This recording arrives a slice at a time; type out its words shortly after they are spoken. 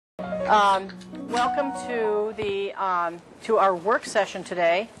Welcome to the to our work session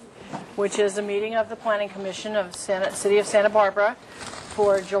today, which is a meeting of the Planning Commission of City of Santa Barbara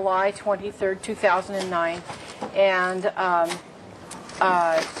for July 23rd, 2009. And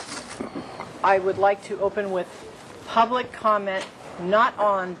I would like to open with public comment, not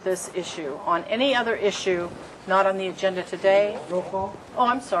on this issue, on any other issue, not on the agenda today. Roll call. Oh,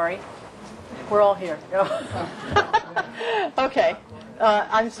 I'm sorry. We're all here. Okay.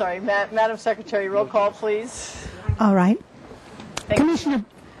 I'm sorry. Madam Secretary, roll call, please. All right. Thank you.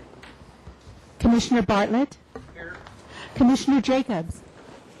 Commissioner Bartlett? Here. Commissioner Jacobs?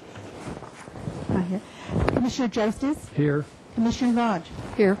 Right here. Commissioner Justice? Here. Commissioner Lodge?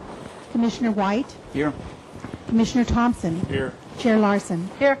 Here. Commissioner White? Here. Commissioner Thompson? Here. Chair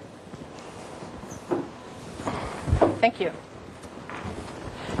Larson? Here. Thank you.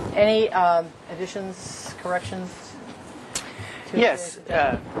 Any additions, corrections? Yes,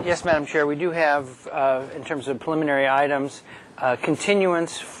 yes, Madam Chair. We do have, in terms of preliminary items,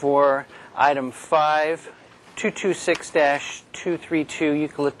 continuance for item 5, 226-232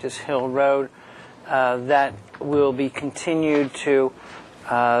 Eucalyptus Hill Road. That will be continued to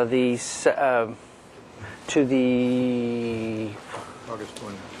the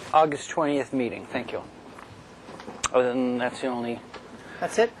August 20th meeting. Thank you. Oh, then that's the only.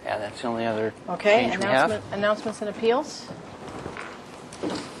 That's it? Yeah, that's the only other Okay. change we have. Announcements and appeals.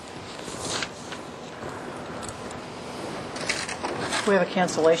 We have a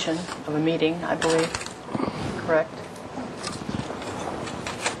cancellation of a meeting, I believe. Correct?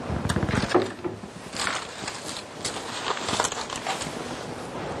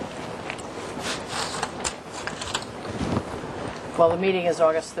 Well, the meeting is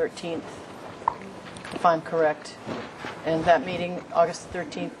August 13th, if I'm correct. And that meeting, August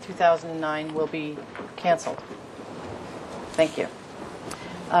 13th, 2009, will be canceled. Thank you.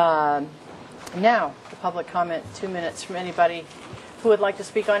 Now, the public comment, 2 minutes from anybody who would like to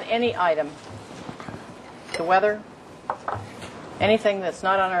speak on any item. The weather, anything that's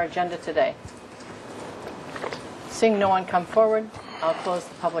not on our agenda today. Seeing no one come forward, I'll close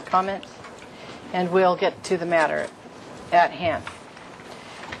the public comment, and we'll get to the matter at hand.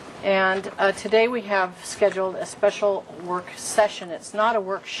 And today we have scheduled a special work session. It's not a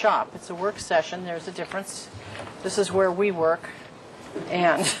workshop, it's a work session. There's a difference. This is where we work.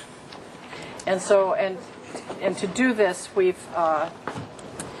 And to do this, we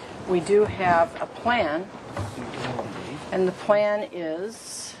do have a plan. And the plan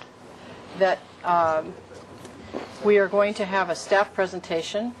is that we are going to have a staff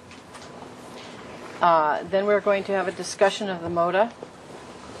presentation. Then we're going to have a discussion of the MODA.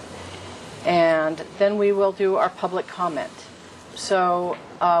 And then we will do our public comment. So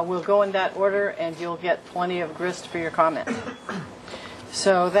we'll go in that order, and you'll get plenty of grist for your comment.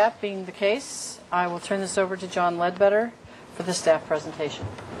 So that being the case, I will turn this over to John Ledbetter for the staff presentation.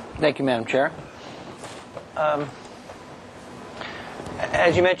 Thank you, Madam Chair.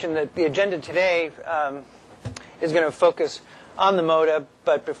 As you mentioned, the agenda today is going to focus on the MODA,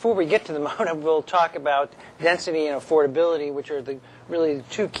 but before we get to the MODA, we'll talk about density and affordability, which are the really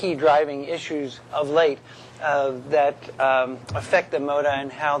two key driving issues of late that affect the MODA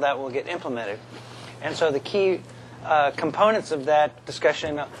and how that will get implemented. And so the key components of that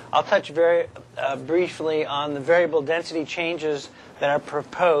discussion, I'll touch very briefly on the variable density changes that are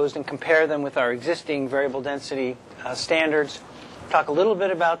proposed and compare them with our existing variable density standards. Talk a little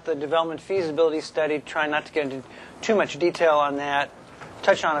bit about the development feasibility study, try not to get into too much detail on that.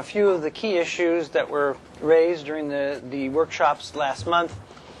 Touch on a few of the key issues that were raised during the workshops last month.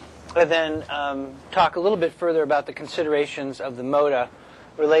 And then talk a little bit further about the considerations of the MODA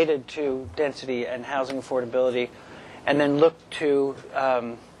related to density and housing affordability. And then look to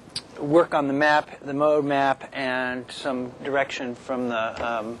work on the map, the MODA map, and some direction from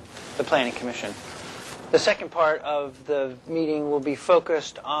the Planning Commission. The second part of the meeting will be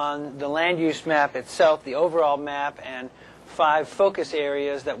focused on the land use map itself, the overall map, and 5 focus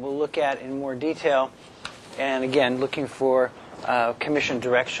areas that we'll look at in more detail. And again, looking for Commission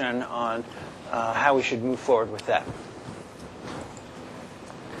direction on how we should move forward with that.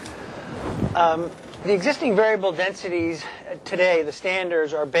 The existing variable densities today, the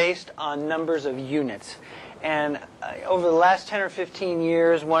standards, are based on numbers of units. And over the last 10 or 15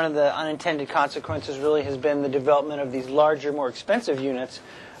 years, one of the unintended consequences really has been the development of these larger, more expensive units,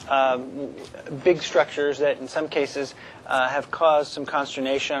 big structures that in some cases have caused some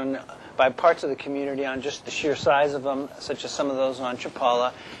consternation by parts of the community on just the sheer size of them, such as some of those on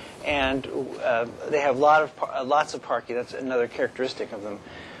Chapala. And they have lots of parking. That's another characteristic of them.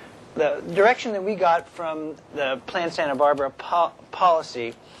 the direction that we got from the Plan Santa Barbara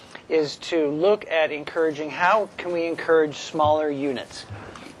policy is to look at encouraging how can we encourage smaller units.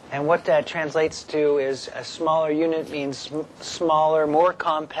 And what that translates to is a smaller unit means smaller, more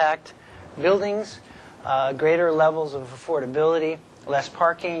compact buildings, greater levels of affordability, less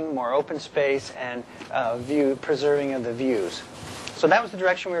parking, more open space, and preserving of the views. So that was the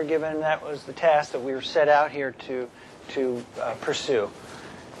direction we were given. That was the task that we were set out here to pursue.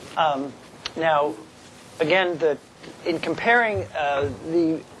 Now, again, in comparing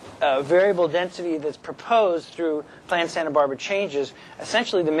the variable density that's proposed through Plan Santa Barbara changes,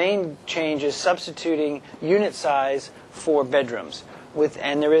 essentially the main change is substituting unit size for bedrooms,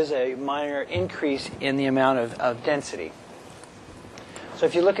 and there is a minor increase in the amount of density. So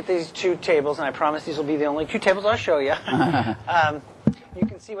if you look at these two tables, and I promise these will be the only two tables I'll show you, you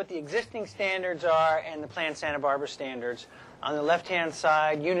can see what the existing standards are and the Plan Santa Barbara standards. On the left-hand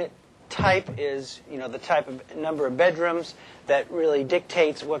side, unit type is the type of number of bedrooms that really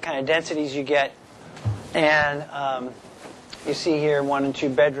dictates what kind of densities you get. And you see here 1 and 2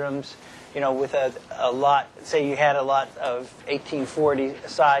 bedrooms. With a lot, say you had a lot of 1840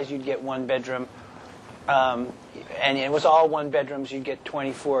 size, you'd get 1 bedroom. And it was all 1 bedrooms, you'd get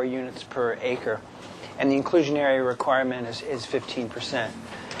 24 units per acre. And the inclusionary requirement is 15%.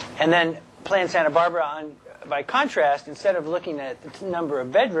 And then Plan Santa Barbara, by contrast, instead of looking at the number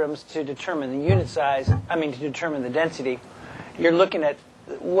of bedrooms to determine the unit size, to determine the density, you're looking at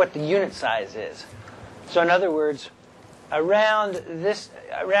what the unit size is. So in other words, around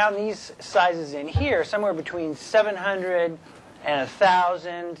these sizes in here, somewhere between 700 and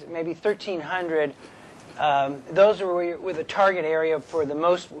 1,000, maybe 1,300, those are with a target area for the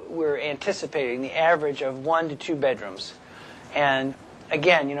most we're anticipating, the average of 1 to 2 bedrooms. And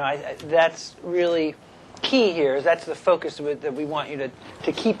again, that's really key here. Is that's the focus of it that we want you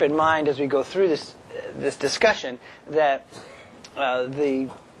to keep in mind as we go through this discussion. That the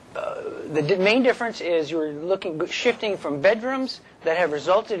main difference is you're shifting from bedrooms that have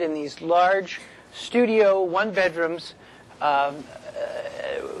resulted in these large studio 1 bedrooms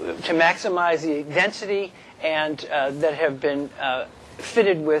to maximize the density and that have been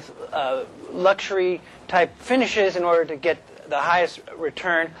fitted with luxury type finishes in order to get the highest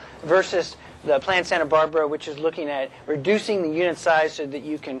return, versus the Plan Santa Barbara, which is looking at reducing the unit size so that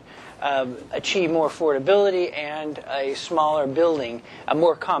you can achieve more affordability and a smaller building, a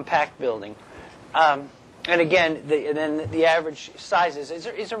more compact building. And again, the average sizes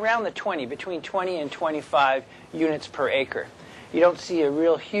is around between 20 and 25 units per acre. You don't see a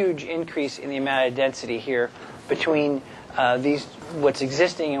real huge increase in the amount of density here between what's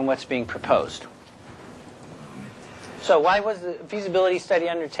existing and what's being proposed. So why was the feasibility study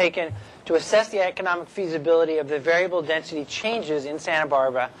undertaken? To assess the economic feasibility of the variable density changes in Santa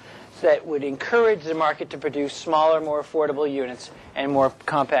Barbara that would encourage the market to produce smaller, more affordable units and more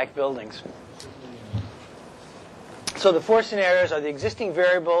compact buildings. So the 4 scenarios are the existing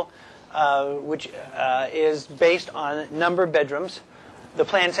variable, which is based on number of bedrooms, the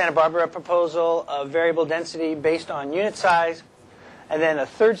Plan Santa Barbara proposal of variable density based on unit size, and then a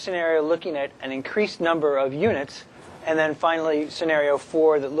third scenario looking at an increased number of units, and then finally scenario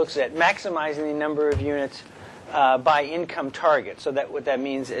 4 that looks at maximizing the number of units by income target. So that what that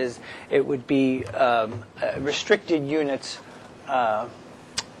means is it would be restricted units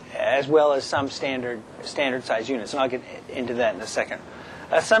as well as some standard size units, and I'll get into that in a second.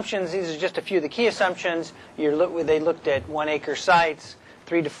 Assumptions, these are just a few of the key assumptions. They looked at 1 acre sites,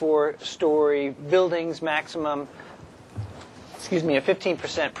 3 to 4 story buildings maximum, a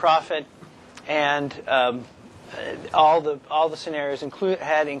 15% profit, and all the scenarios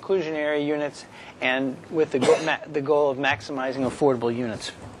had inclusionary units, and with the goal of maximizing affordable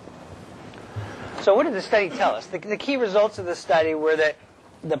units. So what did the study tell us? The key results of the study were that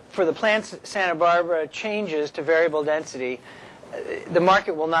for the Plan Santa Barbara changes to variable density, the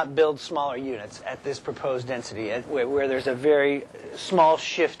market will not build smaller units at this proposed density, where there's a very small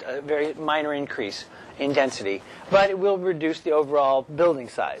shift, a very minor increase in density, but it will reduce the overall building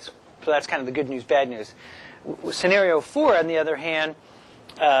size. So that's kind of the good news, bad news. Scenario 4, on the other hand,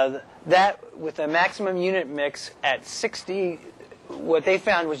 that with a maximum unit mix at 60, what they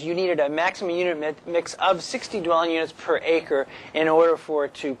found was you needed a maximum unit mix of 60 dwelling units per acre in order for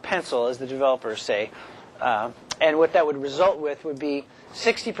it to pencil, as the developers say. And what that would result with would be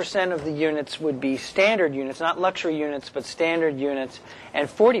 60% of the units would be standard units, not luxury units, but standard units, and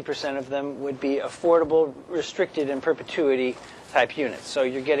 40% of them would be affordable, restricted, and perpetuity type units. So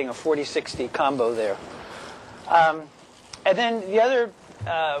you're getting a 40-60 combo there. And then the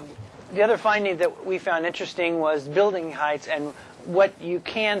other finding that we found interesting was building heights, and what you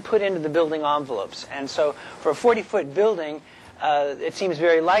can put into the building envelopes. And so for a 40-foot building, it seems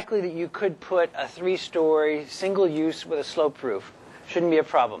very likely that you could put a 3-story single use with a sloped roof. Shouldn't be a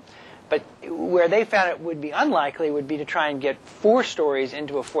problem. But where they found it would be unlikely would be to try and get 4 stories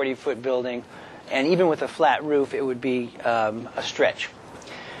into a 40-foot building, and even with a flat roof, it would be a stretch.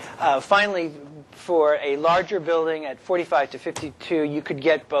 Finally, for a larger building at 45 to 52, you could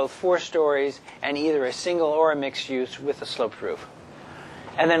get both 4 stories and either a single or a mixed use with a sloped roof.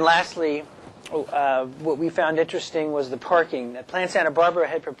 And then lastly, what we found interesting was the parking. Plan Santa Barbara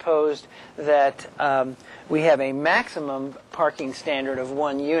had proposed that we have a maximum parking standard of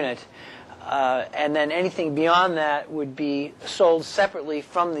 1 unit, and then anything beyond that would be sold separately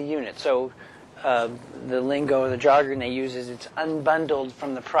from the unit. So the lingo, the jargon they use is it's unbundled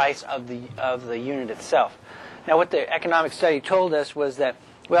from the price of the unit itself. Now, what the economic study told us was that,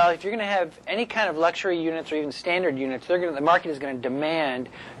 well, if you're going to have any kind of luxury units or even standard units, the market is going to demand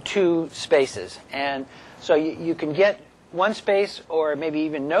 2 spaces. And so you can get 1 space or maybe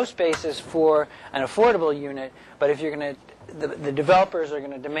even no spaces for an affordable unit, but if you're going to, the developers are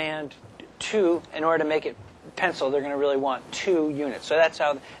going to demand 2 in order to make it pencil. They're going to really want 2 units. So that's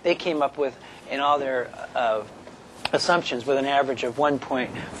how they came up with, in all their assumptions, with an average of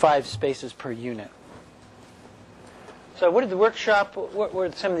 1.5 spaces per unit. So what did the workshop, what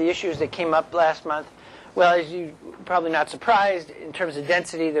were some of the issues that came up last month? Well, as you probably not surprised, in terms of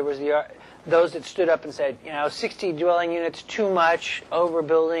density, there was those that stood up and said, 60 dwelling units, too much,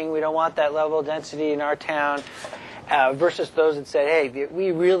 overbuilding, we don't want that level of density in our town, versus those that said, hey, we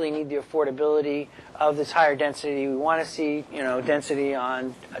really need the affordability of this higher density. We want to see, density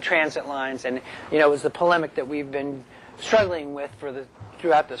on transit lines, and it was the polemic that we've been struggling with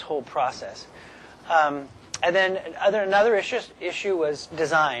throughout this whole process. And then another issue was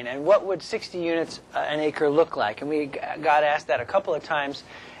design, and what would 60 units an acre look like? And we got asked that a couple of times,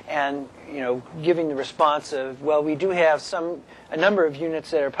 and giving the response of, well, we do have a number of units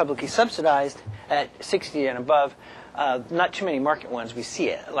that are publicly subsidized at 60 and above. Not too many market ones we see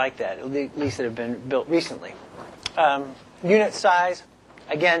it like that, at least that have been built recently. Unit size,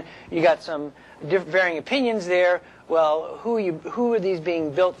 again, you got some varying opinions there. Well, who are these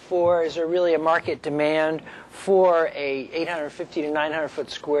being built for? Is there really a market demand for a 850 to 900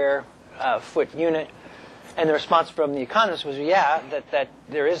 foot square foot unit? And the response from the economists was, yeah, that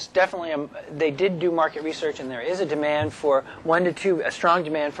there is definitely they did do market research, and there is a demand for 1 to 2, a strong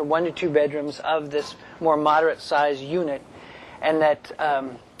demand for 1 to 2 bedrooms of this more moderate size unit, and that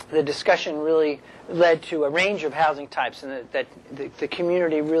the discussion really led to a range of housing types, and that the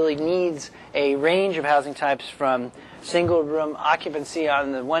community really needs a range of housing types, from single room occupancy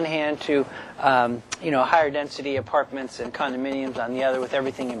on the one hand to higher density apartments and condominiums on the other, with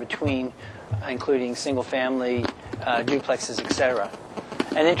everything in between, including single family, duplexes, etc.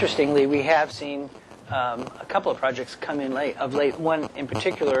 And interestingly, we have seen a couple of projects come in of late, one in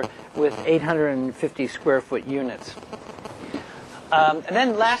particular with 850 square foot units. And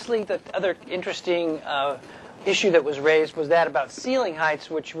then lastly, the other interesting issue that was raised was that about ceiling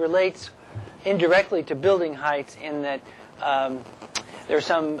heights, which relates indirectly to building heights, in that there's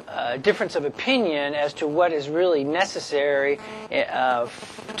some difference of opinion as to what is really necessary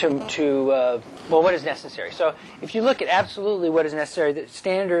what is necessary. So if you look at absolutely what is necessary, the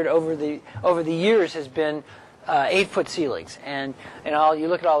standard over the years has been 8-foot ceilings, and you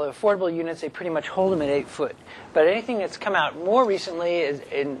look at all the affordable units, they pretty much hold them at 8 foot. But anything that's come out more recently is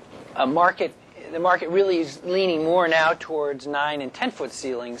in a market. The market really is leaning more now towards 9 and 10-foot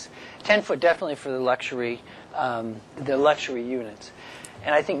ceilings. 10 foot definitely for the luxury units.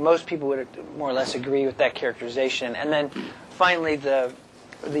 And I think most people would more or less agree with that characterization. And then finally, the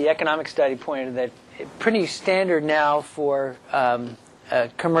economic study pointed that pretty standard now for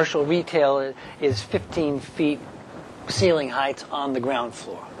commercial retail is 15 feet ceiling heights on the ground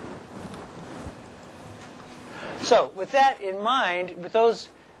floor. So with that in mind, with those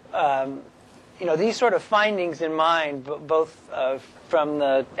these sort of findings in mind, both from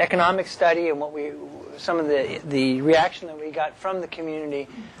the economic study and some of the reaction that we got from the community,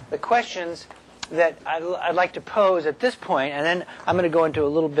 the questions that I'd like to pose at this point, and then I'm going to go into a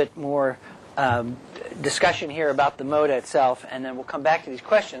little bit more discussion here about the MODA itself, and then we'll come back to these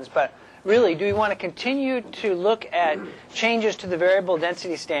questions. But really, do we want to continue to look at changes to the variable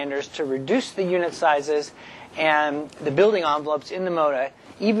density standards to reduce the unit sizes and the building envelopes in the MODA,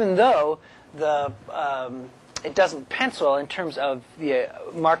 even though it doesn't pencil in terms of the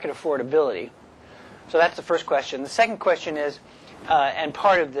market affordability? So that's the first question. The second question is, and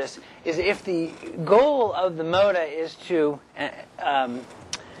part of this, is if the goal of the MODA is to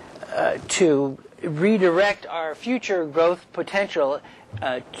redirect our future growth potential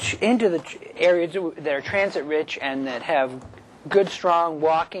into the areas that are transit rich and that have good, strong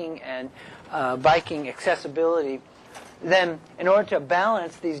walking and biking accessibility, then in order to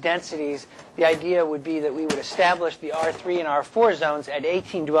balance these densities, the idea would be that we would establish the R3 and R4 zones at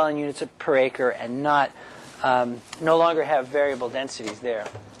 18 dwelling units per acre and not no longer have variable densities there.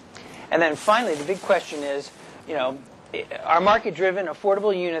 And then finally, the big question is, are market-driven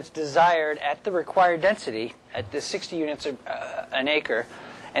affordable units desired at the required density, at the 60 units an acre?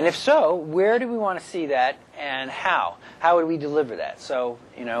 And if so, where do we want to see that and how? How would we deliver that? So,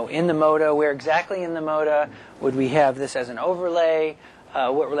 in the MODA, where exactly in the MODA would we have this as an overlay?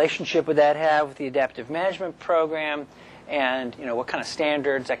 What relationship would that have with the adaptive management program? And, what kind of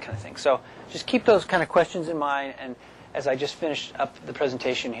standards, that kind of thing. So just keep those kind of questions in mind and as I just finished up the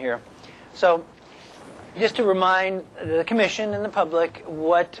presentation here. So just to remind the Commission and the public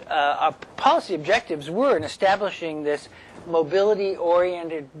what our policy objectives were in establishing this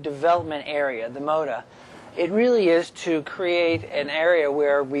mobility-oriented development area, the MODA. It really is to create an area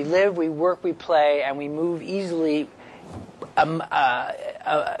where we live, we work, we play, and we move easily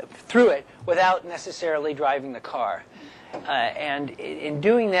through it without necessarily driving the car. And in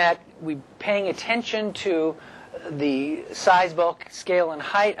doing that, we're paying attention to the size, bulk, scale, and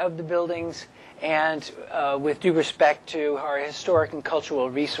height of the buildings, and with due respect to our historic and cultural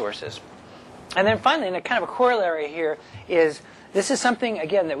resources. And then finally, and a kind of a corollary here is this is something,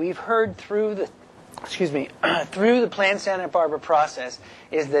 again, that we've heard through the through the Plan Santa Barbara process,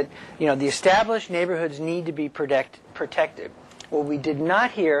 is that the established neighborhoods need to be protected. What we did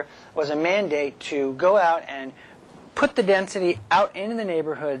not hear was a mandate to go out and put the density out into the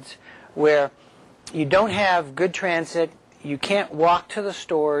neighborhoods where you don't have good transit, you can't walk to the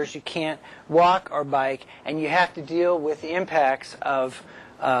stores, you can't walk or bike, and you have to deal with the impacts of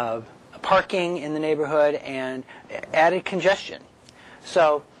parking in the neighborhood and added congestion.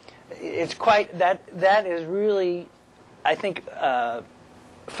 So it's quite, that is really, I think,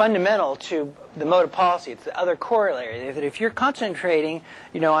 fundamental to the MODA policy. It's the other corollary, that if you're concentrating,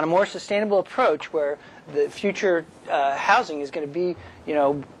 on a more sustainable approach where the future housing is going to be,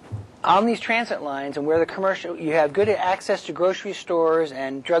 on these transit lines and where the commercial, you have good access to grocery stores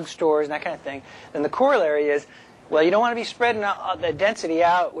and drug stores and that kind of thing, then the corollary is, well, you don't want to be spreading the density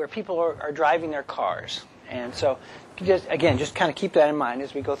out where people are driving their cars. And so, just kind of keep that in mind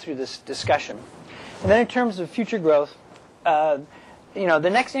as we go through this discussion. And then in terms of future growth, the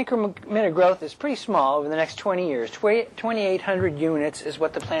next increment of growth is pretty small over the next 20 years. 2,800 units is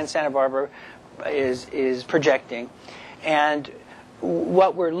what the Plan Santa Barbara is projecting. And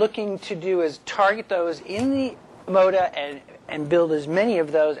what we're looking to do is target those in the MODA and build as many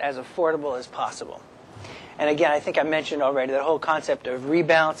of those as affordable as possible. And again, I think I mentioned already the whole concept of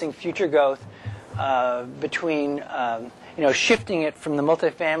rebalancing future growth between, shifting it from the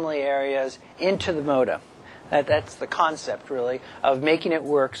multifamily areas into the MODA. That's the concept, really, of making it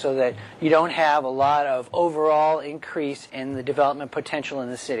work so that you don't have a lot of overall increase in the development potential in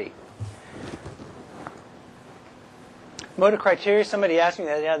the city. MODA criteria, somebody asked me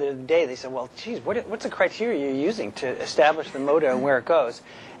that the other day. They said, well, geez, what's the criteria you're using to establish the MODA and where it goes?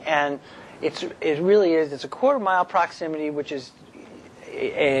 And it really is, it's a quarter-mile proximity, which is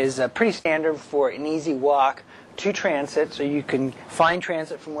pretty standard for an easy walk to transit, so you can find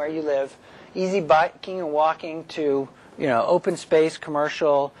transit from where you live. Easy biking and walking to, open space,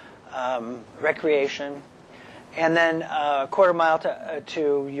 commercial, recreation. And then a quarter mile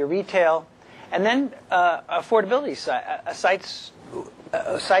to your retail. And then affordability sites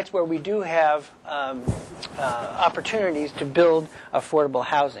where we do have opportunities to build affordable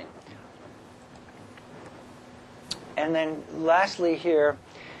housing. And then lastly here,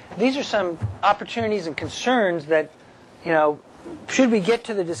 these are some opportunities and concerns that, should we get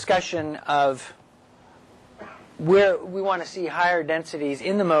to the discussion of where we want to see higher densities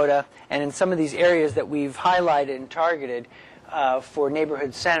in the MODA and in some of these areas that we've highlighted and targeted for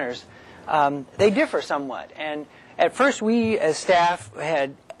neighborhood centers, they differ somewhat. And at first we as staff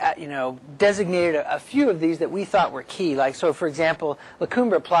had designated a few of these that we thought were key. Like, so for example, La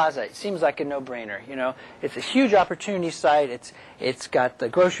Cumbre Plaza, it seems like a no-brainer. It's a huge opportunity site. It's got the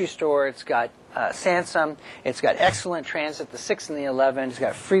grocery store. It's got Sansom. It's got excellent transit, the 6 and the 11. It's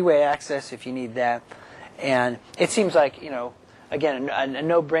got freeway access if you need that. And it seems like, again, a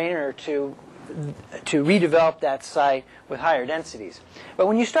no-brainer to redevelop that site with higher densities. But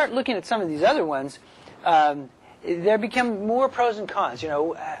when you start looking at some of these other ones, there become more pros and cons.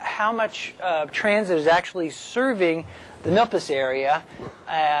 How much transit is actually serving the Milpas area,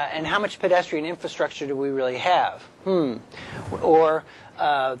 and how much pedestrian infrastructure do we really have? Or,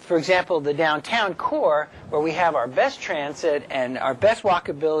 for example, the downtown core, where we have our best transit and our best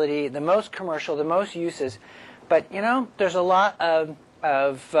walkability, the most commercial, the most uses. But, there's a lot of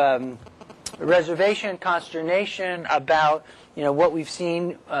reservation, consternation about, what we've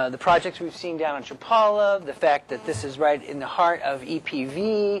seen, the projects we've seen down in Chapala, the fact that this is right in the heart of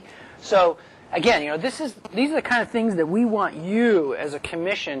EPV. So, again, these are the kind of things that we want you as a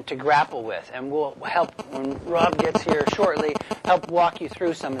commission to grapple with, and we'll help, when Rob gets here shortly, help walk you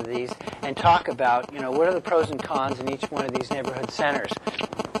through some of these and talk about, what are the pros and cons in each one of these neighborhood centers.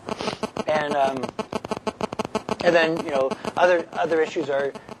 And then, other issues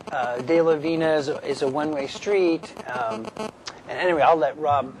are De La Vina is a one-way street. And anyway, I'll let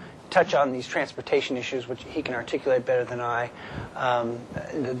Rob touch on these transportation issues, which he can articulate better than I.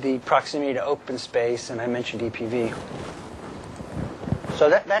 The proximity to open space, and I mentioned EPV. So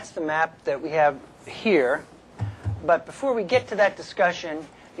that's the map that we have here. But before we get to that discussion,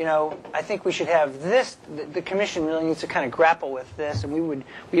 I think we should have this. The commission really needs to kind of grapple with this, and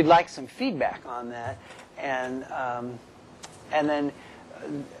we'd like some feedback on that, and then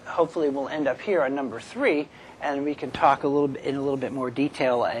hopefully we'll end up here on number 3, and we can talk in a little bit more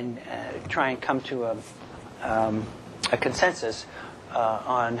detail and try and come to a consensus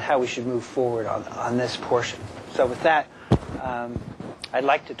on how we should move forward on this portion. So with that, I'd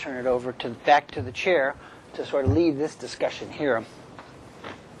like to turn it over back to the chair to sort of lead this discussion here.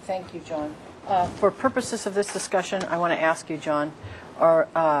 Thank you, John. For purposes of this discussion, I want to ask you, John,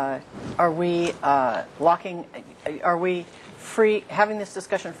 are we free, having this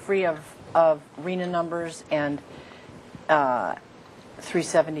discussion free of RENA numbers and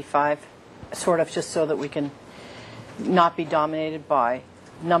 375, sort of just so that we can not be dominated by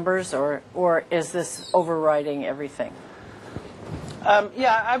numbers, or is this overriding everything?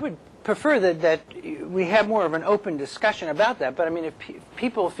 Yeah, I would prefer that we have more of an open discussion about that. But I mean, if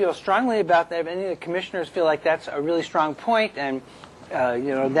people feel strongly about that, if any of the commissioners feel like that's a really strong point, and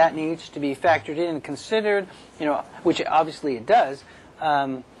that needs to be factored in and considered, which obviously it does,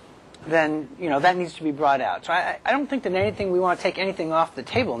 then that needs to be brought out. So I don't think that we want to take anything off the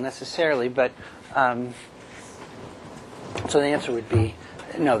table necessarily, but so the answer would be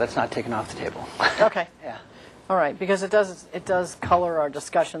no, that's not taken off the table. Okay. Yeah. All right, because it does color our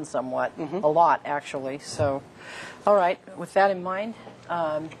discussion somewhat, a lot actually. So, all right, with that in mind,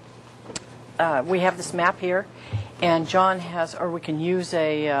 we have this map here, and John has, or we can use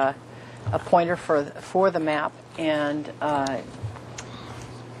a pointer for the map, and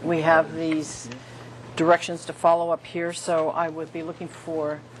we have these directions to follow up here. So I would be looking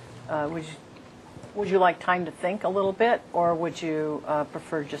for, would you like time to think a little bit, or would you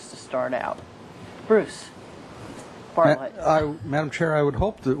prefer just to start out? Bruce. Madam Chair, I would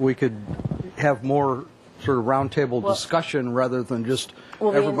hope that we could have more sort of roundtable discussion rather than just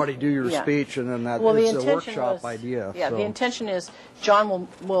everybody do your speech and then it's a workshop idea. Yeah, so. The intention is John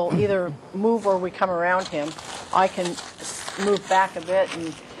will either move or we come around him. I can move back a bit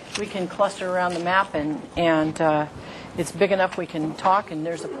and we can cluster around the map, and it's big enough we can talk, and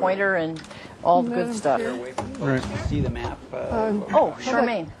there's a pointer and all the good stuff. Right. See the map.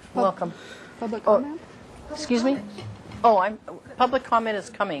 Charmaine, welcome. Public comment? Excuse me? Oh, public comment is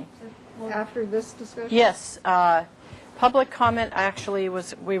coming. After this discussion? Yes. Public comment actually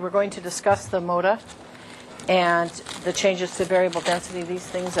we were going to discuss the MODA and the changes to variable density, these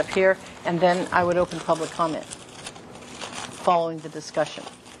things up here, and then I would open public comment following the discussion.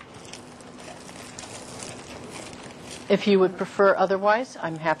 If you would prefer otherwise,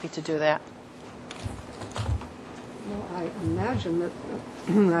 I'm happy to do that. Well, I imagine that,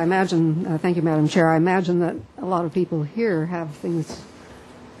 thank you, Madam Chair, I imagine that a lot of people here have things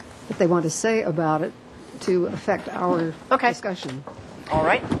that they want to say about it to affect our discussion. All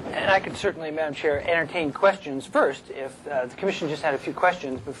right. And I could certainly, Madam Chair, entertain questions first if the Commission just had a few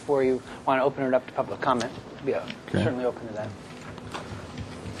questions before you want to open it up to public comment. Yeah, certainly open to that.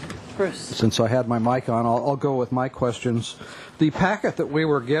 Bruce. Since I had my mic on, I'll go with my questions. The packet that we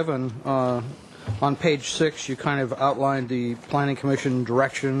were given, on page 6, you kind of outlined the Planning Commission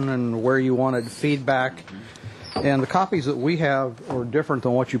direction and where you wanted feedback. And the copies that we have are different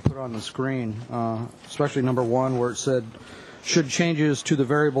than what you put on the screen, especially number 1 where it said, should changes to the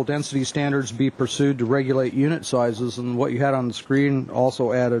variable density standards be pursued to regulate unit sizes? And what you had on the screen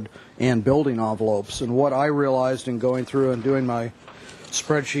also added and building envelopes. And what I realized in going through and doing my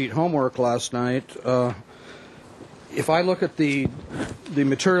spreadsheet homework last night, if I look at the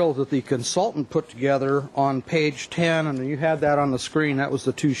material that the consultant put together on page 10, and you had that on the screen, that was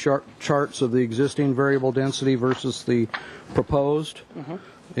the two charts of the existing variable density versus the proposed.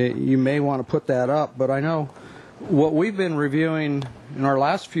 You may want to put that up, but I know what we've been reviewing in our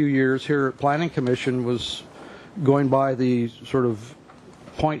last few years here at Planning Commission was going by the sort of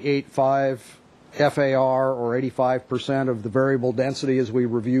 0.85 FAR or 85% of the variable density as we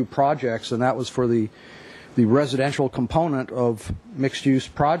review projects, and that was for the residential component of mixed-use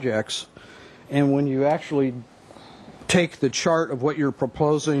projects. And when you actually take the chart of what you're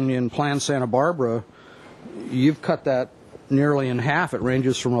proposing in Plan Santa Barbara, you've cut that nearly in half. It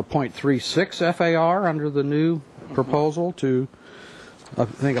ranges from a 0.36 FAR under the new proposal to, I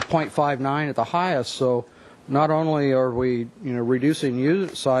think, a 0.59 at the highest. So not only are we, reducing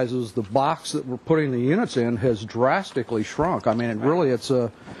unit sizes, the box that we're putting the units in has drastically shrunk. I mean, it's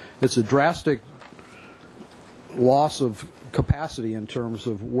a drastic loss of capacity in terms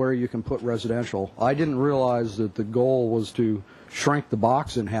of where you can put residential. I didn't realize that the goal was to shrink the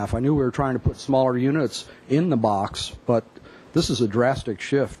box in half. I knew we were trying to put smaller units in the box, but this is a drastic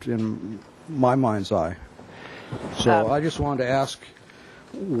shift in my mind's eye. So I just wanted to ask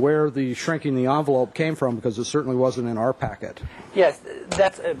where the shrinking the envelope came from, because it certainly wasn't in our packet. Yes,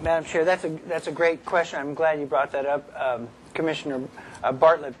 that's Madam Chair. That's a great question. I'm glad you brought that up, Commissioner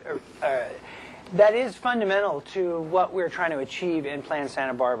Bartlett. That is fundamental to what we're trying to achieve in Plan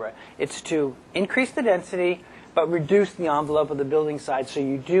Santa Barbara. It's to increase the density, but reduce the envelope of the building side, so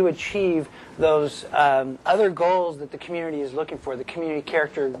you do achieve those other goals that the community is looking for, the community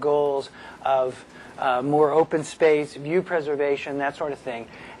character goals of more open space, view preservation, that sort of thing.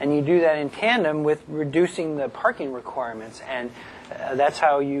 And you do that in tandem with reducing the parking requirements. And that's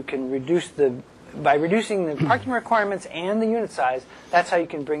how you can by reducing the parking requirements and the unit size, that's how you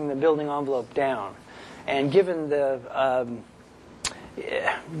can bring the building envelope down. And given the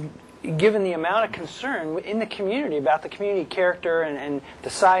amount of concern in the community about the community character and the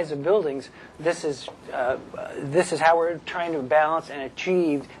size of buildings, this is how we're trying to balance and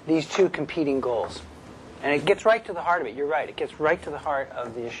achieve these two competing goals. And it gets right to the heart of it. You're right. It gets right to the heart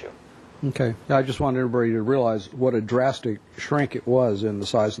of the issue. Okay. I just wanted everybody to realize what a drastic shrink it was in the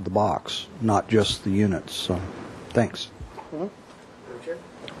size of the box, not just the units. So, thanks. Mm-hmm.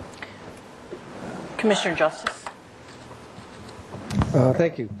 Commissioner Justice.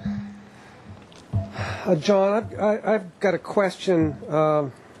 Thank you. John, I've got a question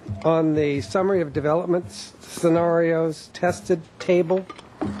on the summary of development scenarios tested table,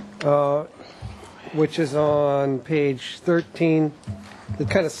 which is on page 13. It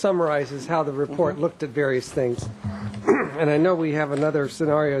kind of summarizes how the report looked at various things. And I know we have another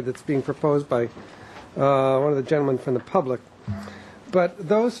scenario that's being proposed by one of the gentlemen from the public. But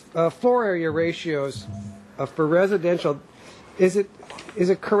those floor area ratios for residential, is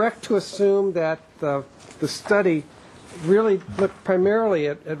it correct to assume that the study really looked primarily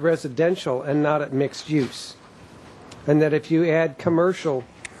at residential and not at mixed use? And that if you add commercial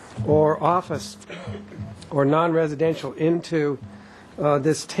or office or non-residential into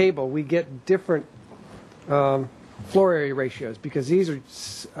this table, we get different floor area ratios, because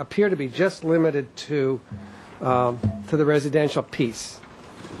these appear to be just limited to the residential piece.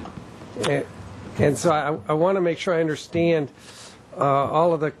 And so I want to make sure I understand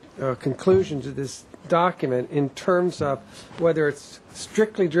all of the conclusions of this document in terms of whether it's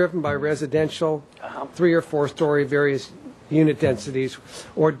strictly driven by residential, 3 or 4 story various unit densities,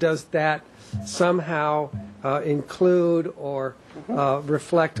 or does that somehow include or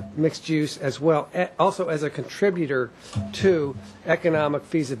reflect mixed use as well, also as a contributor to economic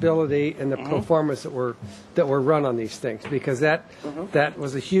feasibility and the performance that were run on these things, because that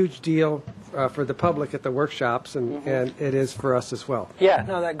was a huge deal for the public at the workshops, and it is for us as well. Yeah,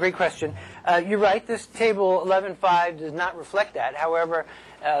 no, that great question. You're right. This table 11.5 does not reflect that. However,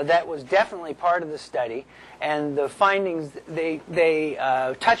 that was definitely part of the study, and the findings they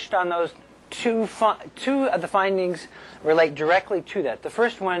touched on those. Two of the findings relate directly to that. The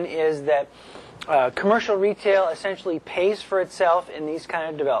first one is that commercial retail essentially pays for itself in these kind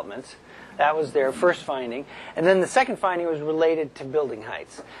of developments. That was their first finding. And then the second finding was related to building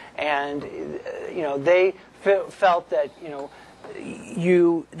heights. And they felt that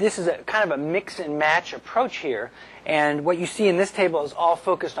this is a kind of a mix and match approach here. And what you see in this table is all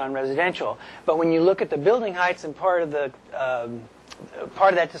focused on residential. But when you look at the building heights, and part of that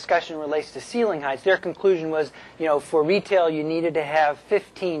discussion relates to ceiling heights, their conclusion was, for retail you needed to have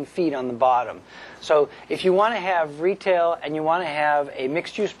 15 feet on the bottom. So if you want to have retail and you want to have a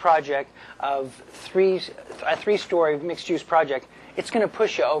mixed-use project of a 3-story mixed-use project, it's going to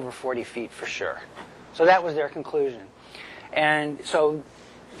push you over 40 feet for sure. So that was their conclusion. And so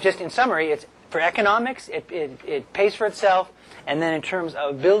just in summary, it's for economics, it pays for itself, and then in terms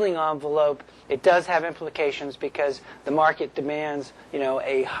of building envelope, it does have implications because the market demands,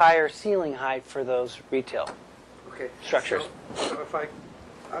 a higher ceiling height for those retail structures.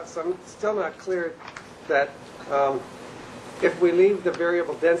 So I'm still not clear that if we leave the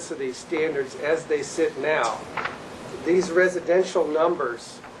variable density standards as they sit now, these residential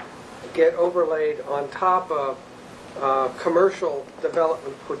numbers get overlaid on top of commercial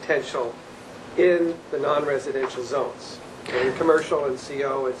development potential in the non-residential zones, in commercial and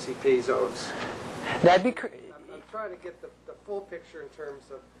CO and CP zones. That'd be. I'm trying to get the full picture in terms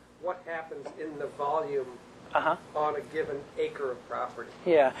of what happens in the volume on a given acre of property.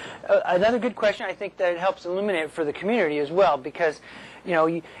 Yeah. Another good question, I think that helps illuminate for the community as well, because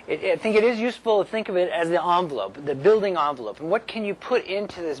I think it is useful to think of it as the envelope, the building envelope. And what can you put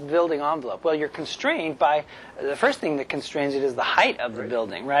into this building envelope? Well, you're constrained by, the first thing that constrains it is the height of the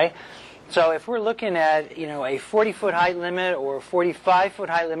building, right? So if we're looking at, a 40-foot height limit or a 45-foot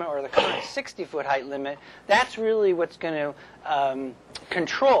height limit or the current 60-foot height limit, that's really what's going to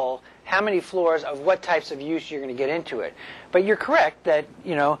control how many floors of what types of use you're going to get into it. But you're correct that,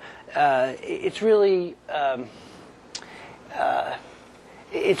 it's really a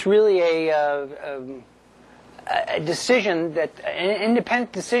decision an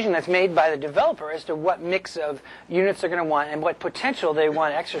independent decision that's made by the developer as to what mix of units they're going to want and what potential they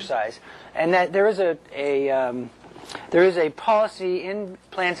want to exercise. And that there is a policy in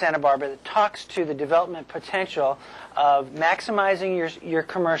Plan Santa Barbara that talks to the development potential of maximizing your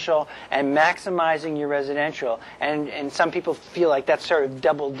commercial and maximizing your residential. And some people feel like that's sort of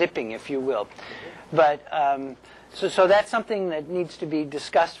double dipping, if you will. But so that's something that needs to be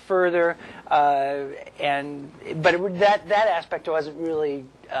discussed further, but that aspect wasn't really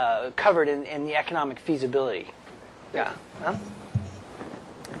covered in the economic feasibility. Yeah. Huh?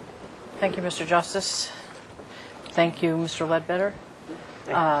 Thank you, Mr. Justice. Thank you, Mr. Ledbetter.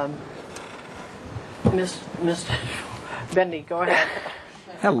 Mr. Bendy, go ahead.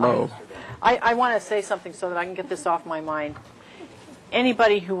 Hello. I want to say something so that I can get this off my mind.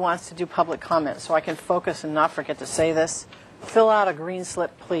 Anybody who wants to do public comment, so I can focus and not forget to say this, fill out a green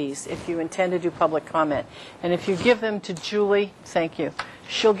slip, please, if you intend to do public comment. And if you give them to Julie, thank you.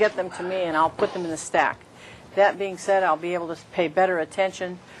 She'll get them to me, and I'll put them in the stack. That being said, I'll be able to pay better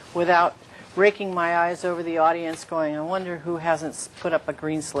attention without raking my eyes over the audience going, I wonder who hasn't put up a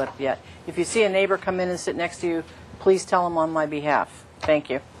green slip yet. If you see a neighbor come in and sit next to you, please tell them on my behalf. Thank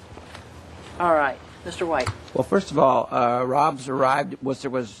you. All right. Mr. White. Well, first of all, Rob's arrived. Were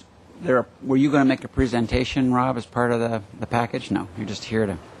you going to make a presentation, Rob, as part of the package? No, you're just here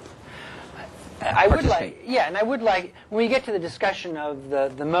to I would like, and I would like, when we get to the discussion of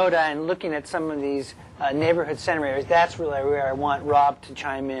the MODA and looking at some of these neighborhood center areas, that's really where I want Rob to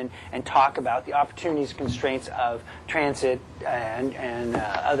chime in and talk about the opportunities, constraints of transit and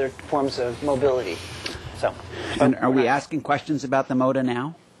other forms of mobility. So, and are we asking questions about the MODA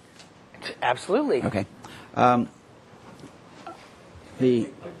now? Absolutely. Okay. Could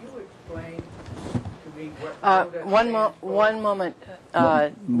you explain to me what one moment.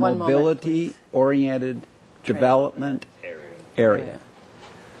 Mobility-oriented development area.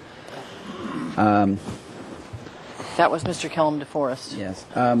 That was Mr. Kellum DeForest. Yes.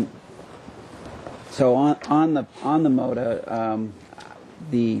 So on the MODA,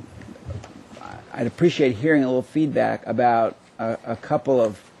 I'd appreciate hearing a little feedback about a couple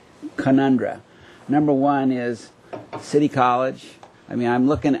of conundra. Number one is City College. I mean, I'm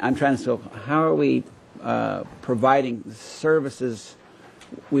trying to see how are we providing services.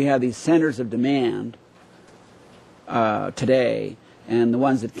 We have these centers of demand today, and the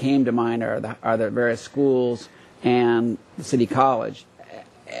ones that came to mind are the various schools and the City College,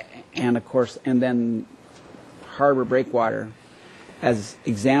 and of course, and then Harbor Breakwater as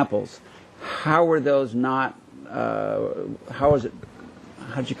examples. How were those not? How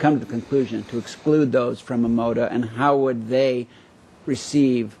did you come to the conclusion to exclude those from a MODA, and how would they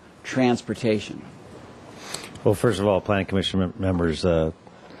receive transportation? Well, first of all, Planning Commission members,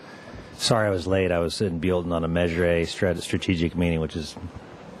 sorry I was late. I was in Buellton on a Measure A strategic meeting, which is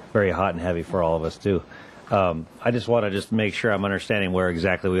very hot and heavy for all of us, too. I just want to make sure I'm understanding where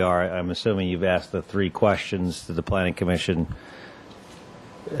exactly we are. I'm assuming you've asked the 3 questions to the Planning Commission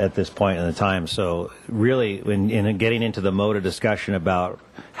at this point in the time. So really, in getting into the MODA discussion about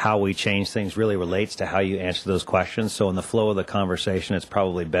how we change things really relates to how you answer those questions. So in the flow of the conversation, it's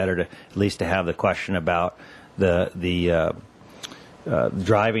probably better to at least to have the question about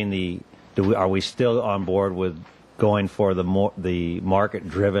driving are we still on board with going for the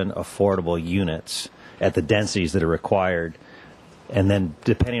market-driven affordable units at the densities that are required. And then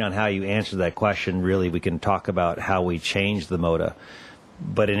depending on how you answer that question, really we can talk about how we change the MOTA.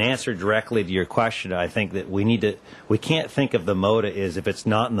 But in answer directly to your question, I think that we can't think of the MOTA as if it's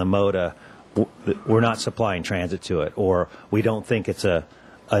not in the MOTA, we're not supplying transit to it, or we don't think it's a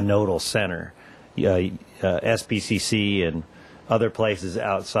nodal center. SPCC and other places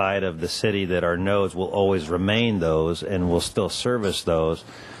outside of the city that are nodes will always remain those and will still service those.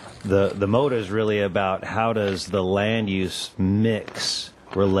 The MOTA is really about how does the land use mix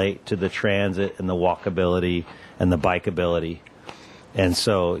relate to the transit and the walkability and the bikeability. And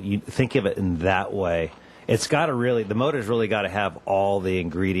so you think of it in that way. It's got to really, the MOTA's really got to have all the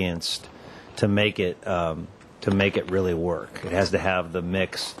ingredients to make it really work. It has to have the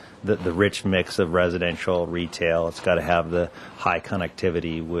mix, the rich mix of residential, retail. It's got to have the high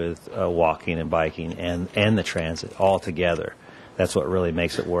connectivity with walking and biking and the transit all together. That's what really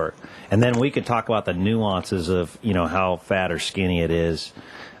makes it work. And then we could talk about the nuances of, you know, how fat or skinny it is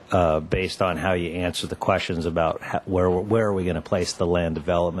based on how you answer the questions about where are we going to place the land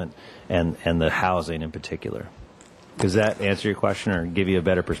development and the housing in particular. Does that answer your question or give you a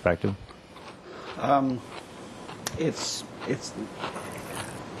better perspective? I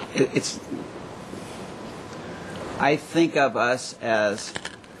think of us as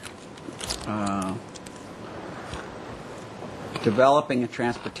developing a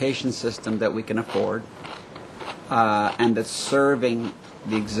transportation system that we can afford and that's serving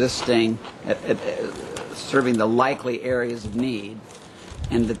the existing, serving the likely areas of need,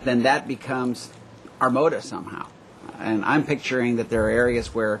 and then that becomes our MOTA somehow. And I'm picturing that there are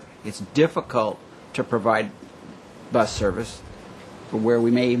areas where it's difficult to provide bus service, or where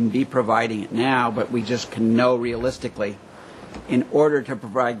we may even be providing it now, but we just can know realistically, in order to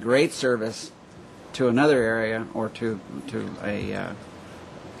provide great service to another area or to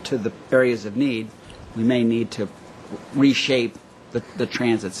the areas of need, we may need to reshape the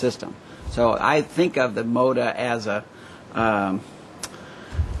transit system. So I think of the MOTA as our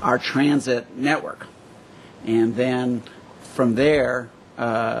transit network, and then from there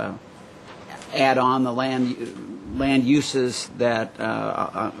add on the land uses that,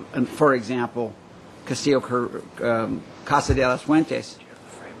 for example, Casa de las Fuentes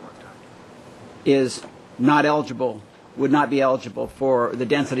is not eligible, would not be eligible for the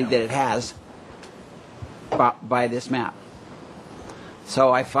density that it has by this map.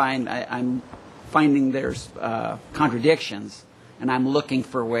 So I'm finding there's contradictions, and I'm looking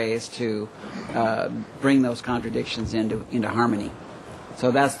for ways to bring those contradictions into harmony.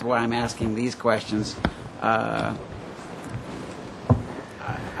 So that's why I'm asking these questions. I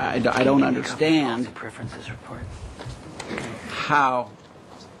don't understand how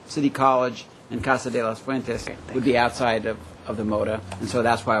City College and Casa de las Fuentes would be outside of the MOTA, and so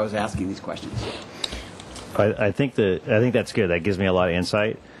that's why I was asking these questions. I think that's good. That gives me a lot of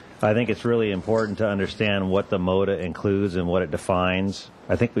insight. I think it's really important to understand what the MOTA includes and what it defines.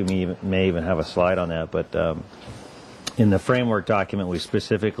 I think we may even have a slide on that, but in the framework document we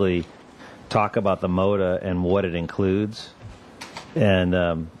specifically talk about the MOTA and what it includes, and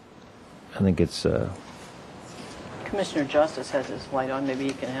I think it's Commissioner Justice has his light on. Maybe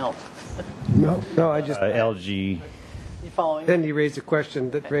he can help. No, I just LG. You following? Then he raised a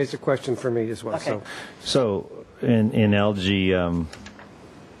question that raised a question for me as well. Okay. So in LG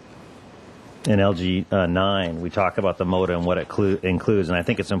 9, we talk about the MOTA and what it includes, and I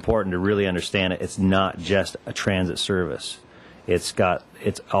think it's important to really understand it. It's not just a transit service. It's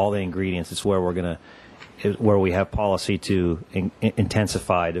all the ingredients. It's where where we have policy to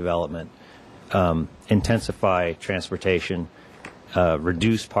intensify development, intensify transportation,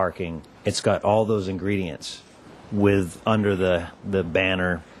 reduce parking. It's got all those ingredients under the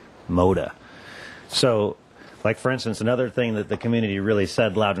banner MOTA. So, like for instance, another thing that the community really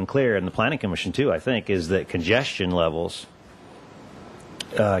said loud and clear, and the Planning Commission too, I think, is that congestion levels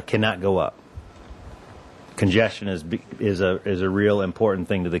cannot go up. Congestion is a real important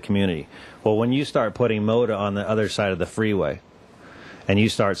thing to the community. Well, when you start putting MOTA on the other side of the freeway, and you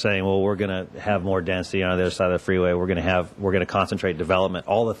start saying, well, we're going to have more density on the other side of the freeway, we're going to concentrate development,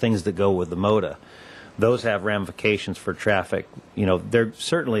 all the things that go with the MOTA, those have ramifications for traffic. You know,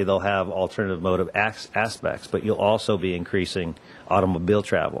 they'll have alternative mode of aspects, but you'll also be increasing automobile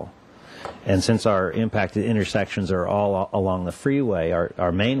travel. And since our impacted intersections are all along the freeway,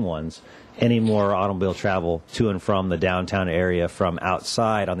 our main ones, any more automobile travel to and from the downtown area from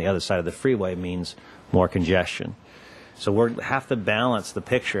outside on the other side of the freeway means more congestion. So we have to balance the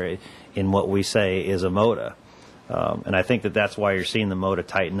picture in what we say is a MOTA. And I think that's why you're seeing the MOTA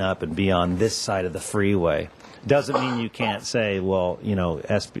tighten up and be on this side of the freeway Doesn't mean you can't say, well,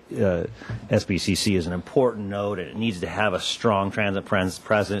 SBCC is an important node and it needs to have a strong transit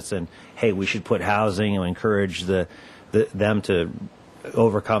presence, and hey, we should put housing and encourage them to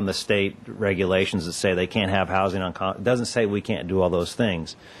overcome the state regulations that say they can't have housing on. It doesn't say we can't do all those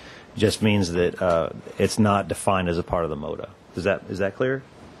things. It just means that it's not defined as a part of the MODA. Is that clear?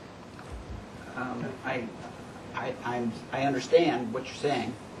 I understand what you're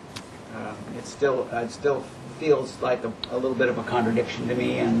saying. It still feels like a little bit of a contradiction to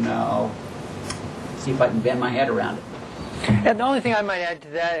me, and I'll see if I can bend my head around it. And the only thing I might add to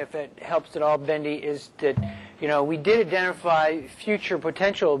that, if it helps at all, Bendy, is that we did identify future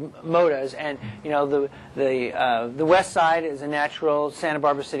potential MODAs, and the West Side is a natural, Santa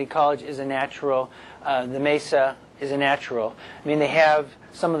Barbara City College is a natural, the Mesa is a natural. I mean, they have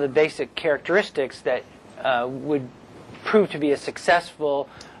some of the basic characteristics that would prove to be a successful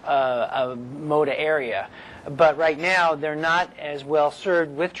MODA area. But right now, they're not as well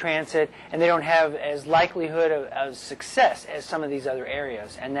served with transit, and they don't have as likelihood of success as some of these other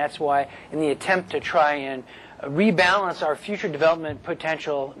areas. And that's why, in the attempt to try and rebalance our future development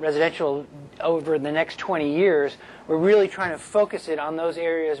potential residential over the next 20 years, we're really trying to focus it on those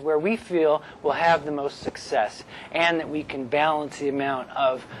areas where we feel will have the most success and that we can balance the amount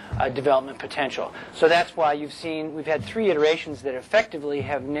of development potential. So that's why we've had 3 iterations that effectively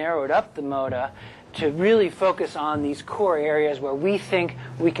have narrowed up the MODA to really focus on these core areas where we think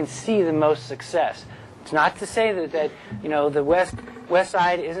we can see the most success. It's not to say that the West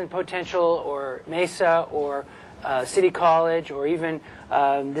Side isn't potential, or Mesa, or City College, or even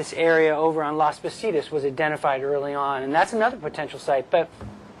this area over on Las Positas was identified early on, and that's another potential site. But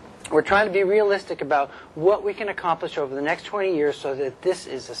we're trying to be realistic about what we can accomplish over the next 20 years so that this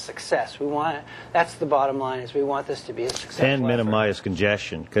is a success. That's the bottom line, is we want this to be a successful and minimize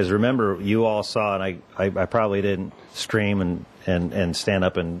congestion. Because remember, you all saw, and I probably didn't scream and stand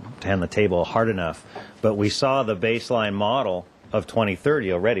up and hand the table hard enough, but we saw the baseline model of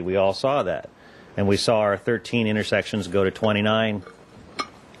 2030 already. We all saw that. And we saw our 13 intersections go to 29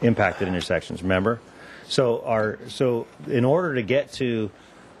 impacted intersections, remember? So in order to get to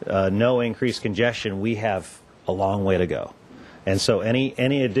no increased congestion, we have a long way to go. And so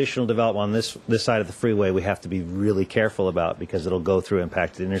any additional development on this side of the freeway we have to be really careful about, because it'll go through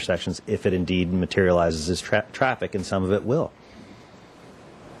impacted intersections if it indeed materializes as traffic, and some of it will.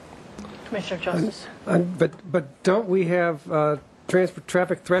 Commissioner Justice. But don't we have transport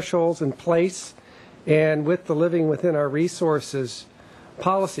traffic thresholds in place, and with the living within our resources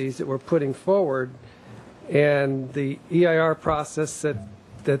policies that we're putting forward, and the EIR process that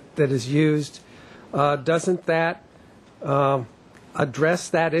is used, doesn't that address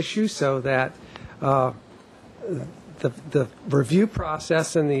that issue, so that the review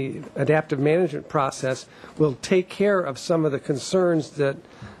process and the adaptive management process will take care of some of the concerns that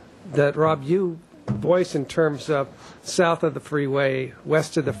Rob, you voice in terms of south of the freeway,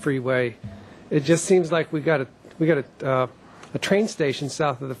 west of the freeway? It just seems like we got a train station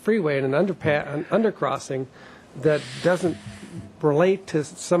south of the freeway and an undercrossing that doesn't relate to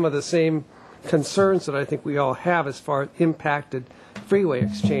some of the same concerns that I think we all have as far as impacted freeway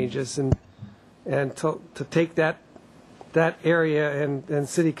exchanges, and to take that area and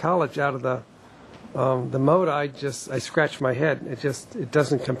City College out of the MODA, I scratch my head. It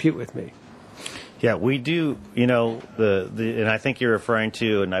doesn't compute with me. Yeah, we do. And I think you're referring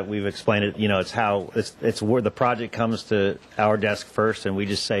to, and we've explained it. It's where the project comes to our desk first, and we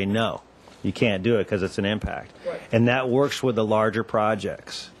just say no, you can't do it because it's an impact. Right. And that works with the larger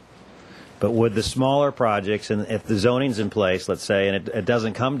projects. But with the smaller projects, and if the zoning's in place, let's say, and it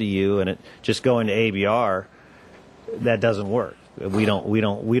doesn't come to you, and it just going to ABR, that doesn't work.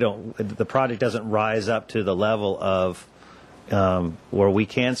 The project doesn't rise up to the level of where we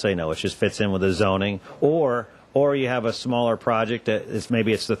can say no. It just fits in with the zoning, or you have a smaller project that is,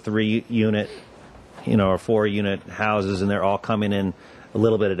 maybe it's the 3-unit, or 4-unit houses, and they're all coming in a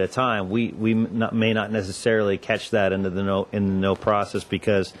little bit at a time. We may not necessarily catch that into the no process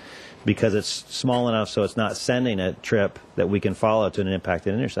because it's small enough so it's not sending a trip that we can follow to an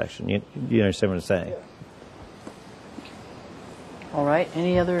impacted intersection. You understand what I'm saying? All right.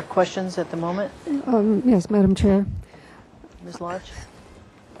 Any other questions at the moment? Yes, Madam Chair. Ms. Lodge?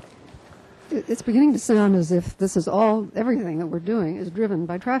 It's beginning to sound as if everything that we're doing is driven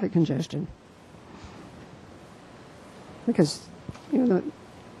by traffic congestion. Because,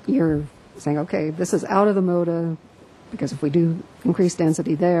 you're saying, okay, this is out of the MODA, because if we do increase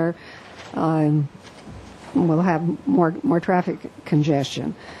density there, we'll have more traffic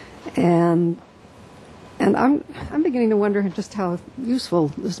congestion. And I'm beginning to wonder just how useful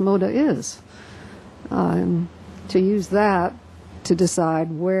this MODA is. to use that to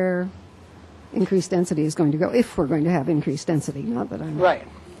decide where increased density is going to go, if we're going to have increased density, not that I'm... Right.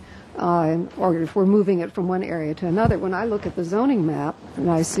 Or if we're moving it from one area to another. When I look at the zoning map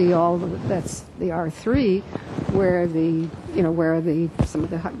and I see that's the R3, where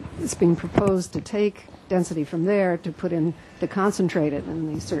it's being proposed to take density from there to put in, to concentrate it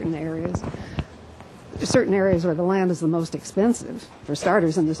in these certain areas. Certain areas where the land is the most expensive, for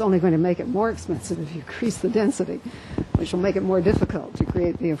starters, and it's only going to make it more expensive if you increase the density, which will make it more difficult to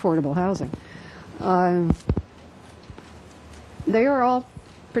create the affordable housing. They are all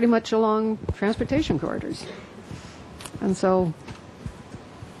pretty much along transportation corridors. And so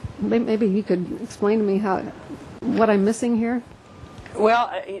maybe you could explain to me what I'm missing here? Well,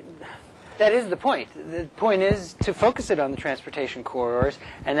 that is the point. The point is to focus it on the transportation corridors,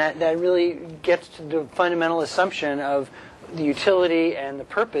 and that really gets to the fundamental assumption of the utility and the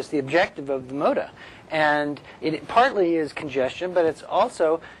purpose, the objective of the MODA. And it partly is congestion, but it's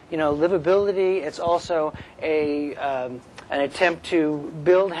also, livability. It's also an attempt to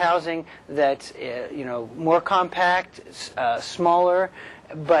build housing that's, more compact, smaller,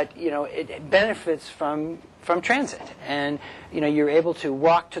 but it benefits from transit. And you're able to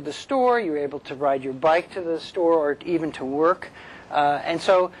walk to the store, you're able to ride your bike to the store, or even to work. And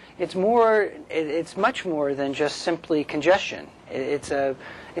so it's much more than just simply congestion. It's a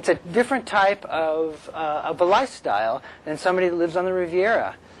different type of a lifestyle than somebody that lives on the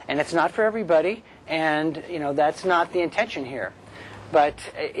Riviera, and it's not for everybody. And that's not the intention here, but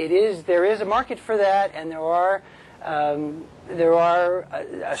there is a market for that, and there are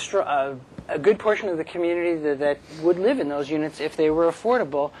a good portion of the community that would live in those units if they were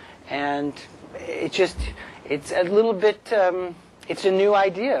affordable. And it's a little bit. It's a new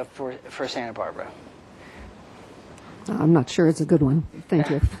idea for Santa Barbara. I'm not sure it's a good one. Thank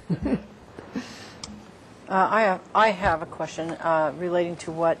you. I have a question relating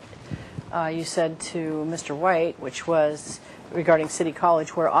to what you said to Mr. White, which was regarding City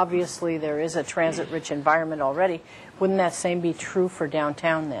College, where obviously there is a transit-rich environment already. Wouldn't that same be true for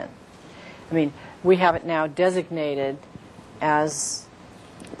downtown then? I mean, we have it now designated as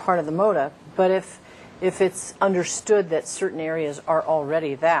part of the MODA, but if it's understood that certain areas are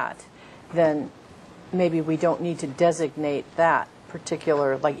already that, then maybe we don't need to designate that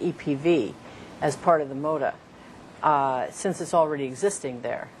particular, like EPV, as part of the MODA, since it's already existing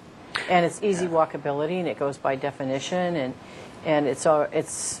there. And it's easy walkability, and it goes by definition, and it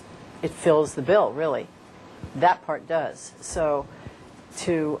fills the bill, really. That part does. So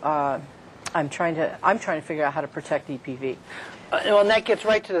I'm trying to figure out how to protect EPV. Well, and that gets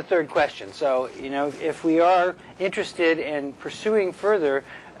right to the third question. So, if we are interested in pursuing further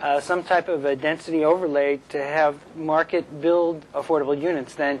some type of a density overlay to have market build affordable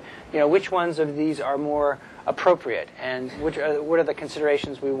units, then, which ones of these are more appropriate, and what are the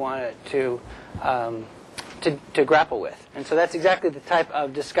considerations we want to grapple with? And so that's exactly the type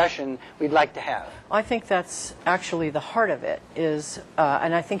of discussion we'd like to have. I think that's actually the heart of it is,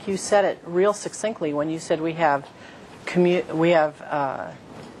 and I think you said it real succinctly when you said we have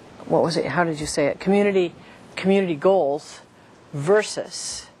what was it? How did you say it? Community goals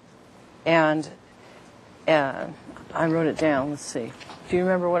versus, and I wrote it down. Let's see. Do you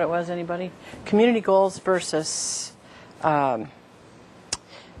remember what it was? Anybody? Community goals versus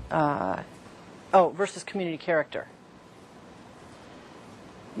versus community character.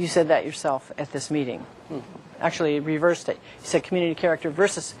 You said that yourself at this meeting. Actually, you reversed it. You said community character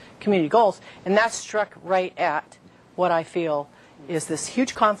versus community goals, and that struck right at what I feel is this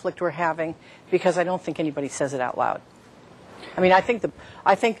huge conflict we're having, because I don't think anybody says it out loud. I mean, I think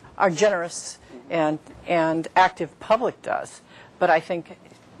our generous and active public does, but I think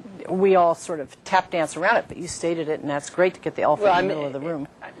we all sort of tap dance around it. But you stated it, and that's great to get the elephant in the middle of the room.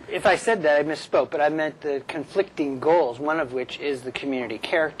 If I said that, I misspoke, but I meant the conflicting goals, one of which is the community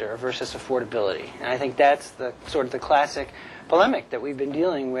character versus affordability. And I think that's the sort of the classic polemic that we've been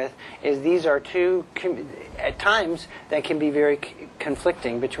dealing with, is these are two, at times, that can be very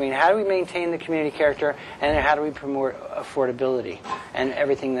conflicting between how do we maintain the community character and how do we promote affordability and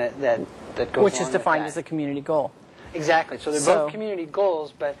everything that goes Which is defined as a community goal. Exactly. So they're both community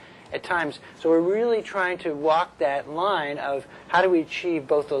goals, but at times, so we're really trying to walk that line of how do we achieve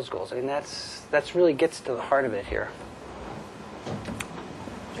both those goals. I mean, that's really gets to the heart of it here.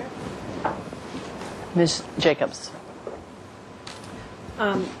 Ms. Jacobs.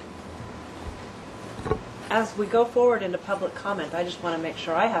 As we go forward into public comment, I just want to make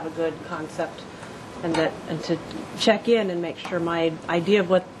sure I have a good concept and to check in and make sure my idea of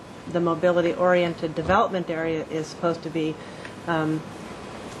what the mobility-oriented development area is supposed to be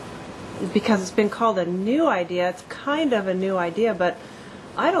because it's been called a new idea, it's kind of a new idea, but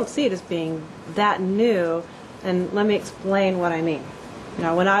I don't see it as being that new, and let me explain what I mean. You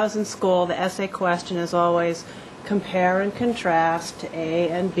know, when I was in school, the essay question is always compare and contrast A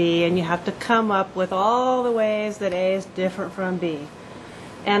and B, and you have to come up with all the ways that A is different from B.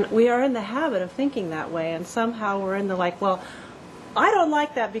 And we are in the habit of thinking that way, and somehow we're in the like, well, I don't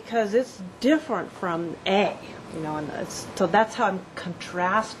like that because it's different from A, you know, and so that's how I'm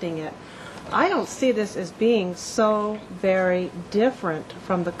contrasting it. I don't see this as being so very different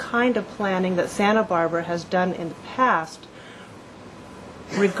from the kind of planning that Santa Barbara has done in the past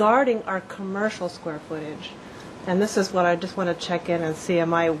regarding our commercial square footage. And this is what I just want to check in and see,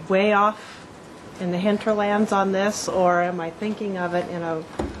 am I way off in the hinterlands on this, or am I thinking of it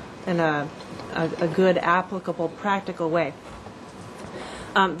in a good, applicable, practical way?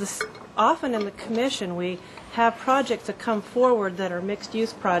 Often in the commission we have projects that come forward that are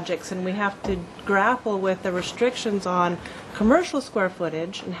mixed-use projects, and we have to grapple with the restrictions on commercial square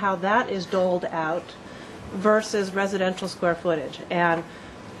footage and how that is doled out versus residential square footage. And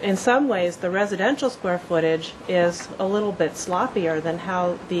in some ways, the residential square footage is a little bit sloppier than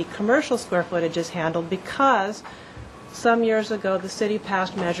how the commercial square footage is handled, because some years ago the city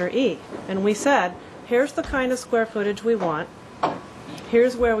passed Measure E, and we said, here's the kind of square footage we want,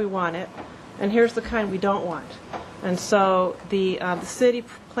 here's where we want it, and here's the kind we don't want. And so the city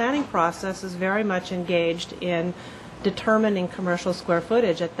planning process is very much engaged in determining commercial square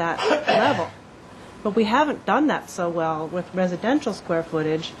footage at that level. But we haven't done that so well with residential square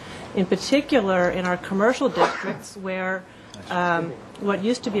footage, in particular in our commercial districts, where what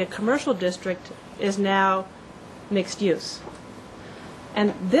used to be a commercial district is now mixed use.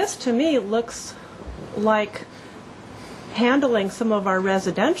 And this, to me, looks like handling some of our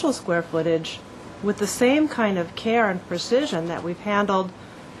residential square footage with the same kind of care and precision that we've handled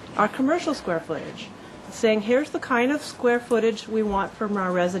our commercial square footage. Saying, here's the kind of square footage we want from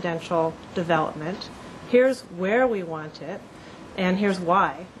our residential development, here's where we want it, and here's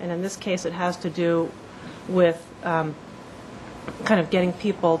why. And in this case, it has to do with kind of getting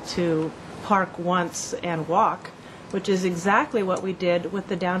people to park once and walk, which is exactly what we did with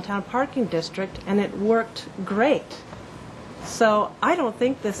the downtown parking district, and it worked great. So I don't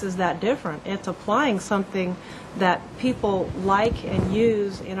think this is that different. It's applying something that people like and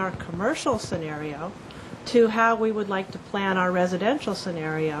use in our commercial scenario to how we would like to plan our residential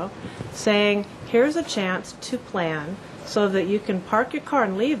scenario, saying, here's a chance to plan so that you can park your car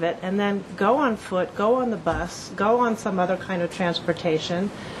and leave it, and then go on foot, go on the bus, go on some other kind of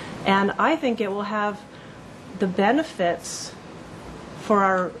transportation. And I think it will have the benefits for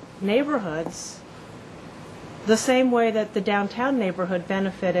our neighborhoods the same way that the downtown neighborhood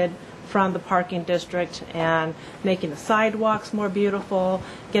benefited from the parking district, and making the sidewalks more beautiful,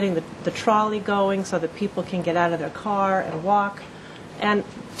 getting the trolley going so that people can get out of their car and walk. And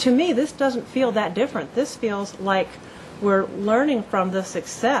to me, this doesn't feel that different. This feels like we're learning from the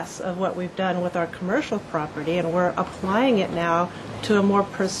success of what we've done with our commercial property, and we're applying it now to a more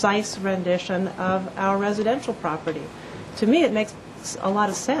precise rendition of our residential property. To me, it makes a lot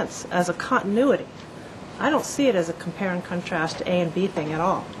of sense as a continuity. I don't see it as a compare and contrast A and B thing at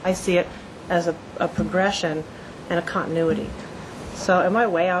all. I see it as a progression and a continuity. So am I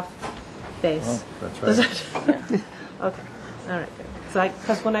way off base? Well, that's right. Okay. All right. Good. So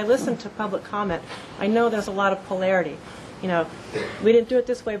because when I listen to public comment, I know there's a lot of polarity. You know, we didn't do it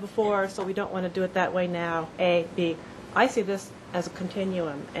this way before, so we don't want to do it that way now. A, B. I see this as a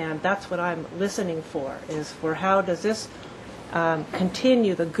continuum, and that's what I'm listening for, is for how does this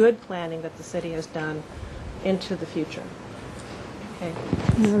continue the good planning that the city has done into the future. Okay.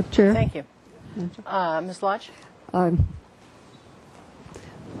 No, Chair. Thank you. Ms. Lodge?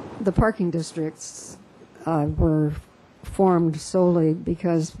 The parking districts were formed solely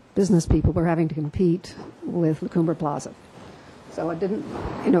because business people were having to compete with La Cumbre Plaza. So it didn't,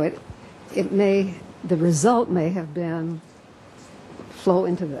 you know, the result may have been flow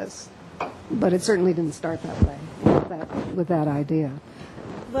into this, but it certainly didn't start that way with that idea.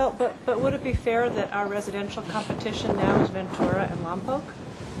 Well, but would it be fair that our residential competition now is Ventura and Lompoc?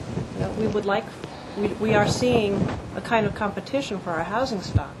 You know, we are seeing a kind of competition for our housing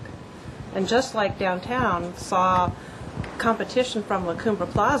stock. And just like downtown saw competition from La Cumbre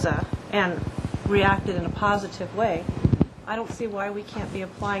Plaza and reacted in a positive way, I don't see why we can't be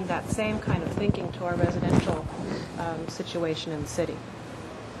applying that same kind of thinking to our residential situation in the city.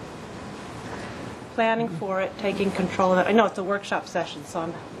 Planning for it, taking control of it. I know it's a workshop session, so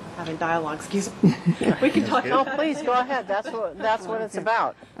I'm having dialogue. Excuse me. We can talk No, about please, go ahead. That's what it's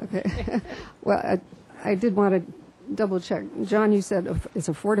about. Okay. Well, I did want to double check. John, you said it's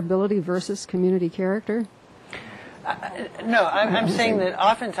affordability versus community character? No, I'm saying that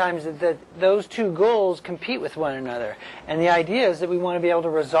oftentimes that those two goals compete with one another, and the idea is that we want to be able to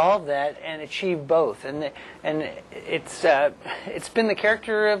resolve that and achieve both. And it's been the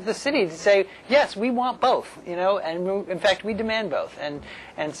character of the city to say, yes, we want both, and in fact we demand both.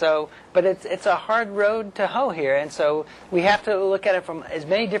 And so, but it's a hard road to hoe here, and so we have to look at it from as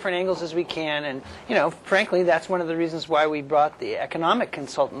many different angles as we can. And frankly, that's one of the reasons why we brought the economic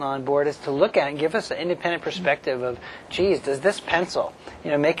consultant on board, is to look at it and give us an independent perspective of, geez, does this pencil?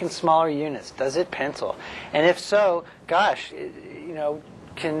 Making smaller units, does it pencil? And if so, gosh,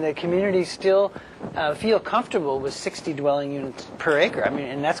 can the community still feel comfortable with 60 dwelling units per acre? I mean,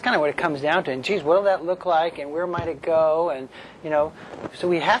 and that's kind of what it comes down to. And geez, what will that look like, and where might it go? And so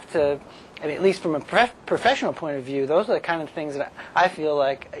we have to. I mean, at least from a professional point of view, those are the kind of things that I feel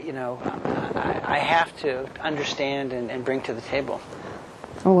like I have to understand and bring to the table.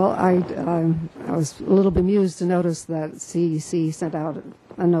 Oh, well, I was a little bemused to notice that CEC sent out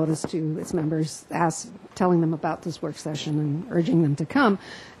a notice to its members telling them about this work session and urging them to come.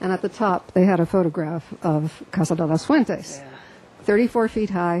 And at the top, they had a photograph of Casa de las Fuentes, 34 feet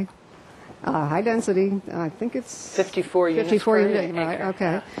high, high density. I think it's 54 units. 54 units, right?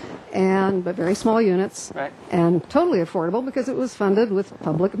 Okay, but very small units, right? And totally affordable because it was funded with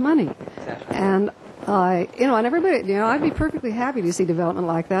public money. Exactly. And and everybody, I'd be perfectly happy to see development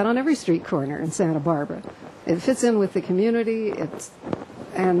like that on every street corner in Santa Barbara. It fits in with the community.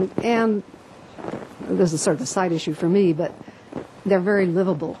 And this is sort of a side issue for me, but they're very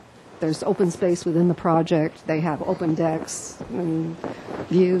livable. There's open space within the project. They have open decks and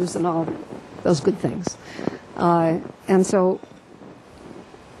views and all those good things. And so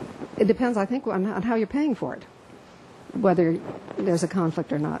it depends, I think, on how you're paying for it, whether there's a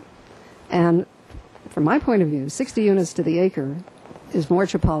conflict or not. And from my point of view, 60 units to the acre is more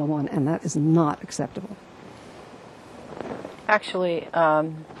Chapala 1, and that is not acceptable. Actually,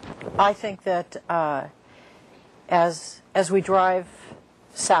 I think that as we drive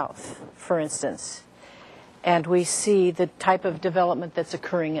south, for instance, and we see the type of development that's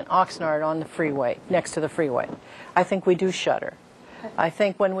occurring in Oxnard on the freeway, next to the freeway, I think we do shudder. I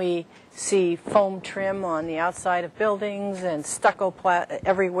think when we see foam trim on the outside of buildings and stucco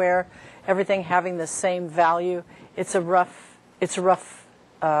everywhere, everything having the same value, it's a rough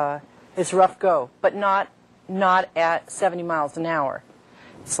go, but not at 70 miles an hour.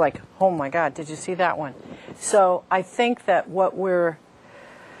 It's like, oh my God, did you see that one? So I think that what we're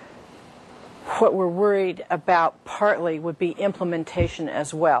worried about partly would be implementation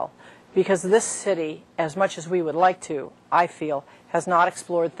as well, because this city, as much as we would like to, I feel, has not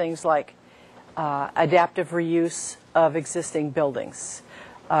explored things like adaptive reuse of existing buildings.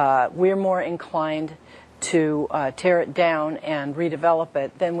 We're more inclined to tear it down and redevelop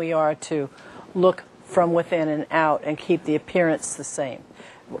it than we are to look from within and out and keep the appearance the same.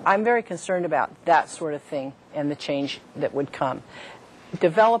 I'm very concerned about that sort of thing and the change that would come.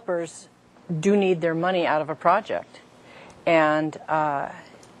 Developers do need their money out of a project, and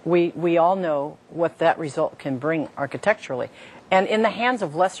we all know what that result can bring architecturally. And in the hands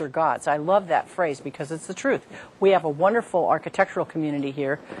of lesser gods, I love that phrase because it's the truth. We have a wonderful architectural community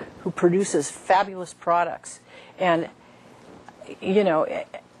here who produces fabulous products. And,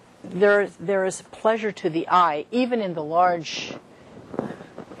 there is pleasure to the eye, even in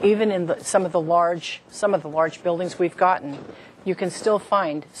some of the large buildings we've gotten. You can still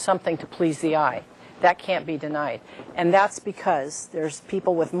find something to please the eye. That can't be denied. And that's because there's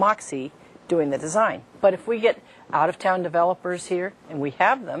people with moxie doing the design. But if we get out-of-town developers here, and we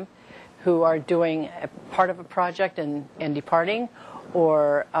have them, who are doing a part of a project and departing,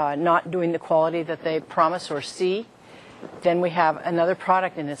 or not doing the quality that they promise or see, then we have another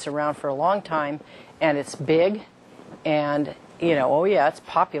product, and it's around for a long time, and it's big, and, it's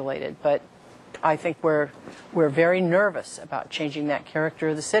populated. But I think we're very nervous about changing that character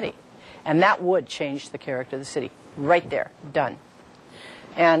of the city. And that would change the character of the city. Right there. Done.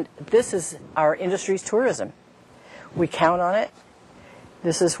 And this is our industry's tourism. We count on it.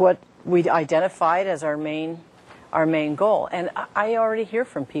 This is what we identified as our main goal. And I already hear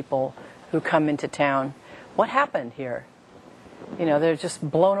from people who come into town, what happened here? They're just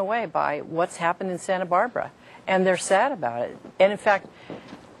blown away by what's happened in Santa Barbara. And they're sad about it. And in fact,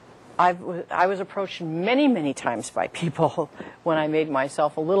 I was approached many, many times by people when I made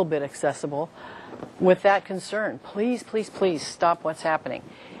myself a little bit accessible with that concern. Please, please, please stop what's happening.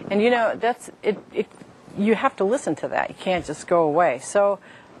 And that's it. You have to listen to that. You can't just go away. So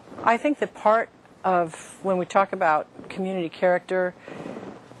I think that part of when we talk about community character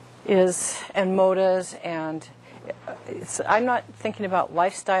and modas, and I'm not thinking about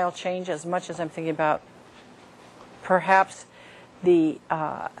lifestyle change as much as I'm thinking about perhaps the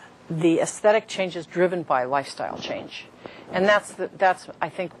aesthetic changes driven by lifestyle change. And that's I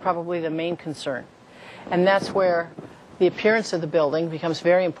think, probably the main concern. And that's where the appearance of the building becomes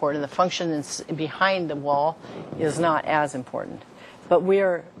very important. The function behind the wall is not as important. But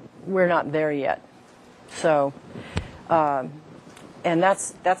we're not there yet. So, and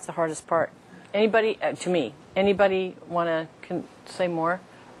that's the hardest part. Anybody, to me, anybody want to say more?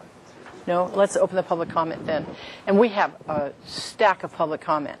 No? Let's open the public comment then. And we have a stack of public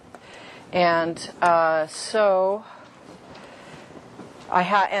comment. And so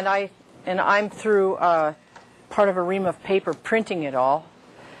I'm through part of a ream of paper printing it all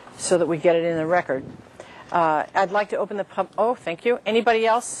so that we get it in the record. I'd like to open the oh, thank you. Anybody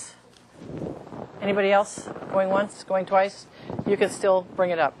else? Anybody else? Going once, going twice? You can still bring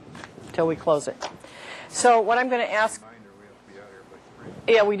it up till we close it. So what I'm going to ask...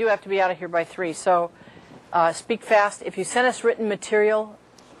 Yeah, we do have to be out of here by 3. So speak fast. If you send us written material,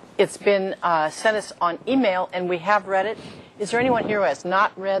 it's been sent us on email, and we have read it. Is there anyone here who has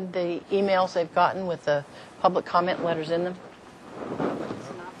not read the emails they've gotten with the public comment letters in them?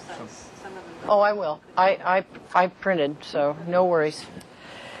 Oh, I will. I printed, so no worries.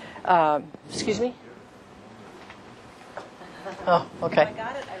 Excuse me? Oh, okay. If I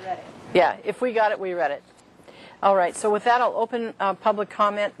got it, I read it. Yeah, if we got it, we read it. All right, so with that, I'll open public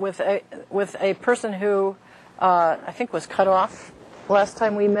comment with a person who I think was cut off last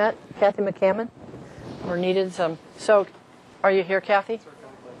time we met, Kathy McCammon, or needed some. So, are you here, Kathy?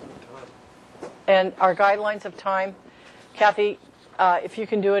 And our guidelines of time, Kathy, if you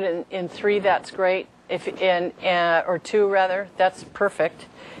can do it in 3, that's great. Or 2 rather, that's perfect.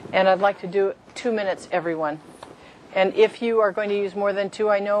 And I'd like to do 2 minutes, everyone. And if you are going to use more than 2,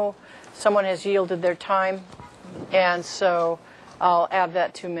 I know someone has yielded their time, and so I'll add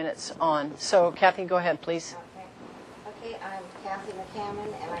that 2 minutes on. So, Kathy, go ahead, please. Okay, I'm Kathy McCammon,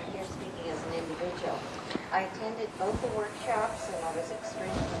 and I'm here speaking as an individual. I attended both the workshops, and I was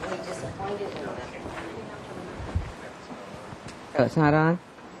extremely disappointed in them. Oh, it's not on?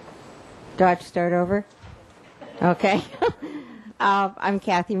 Do I have to start over? Okay. I'm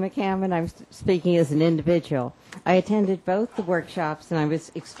Kathy McCammon. I'm speaking as an individual. I attended both the workshops, and I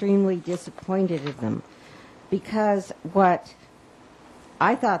was extremely disappointed in them because what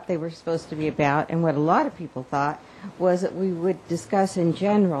I thought they were supposed to be about, and what a lot of people thought, was that we would discuss in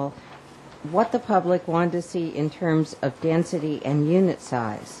general what the public wanted to see in terms of density and unit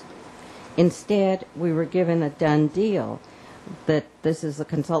size. Instead, we were given a done deal that this is a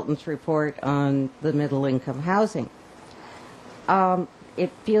consultant's report on the middle-income housing. It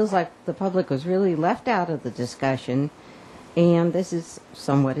feels like the public was really left out of the discussion, and this is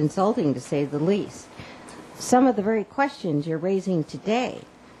somewhat insulting, to say the least. Some of the very questions you're raising today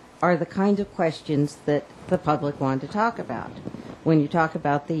are the kinds of questions that the public wanted to talk about. When you talk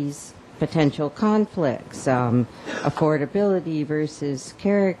about these potential conflicts, affordability versus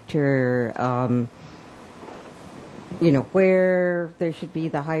character, where there should be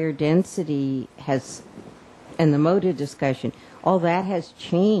the higher density and the MOTA discussion, all that has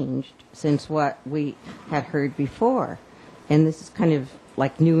changed since what we had heard before. And this is kind of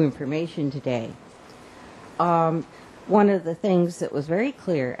like new information today. One of the things that was very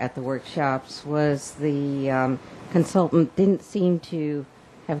clear at the workshops was the consultant didn't seem to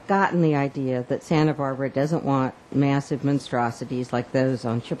have gotten the idea that Santa Barbara doesn't want massive monstrosities like those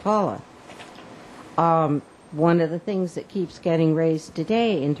on Chapala. One of the things that keeps getting raised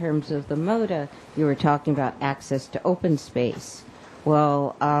today in terms of the MOTA, you were talking about access to open space.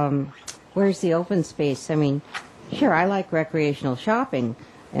 Well, where's the open space? I mean, sure, I like recreational shopping,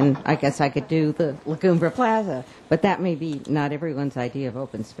 and I guess I could do the Lacumbra Plaza, but that may be not everyone's idea of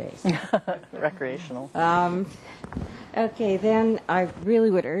open space. Recreational. Okay, then I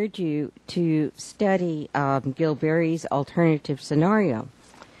really would urge you to study Gil Berry's alternative scenario.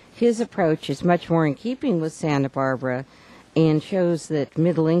 His approach is much more in keeping with Santa Barbara and shows that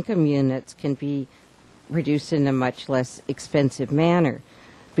middle-income units can be reduced in a much less expensive manner.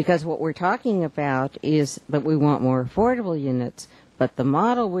 Because what we're talking about is that we want more affordable units, but the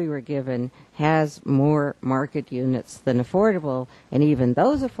model we were given has more market units than affordable, and even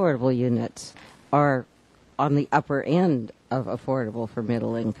those affordable units are on the upper end of affordable for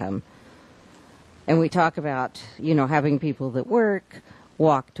middle income. And we talk about, having people that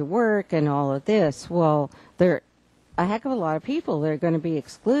walk to work and all of this. Well, there are a heck of a lot of people that are going to be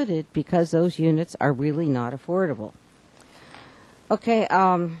excluded because those units are really not affordable. Okay,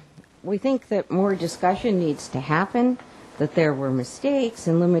 we think that more discussion needs to happen, that there were mistakes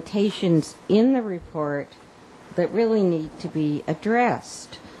and limitations in the report that really need to be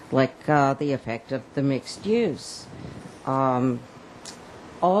addressed, like the effect of the mixed use. All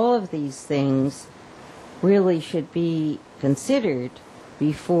of these things really should be considered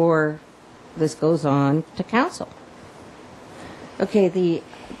before this goes on to council. Okay,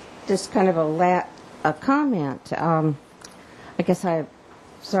 just kind of a comment. I guess I'm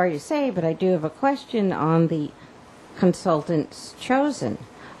sorry to say, but I do have a question on the consultants chosen.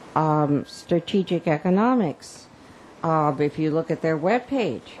 Strategic Economics. If you look at their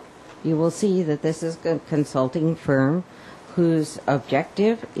webpage, you will see that this is a consulting firm whose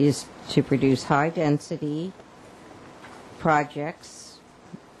objective is to produce high-density projects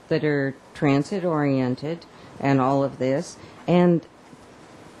that are transit-oriented and all of this. And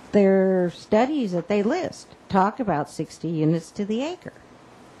their studies that they list talk about 60 units to the acre.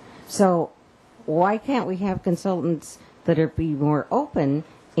 So why can't we have consultants that are be more open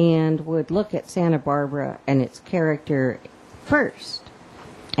and would look at Santa Barbara and its character first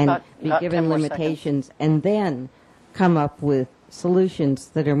and be given limitations and then come up with solutions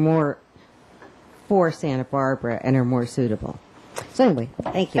that are more for Santa Barbara and are more suitable? So anyway,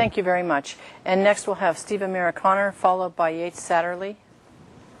 thank you. Thank you very much. And next we'll have Steve Amerikaner, followed by Yates Satterley.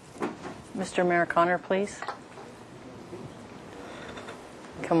 Mr. Amerikaner, please.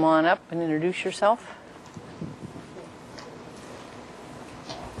 Come on up and introduce yourself.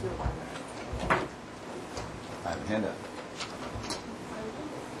 I have a handout.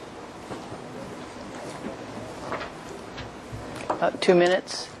 About 2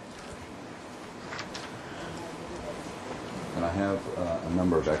 minutes. And I have a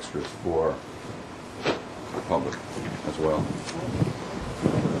number of extras for the public as well.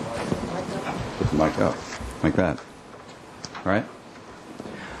 Put the mic up, like that. All right?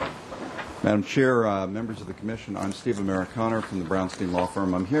 Madam Chair, members of the Commission, I'm Steve Amerikaner from the Brownstein Law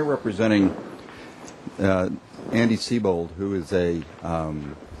Firm. I'm here representing Andy Siebold, who is an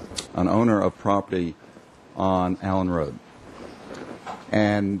owner of property on Allen Road.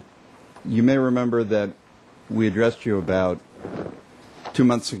 And you may remember that we addressed you about 2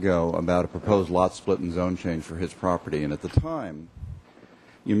 months ago about a proposed lot split and zone change for his property. And at the time,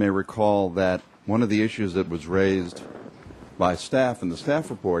 you may recall that one of the issues that was raised by staff in the staff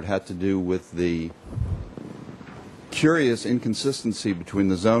report had to do with the curious inconsistency between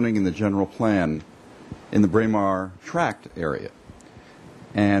the zoning and the general plan in the Braemar tract area.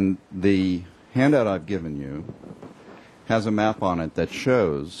 And the handout I've given you has a map on it that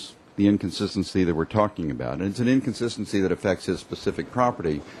shows the inconsistency that we're talking about. And it's an inconsistency that affects his specific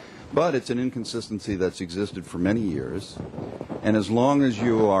property, but it's an inconsistency that's existed for many years. And as long as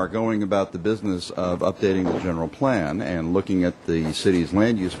you are going about the business of updating the general plan and looking at the city's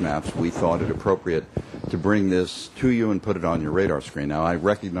land use maps, we thought it appropriate to bring this to you and put it on your radar screen. Now, I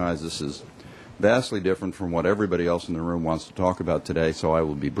recognize this is vastly different from what everybody else in the room wants to talk about today, so I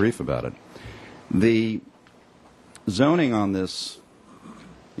will be brief about it. The zoning on this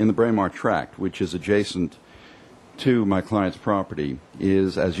in the Braemar tract, which is adjacent to my client's property,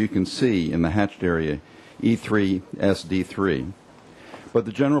 is, as you can see in the hatched area, E3 SD3. But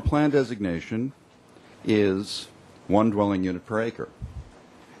the general plan designation is one dwelling unit per acre.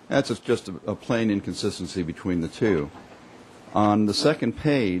 That's just a plain inconsistency between the two. On the second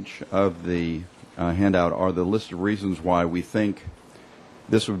page of the handout are the list of reasons why we think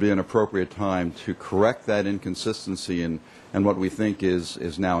this would be an appropriate time to correct that inconsistency and what we think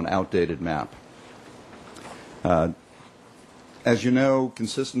is now an outdated map. As you know,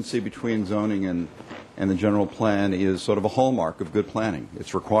 consistency between zoning and the general plan is sort of a hallmark of good planning.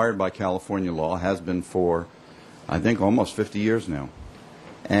 It's required by California law, has been for, I think, almost 50 years now.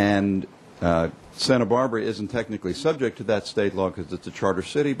 And Santa Barbara isn't technically subject to that state law because it's a charter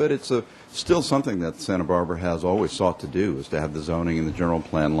city, but it's still something that Santa Barbara has always sought to do, is to have the zoning and the general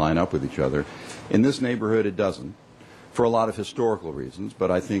plan line up with each other. In this neighborhood, it doesn't, for a lot of historical reasons, but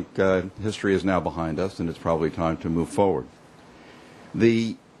I think history is now behind us, and it's probably time to move forward.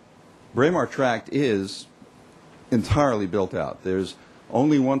 The Braemar tract is entirely built out. There's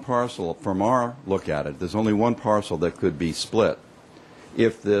only one parcel, from our look at it, there's only one parcel that could be split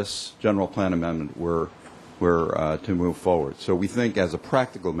if this general plan amendment were to move forward. So we think, as a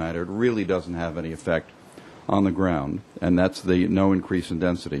practical matter, it really doesn't have any effect on the ground, and that's the no increase in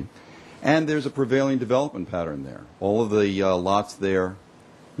density. And there's a prevailing development pattern there. All of the lots there,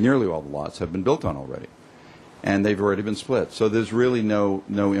 nearly all the lots, have been built on already, and they've already been split. So there's really no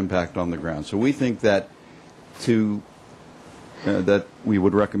impact on the ground. So we think that that we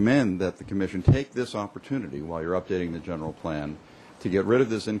would recommend that the Commission take this opportunity while you're updating the general plan to get rid of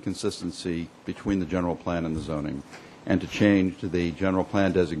this inconsistency between the general plan and the zoning, and to change to the general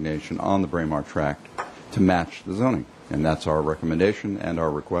plan designation on the Braemar tract to match the zoning. And that's our recommendation and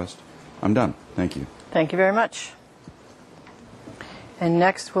our request. I'm done. Thank you. Thank you very much. And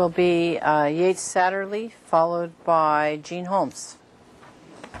next will be Yates Satterley, followed by Gene Holmes.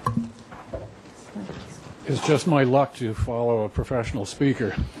 It's just my luck to follow a professional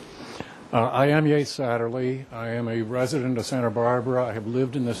speaker. I am Yates Satterley. I am a resident of Santa Barbara. I have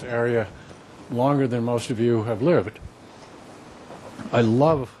lived in this area longer than most of you have lived. I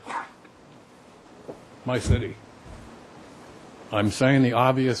love my city. I'm saying the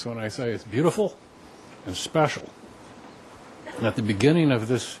obvious when I say it's beautiful and special. At the beginning of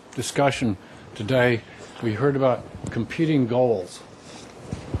this discussion today, we heard about competing goals.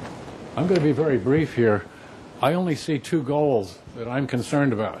 I'm going to be very brief here. I only see two goals that I'm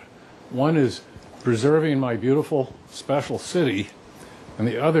concerned about. One is preserving my beautiful, special city, and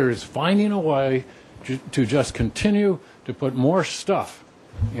the other is finding a way to just continue to put more stuff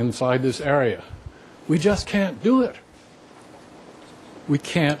inside this area. We just can't do it. We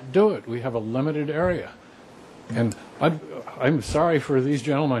can't do it. We have a limited area. And I'm sorry for these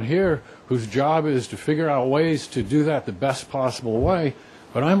gentlemen here whose job is to figure out ways to do that the best possible way,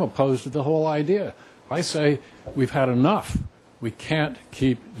 but I'm opposed to the whole idea. I say we've had enough. We can't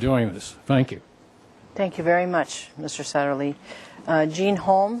keep doing this. Thank you. Thank you very much, Mr. Satterley. Gene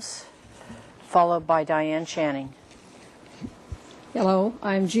Holmes, followed by Diane Channing. Hello,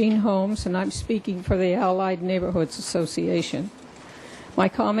 I'm Jean Holmes, and I'm speaking for the Allied Neighborhoods Association. My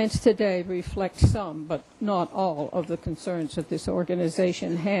comments today reflect some, but not all, of the concerns that this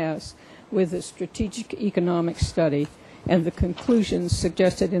organization has with the strategic economic study and the conclusions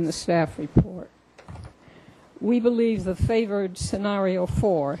suggested in the staff report. We believe the favored scenario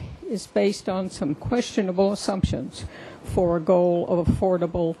 4 is based on some questionable assumptions for a goal of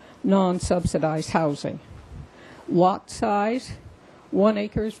affordable, non-subsidized housing. Lot size, 1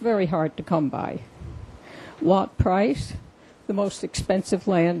 acre is very hard to come by. Lot price, the most expensive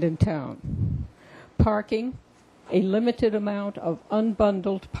land in town. Parking, a limited amount of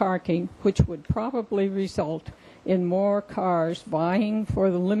unbundled parking, which would probably result in more cars vying for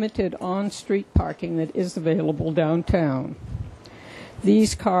the limited on-street parking that is available downtown.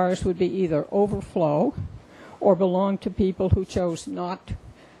 These cars would be either overflow or belong to people who chose not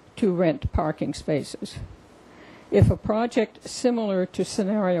to rent parking spaces. If a project similar to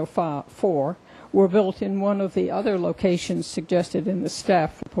scenario 4 were built in one of the other locations suggested in the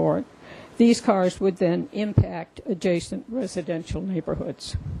staff report, these cars would then impact adjacent residential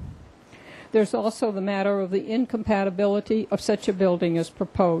neighborhoods. There's also the matter of the incompatibility of such a building as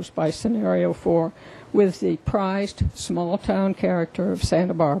proposed by scenario 4 with the prized small-town character of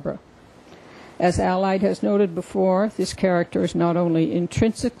Santa Barbara. As Allied has noted before, this character is not only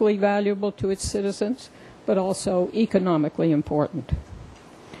intrinsically valuable to its citizens, but also economically important.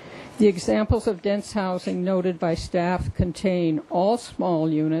 The examples of dense housing noted by staff contain all small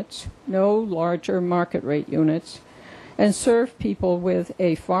units, no larger market rate units, and serve people with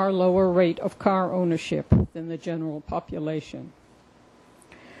a far lower rate of car ownership than the general population.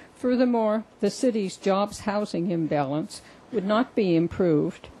 Furthermore, the city's jobs housing imbalance would not be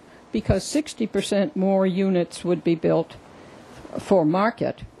improved because 60% more units would be built for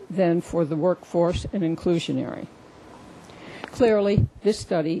market than for the workforce and inclusionary. Clearly, this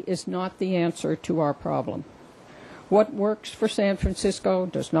study is not the answer to our problem. What works for San Francisco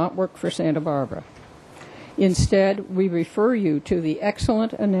does not work for Santa Barbara. Instead, we refer you to the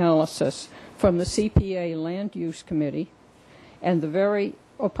excellent analysis from the CPA Land Use Committee and the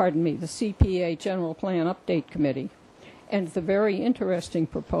CPA General Plan Update Committee, and the very interesting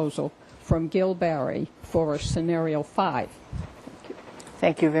proposal from Gil Barry for Scenario 5.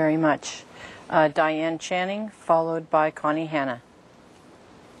 Thank you very much. Diane Channing, followed by Connie Hanna.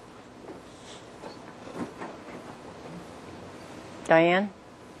 Diane?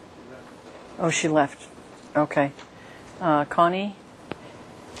 Oh, she left. Okay. Connie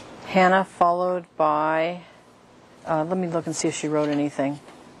Hanna, followed by, let me look and see if she wrote anything.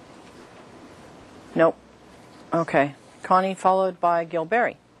 Nope. Okay. Connie, followed by Gil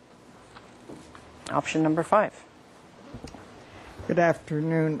Barry. Option number 5. Good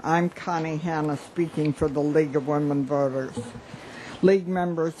afternoon. I'm Connie Hanna, speaking for the League of Women Voters. League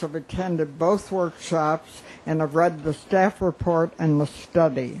members have attended both workshops and have read the staff report and the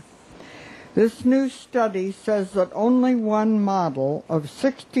study. This new study says that only one model of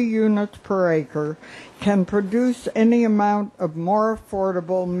 60 units per acre can produce any amount of more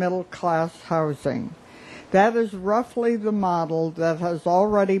affordable middle-class housing. That is roughly the model that has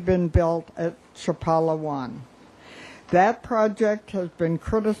already been built at Chapala 1. That project has been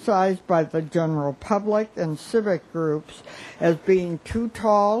criticized by the general public and civic groups as being too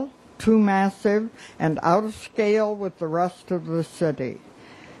tall, too massive and out of scale with the rest of the city.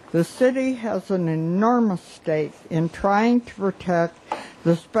 The city has an enormous stake in trying to protect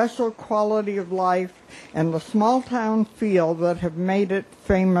the special quality of life and the small town feel that have made it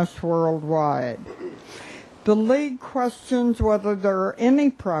famous worldwide. The League questions whether there are any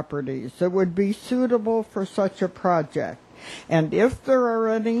properties that would be suitable for such a project, and if there are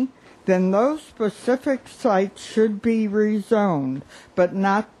any, then those specific sites should be rezoned, but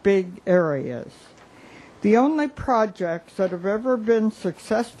not big areas. The only projects that have ever been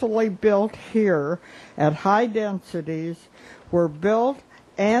successfully built here at high densities were built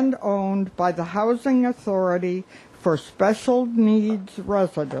and owned by the Housing Authority for special needs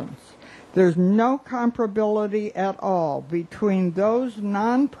residents. There's no comparability at all between those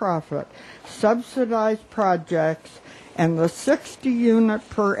nonprofit subsidized projects and the 60 unit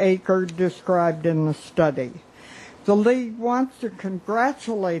per acre described in the study. The League wants to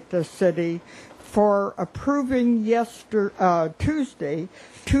congratulate the city for approving Tuesday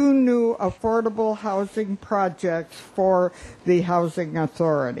 2 new affordable housing projects for the Housing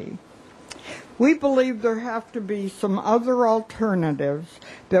Authority. We believe there have to be some other alternatives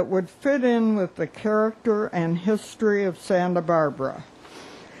that would fit in with the character and history of Santa Barbara.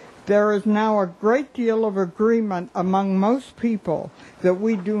 There is now a great deal of agreement among most people that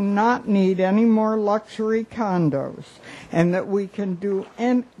we do not need any more luxury condos and that we can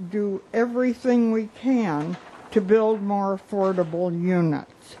do everything we can to build more affordable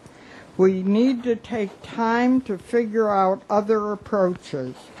units. We need to take time to figure out other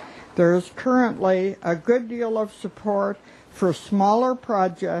approaches. There is currently a good deal of support for smaller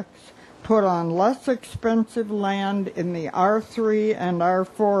projects put on less expensive land in the R3 and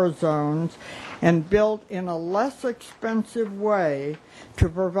R4 zones and built in a less expensive way to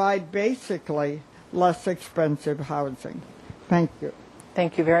provide basically less expensive housing. Thank you.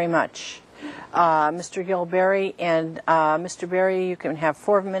 Thank you very much. Mr. Gilberry, and Mr. Berry, you can have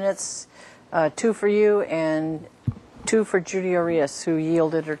 4 minutes, 2 for you and 2 for Judy Arias, who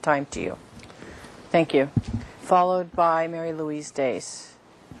yielded her time to you. Thank you. Followed by Mary Louise Days.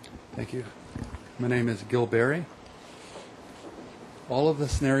 Thank you. My name is Gil Berry. All of the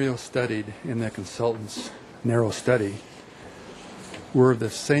scenarios studied in the consultant's narrow study were the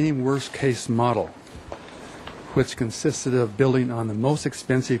same worst-case model, which consisted of building on the most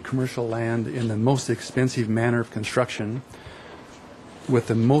expensive commercial land in the most expensive manner of construction, with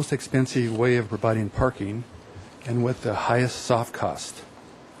the most expensive way of providing parking, and with the highest soft cost.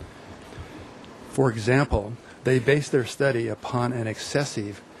 For example, they based their study upon an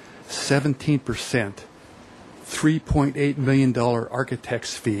excessive 17%, $3.8 million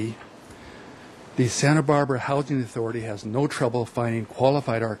architect's fee. The Santa Barbara Housing Authority has no trouble finding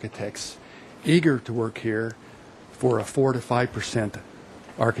qualified architects eager to work here for a 4 to 5%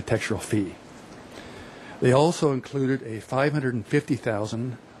 architectural fee. They also included a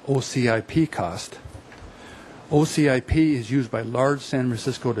 $550,000 OCIP cost. OCIP is used by large San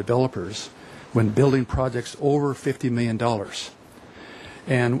Francisco developers when building projects over $50 million.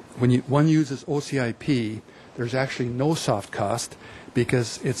 And when one uses OCIP, there's actually no soft cost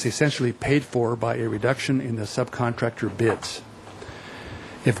because it's essentially paid for by a reduction in the subcontractor bids.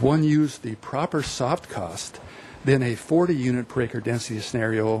 If one used the proper soft cost, then a 40 unit per acre density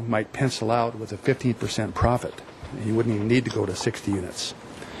scenario might pencil out with a 15% profit. You wouldn't even need to go to 60 units.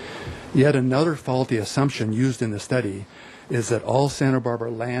 Yet another faulty assumption used in the study is that all Santa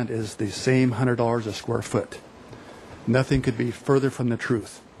Barbara land is the same $100 a square foot. Nothing could be further from the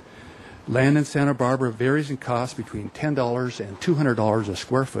truth. Land in Santa Barbara varies in cost between $10 and $200 a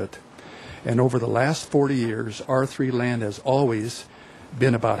square foot, and over the last 40 years, R3 land has always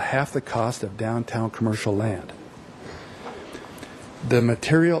been about half the cost of downtown commercial land. The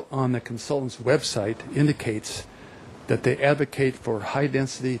material on the consultant's website indicates that they advocate for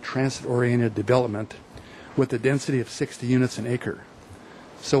high-density, transit-oriented development with a density of 60 units an acre.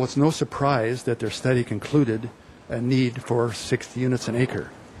 So it's no surprise that their study concluded a need for 60 units an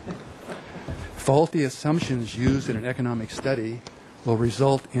acre. Faulty assumptions used in an economic study will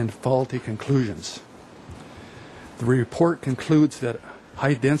result in faulty conclusions. The report concludes that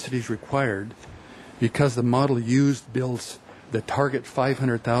high density is required because the model used builds the target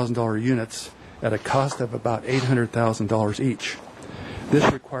 $500,000 units at a cost of about $800,000 each.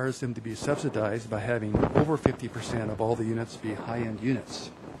 This requires them to be subsidized by having over 50% of all the units be high-end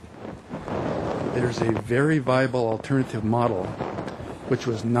units. There's a very viable alternative model, which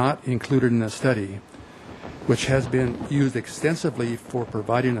was not included in the study, which has been used extensively for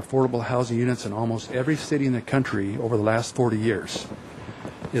providing affordable housing units in almost every city in the country over the last 40 years.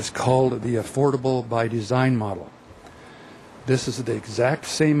 It's called the Affordable by Design model. This is the exact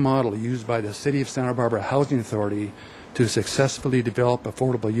same model used by the City of Santa Barbara Housing Authority to successfully develop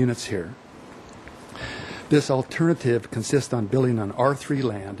affordable units here. This alternative consists on building on R3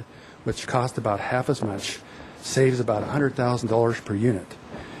 land, which costs about half as much, saves about $100,000 per unit.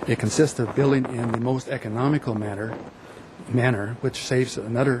 It consists of building in the most economical manner, which saves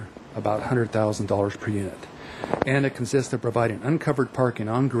another about $100,000 per unit. And it consists of providing uncovered parking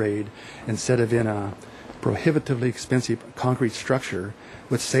on grade instead of in a prohibitively expensive concrete structure,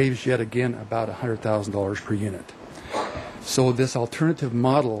 which saves yet again about $100,000 per unit. So this alternative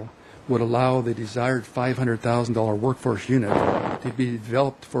model would allow the desired $500,000 workforce unit to be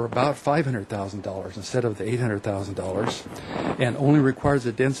developed for about $500,000 instead of the $800,000, and only requires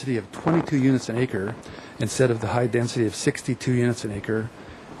a density of 22 units an acre instead of the high density of 62 units an acre,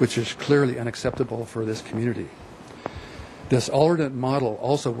 which is clearly unacceptable for this community. This alternate model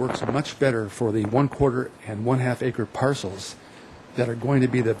also works much better for the 1/4 and 1/2 acre parcels that are going to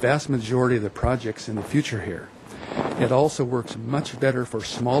be the vast majority of the projects in the future here. It also works much better for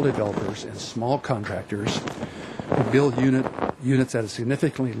small developers and small contractors who build units at a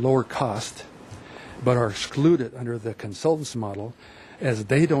significantly lower cost, but are excluded under the consultants model, as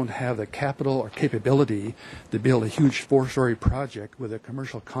they don't have the capital or capability to build a huge 4-story project with a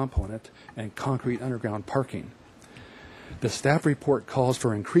commercial component and concrete underground parking. The staff report calls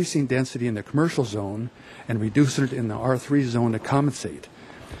for increasing density in the commercial zone and reducing it in the R3 zone to compensate.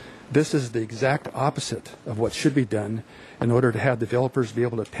 This is the exact opposite of what should be done in order to have developers be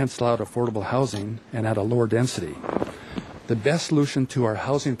able to pencil out affordable housing and at a lower density. The best solution to our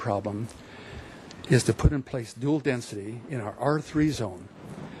housing problem is to put in place dual density in our R3 zone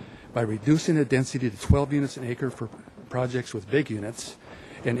by reducing the density to 12 units an acre for projects with big units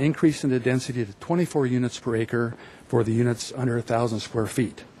and increasing the density to 24 units per acre for the units under 1,000 square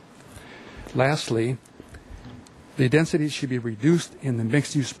feet. Lastly, the density should be reduced in the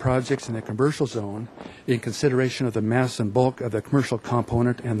mixed-use projects in the commercial zone in consideration of the mass and bulk of the commercial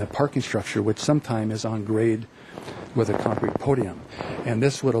component and the parking structure, which sometimes is on grade with a concrete podium. And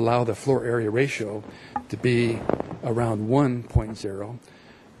this would allow the floor area ratio to be around 1.0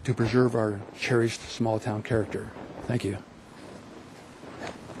 to preserve our cherished small-town character. Thank you.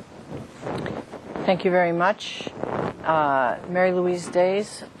 Thank you very much. Mary Louise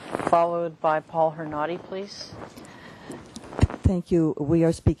Days, followed by Paul Hernati, please. Thank you. We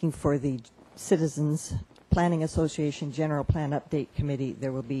are speaking for the Citizens Planning Association General Plan Update Committee.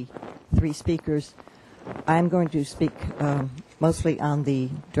 There will be 3 speakers. I'm going to speak mostly on the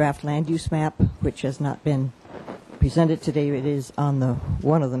draft land use map, which has not been presented today. It is on the,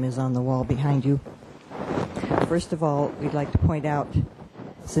 one of them is on the wall behind you. First of all, we'd like to point out,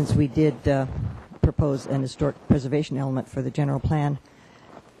 since we did propose an historic preservation element for the general plan,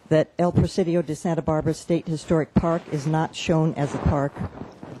 that El Presidio de Santa Barbara State Historic Park is not shown as a park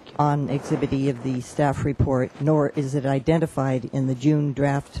on Exhibit E of the staff report, nor is it identified in the June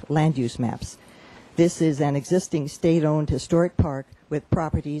draft land use maps. This is an existing state-owned historic park with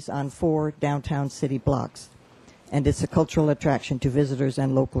properties on 4 downtown city blocks, and it's a cultural attraction to visitors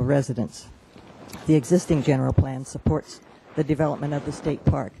and local residents. The existing general plan supports the development of the state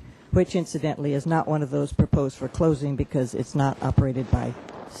park, which incidentally is not one of those proposed for closing because it's not operated by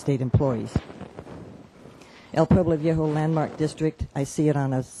state employees. El Pueblo Viejo Landmark District, I see it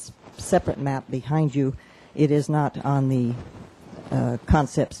on a separate map behind you. It is not on the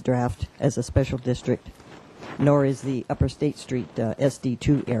concepts draft as a special district, nor is the Upper State Street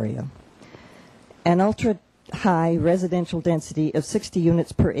SD2 area. An ultra-high residential density of 60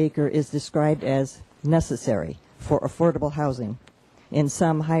 units per acre is described as necessary for affordable housing in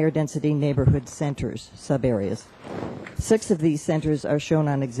some higher density neighborhood centers, sub-areas. 6 of these centers are shown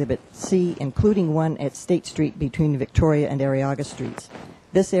on Exhibit C, including one at State Street between Victoria and Arriaga Streets.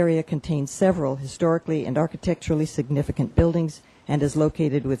 This area contains several historically and architecturally significant buildings and is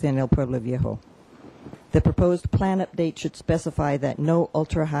located within El Pueblo Viejo. The proposed plan update should specify that no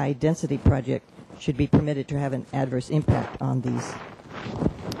ultra-high density project should be permitted to have an adverse impact on these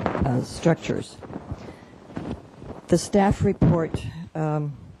structures. The staff report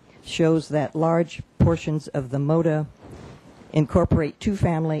shows that large portions of the MODA incorporate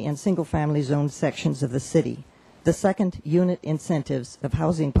 2-family and single-family zoned sections of the city. The second unit incentives of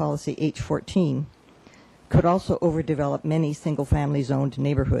Housing Policy H14 could also overdevelop many single-family zoned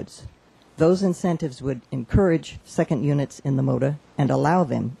neighborhoods. Those incentives would encourage second units in the MODA and allow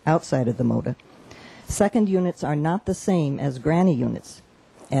them outside of the MODA. Second units are not the same as granny units,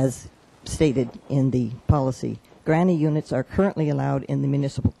 as stated in the policy. Granny units are currently allowed in the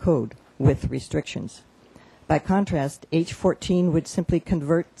municipal code with restrictions. By contrast, H14 would simply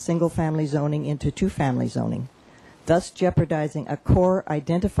convert single-family zoning into 2-family zoning. thus jeopardizing a core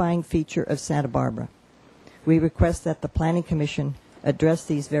identifying feature of Santa Barbara. We request that the Planning Commission address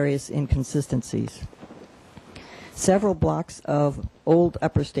these various inconsistencies. Several blocks of Old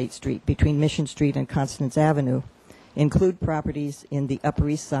Upper State Street between Mission Street and Constance Avenue include properties in the Upper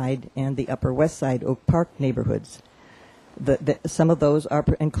East Side and the Upper West Side Oak Park neighborhoods. Some of those are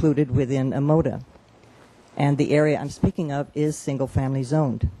included within a MODA, and the area I'm speaking of is single-family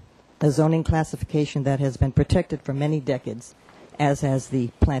zoned, a zoning classification that has been protected for many decades, as has the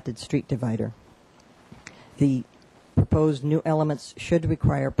planted street divider. The proposed new elements should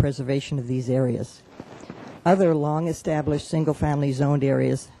require preservation of these areas. Other long-established single-family zoned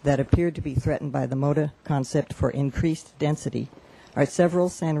areas that appear to be threatened by the MODA concept for increased density are several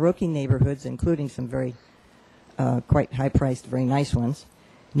San Roque neighborhoods, including some very quite high-priced, very nice ones,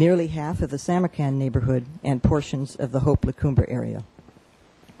 nearly half of the Samarkand neighborhood, and portions of the Hope Lacumba area.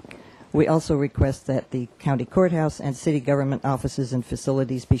 We also request that the county courthouse and city government offices and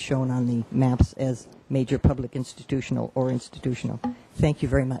facilities be shown on the maps as major public institutional. Thank you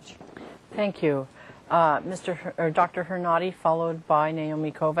very much. Thank you. Dr. Hernati, followed by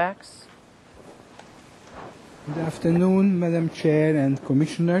Naomi Kovacs. Good afternoon, Madam Chair and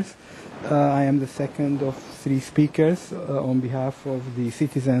Commissioners. I am the second of three speakers on behalf of the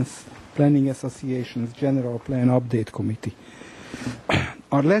Citizens Planning Association's General Plan Update Committee.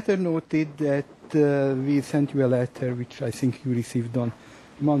 Our letter noted that we sent you a letter, which I think you received on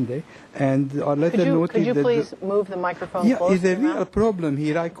Monday, and our letter noted could you that please move the microphone yeah, closer? is a real problem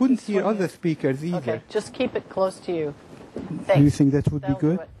here. I couldn't hear other speakers either. Okay, just keep it close to you. Do Thanks. you think that would be That'll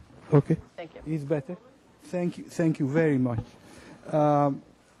good? do it. Okay. Thank you. Is better? Thank you very much.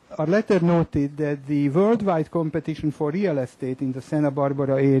 Our letter noted that the worldwide competition for real estate in the Santa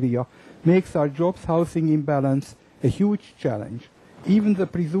Barbara area makes our jobs housing imbalance a huge challenge. Even the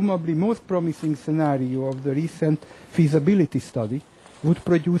presumably most promising scenario of the recent feasibility study would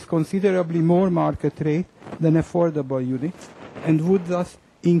produce considerably more market rate than affordable units and would thus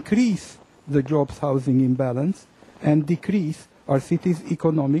increase the jobs housing imbalance and decrease our city's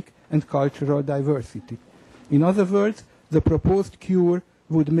economic and cultural diversity. In other words, the proposed cure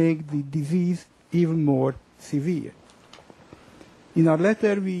would make the disease even more severe. In our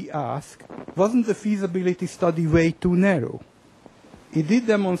letter we ask, wasn't the feasibility study way too narrow? It did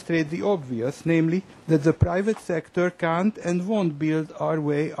demonstrate the obvious, namely that the private sector can't and won't build our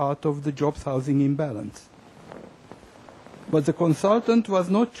way out of the jobs housing imbalance. But the consultant was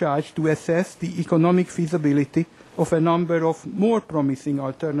not charged to assess the economic feasibility of a number of more promising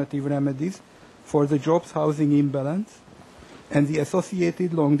alternative remedies for the jobs housing imbalance and the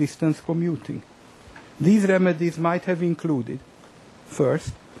associated long-distance commuting. These remedies might have included,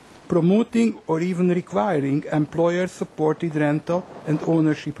 first, promoting or even requiring employer-supported rental and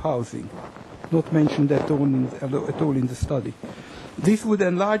ownership housing, not mentioned at all in the study. This would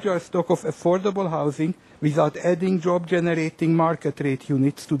enlarge our stock of affordable housing without adding job-generating market rate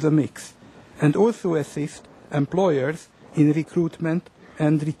units to the mix, and also assist employers in recruitment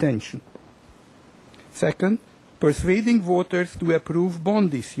and retention. Second, persuading voters to approve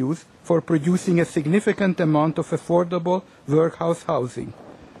bond issues for producing a significant amount of affordable workhouse housing.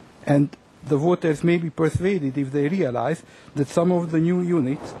 And the voters may be persuaded if they realize that some of the new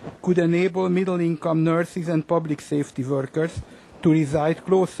units could enable middle-income nurses and public safety workers to reside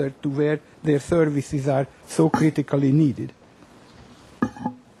closer to where their services are so critically needed.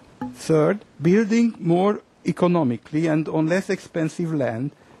 Third, building more economically and on less expensive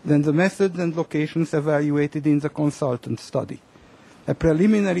land than the methods and locations evaluated in the consultant study. A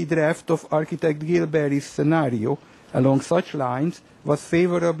preliminary draft of architect Gilberry's scenario along such lines was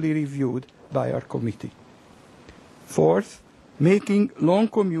favorably reviewed by our committee. Fourth, making long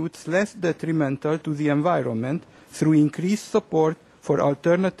commutes less detrimental to the environment through increased support for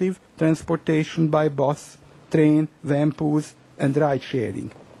alternative transportation by bus, train, van pools, and ride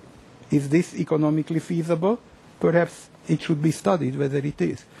sharing. Is this economically feasible? Perhaps it should be studied whether it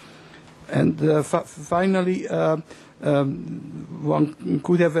is. And finally, one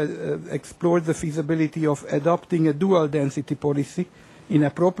could have explored the feasibility of adopting a dual density policy in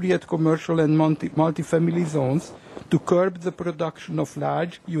appropriate commercial and multifamily zones to curb the production of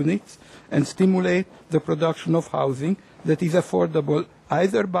large units and stimulate the production of housing that is affordable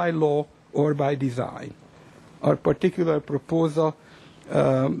either by law or by design. Our particular proposal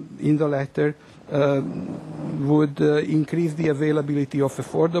in the letter would increase the availability of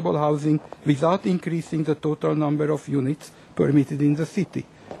affordable housing without increasing the total number of units permitted in the city.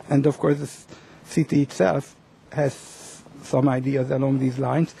 And of course, the city itself has some ideas along these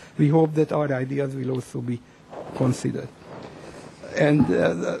lines. We hope that our ideas will also be considered.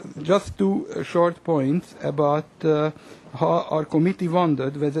 Just two short points about how our committee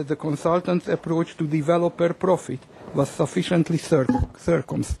wondered whether the consultant's approach to developer profit was sufficiently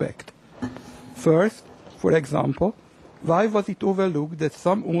circumspect. First, for example, why was it overlooked that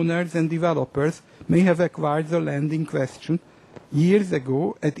some owners and developers may have acquired the land in question years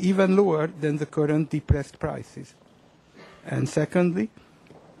ago at even lower than the current depressed prices? And secondly,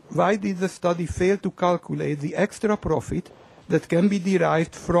 why did the study fail to calculate the extra profit that can be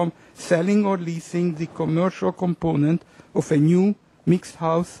derived from selling or leasing the commercial component of a new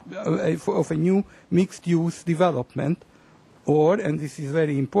mixed-use development, or, and this is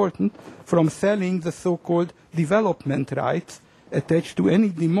very important, from selling the so-called development rights attached to any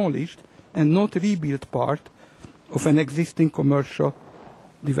demolished and not rebuilt part of an existing commercial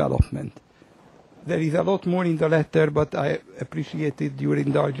development. There is a lot more in the letter, but I appreciated your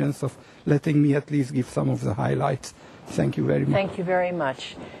indulgence of letting me at least give some of the highlights. Thank you very much. Thank you very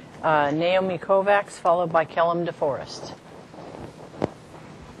much. Naomi Kovacs, followed by Kellum DeForest.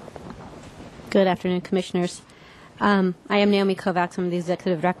 Good afternoon, Commissioners. I am Naomi Kovacs. I'm the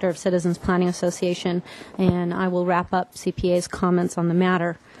Executive Director of Citizens Planning Association, and I will wrap up CPA's comments on the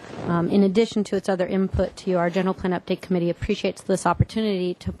matter. In addition to its other input to you, our General Plan Update Committee appreciates this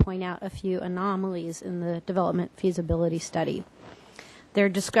opportunity to point out a few anomalies in the development feasibility study. There are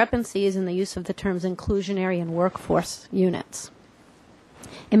discrepancies in the use of the terms inclusionary and workforce units.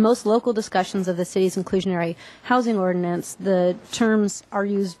 In most local discussions of the city's inclusionary housing ordinance, the terms are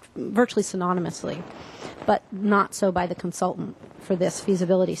used virtually synonymously, but not so by the consultant for this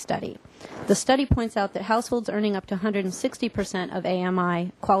feasibility study. The study points out that households earning up to 160% of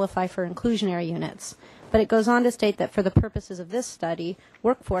AMI qualify for inclusionary units, but it goes on to state that for the purposes of this study,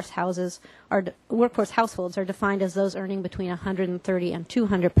 workforce households are defined as those earning between 130 and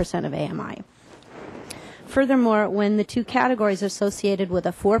 200% of AMI. Furthermore, when the two categories are associated with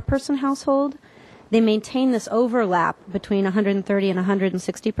a four-person household, they maintain this overlap between 130 and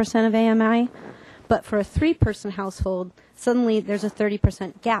 160% of AMI. But for a three-person household, suddenly there's a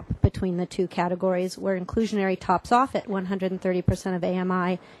 30% gap between the two categories, where inclusionary tops off at 130% of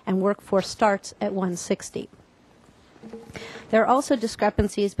AMI and workforce starts at 160. There are also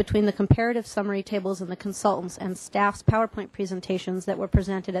discrepancies between the comparative summary tables in the consultants and staff's PowerPoint presentations that were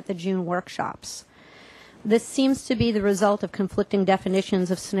presented at the June workshops. This seems to be the result of conflicting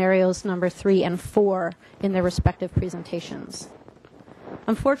definitions of scenarios number 3 and 4 in their respective presentations.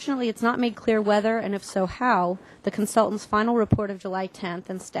 Unfortunately, it's not made clear whether, and if so how, the consultant's final report of July 10th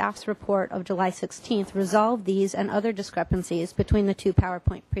and staff's report of July 16th resolved these and other discrepancies between the two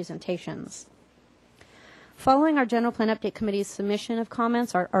PowerPoint presentations. Following our General Plan Update Committee's submission of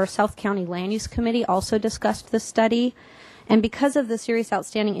comments, our South County Land Use Committee also discussed this study. And because of the serious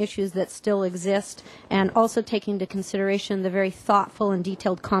outstanding issues that still exist, and also taking into consideration the very thoughtful and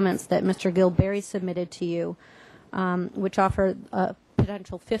detailed comments that Mr. Gilberry submitted to you, which offer a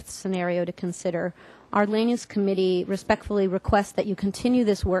potential fifth scenario to consider, our Land Use Committee respectfully requests that you continue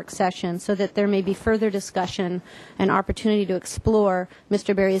this work session so that there may be further discussion and opportunity to explore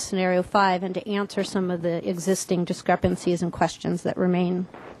Mr. Berry's Scenario 5 and to answer some of the existing discrepancies and questions that remain.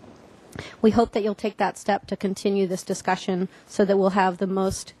 We hope that you'll take that step to continue this discussion so that we'll have the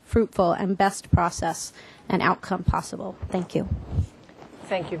most fruitful and best process and outcome possible. Thank you.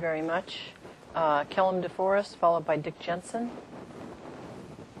 Thank you very much. Kellum DeForest, followed by Dick Jensen.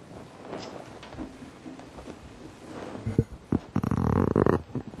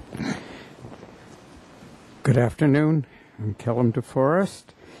 Good afternoon. I'm Kellum DeForest,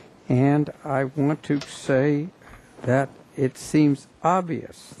 and I want to say that it seems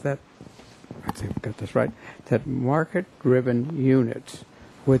obvious that, I think I've got this right, that market-driven units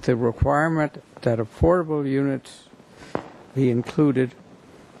with the requirement that affordable units be included,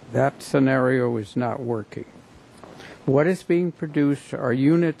 that scenario is not working. What is being produced are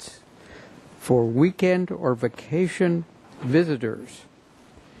units for weekend or vacation visitors.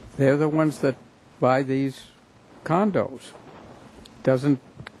 They're the ones that buy these condos. Doesn't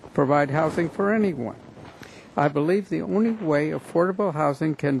provide housing for anyone. I believe the only way affordable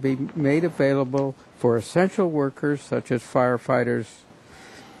housing can be made available for essential workers such as firefighters,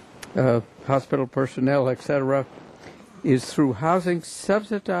 hospital personnel, etc., is through housing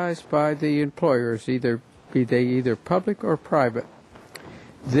subsidized by the employers, be they either public or private.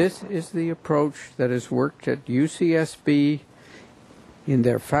 This is the approach that has worked at UCSB in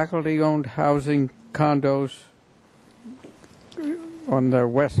their faculty-owned housing condos on their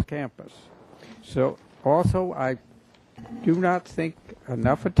West Campus. So also, I do not think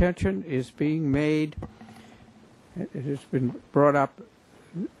enough attention is being made. It has been brought up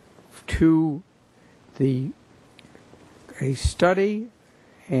to the a study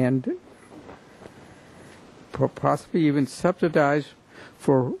and possibly even subsidize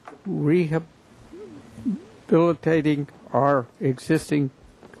for rehabilitating our existing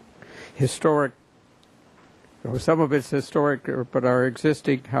historic, or some of it's historic, but our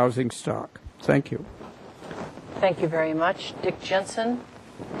existing housing stock. Thank you. Thank you very much. Dick Jensen,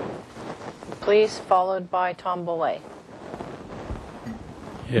 please, followed by Tom Boulay.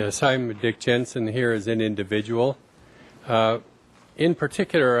 Yes, I'm Dick Jensen here as an individual. In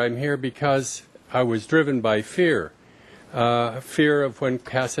particular, I'm here because I was driven by fear. Fear of when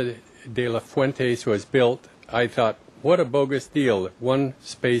Casa de la Fuentes was built. I thought, what a bogus deal. One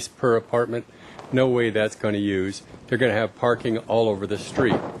space per apartment, no way that's going to use. They're going to have parking all over the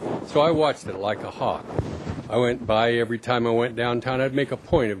street. So I watched it like a hawk. I went by every time I went downtown. I'd make a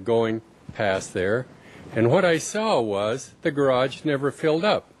point of going past there. And what I saw was the garage never filled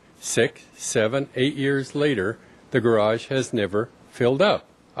up. 6, 7, 8 years later, the garage has never filled up.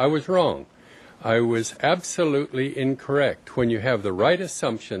 I was wrong. I was absolutely incorrect. When you have the right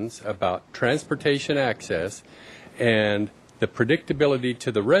assumptions about transportation access and the predictability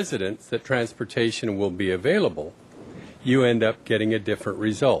to the residents that transportation will be available, you end up getting a different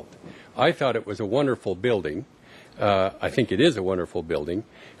result. I thought it was a wonderful building. I think it is a wonderful building.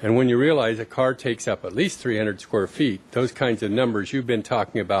 And when you realize a car takes up at least 300 square feet, those kinds of numbers you've been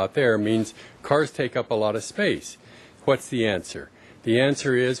talking about there means cars take up a lot of space. What's the answer? The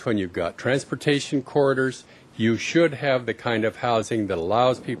answer is when you've got transportation corridors, you should have the kind of housing that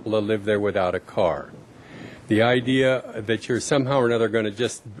allows people to live there without a car. The idea that you're somehow or another going to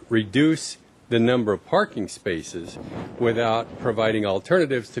just reduce the number of parking spaces without providing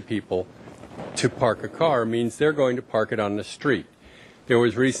alternatives to people to park a car means they're going to park it on the street. There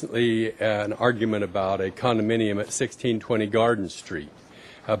was recently an argument about a condominium at 1620 Garden Street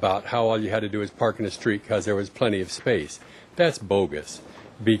about how all you had to do is park in the street because there was plenty of space. That's bogus,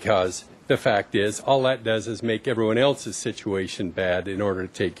 because the fact is all that does is make everyone else's situation bad in order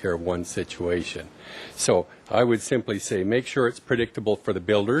to take care of one situation. So I would simply say make sure it's predictable for the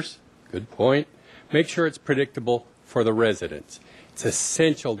builders. Good point. Make sure it's predictable for the residents. It's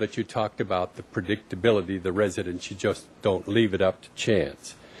essential that you talked about the predictability of the residents. You just don't leave it up to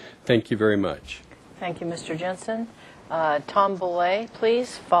chance. Thank you very much. Thank you, Mr. Jensen. Tom Boulay,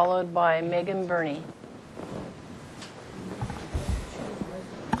 please, followed by Megan Burney.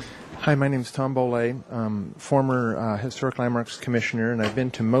 Hi, my name is Tom Boulay, former Historic Landmarks Commissioner, and I've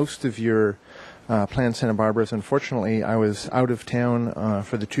been to most of your planned Santa Barbaras. Unfortunately, I was out of town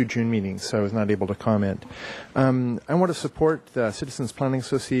for the 2 June meetings, so I was not able to comment. I want to support the Citizens Planning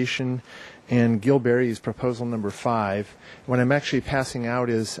Association and Gil Berry's proposal number 5. What I'm actually passing out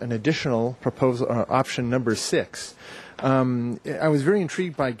is an additional proposal, option number 6. I was very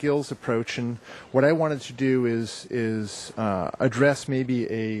intrigued by Gil's approach, and what I wanted to do is address maybe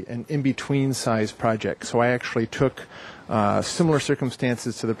an in-between size project. So I actually took similar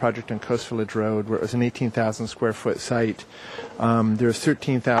circumstances to the project on Coast Village Road, where it was an 18,000 square foot site. There's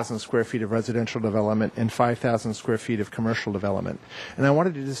 13,000 square feet of residential development and 5,000 square feet of commercial development. And I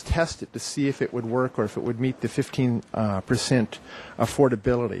wanted to just test it to see if it would work or if it would meet the 15%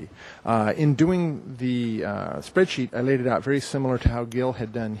 affordability. In doing the spreadsheet, I laid it out very similar to how Gil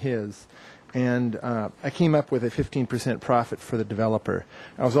had done his. And I came up with a 15% profit for the developer.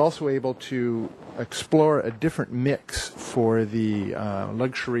 I was also able to explore a different mix for the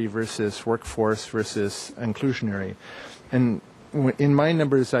luxury versus workforce versus inclusionary. And in my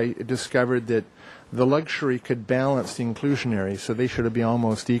numbers, I discovered that the luxury could balance the inclusionary, so they should be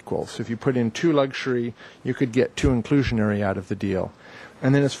almost equal. So if you put in 2 luxury, you could get 2 inclusionary out of the deal.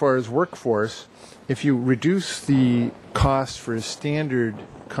 And then as far as workforce, if you reduce the cost for a standard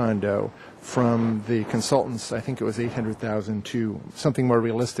condo from the consultants, I think it was $800,000 to something more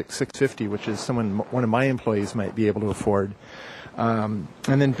realistic, $650,000, which is one of my employees might be able to afford, and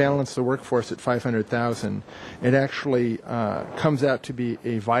then balance the workforce at $500,000, it actually comes out to be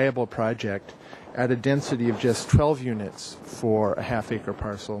a viable project at a density of just 12 units for a half-acre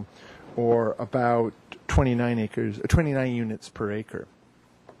parcel, or about 29 units per acre.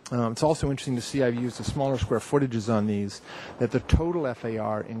 It's also interesting to see, I've used the smaller square footages on these, that the total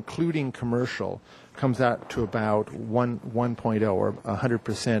FAR, including commercial, comes out to about 1.0 or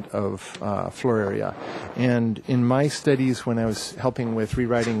 100% of floor area. And in my studies, when I was helping with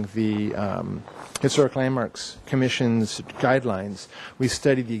rewriting the Historic Landmarks Commission's guidelines, we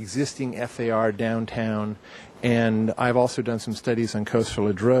studied the existing FAR downtown, and I've also done some studies on Coast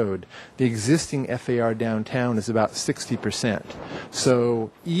Village Road. The existing FAR downtown is about 60%. So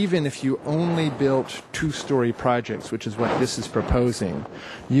even if you only built 2-story projects, which is what this is proposing,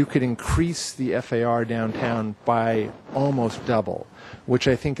 you could increase the FAR they are downtown by almost double, which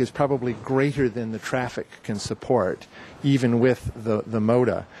I think is probably greater than the traffic can support, even with the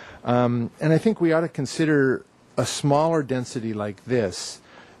MODA. And I think we ought to consider a smaller density like this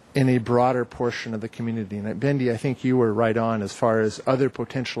in a broader portion of the community. And Bendy, I think you were right on as far as other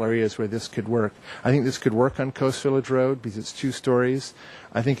potential areas where this could work. I think this could work on Coast Village Road because it's 2 stories.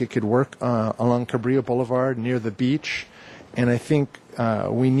 I think it could work along Cabrillo Boulevard near the beach. And I think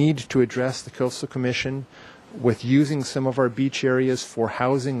we need to address the Coastal Commission with using some of our beach areas for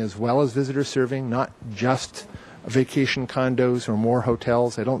housing as well as visitor serving, not just vacation condos or more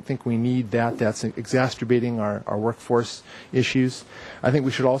hotels. I don't think we need that. That's exacerbating our workforce issues. I think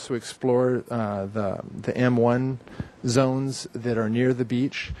we should also explore the M1 zones that are near the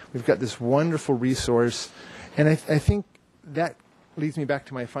beach. We've got this wonderful resource, and I think that leads me back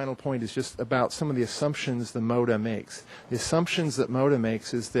to my final point, is just about some of the assumptions the MODA makes. The assumptions that MODA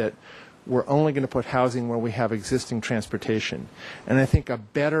makes is that we're only going to put housing where we have existing transportation. And I think a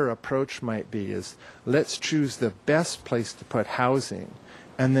better approach might be is let's choose the best place to put housing,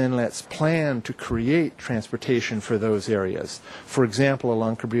 and then let's plan to create transportation for those areas. For example,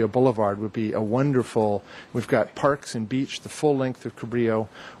 along Cabrillo Boulevard would be a wonderful, we've got parks and beach the full length of Cabrillo.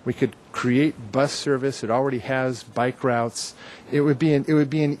 We could create bus service. It already has bike routes. It would be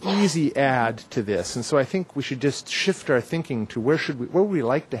an easy add to this. And so I think we should just shift our thinking to where would we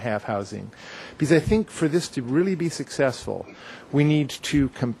like to have housing? Because I think for this to really be successful, we need to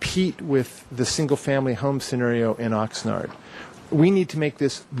compete with the single-family home scenario in Oxnard. We need to make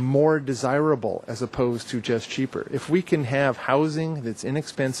this more desirable as opposed to just cheaper. If we can have housing that's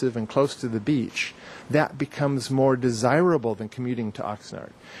inexpensive and close to the beach, that becomes more desirable than commuting to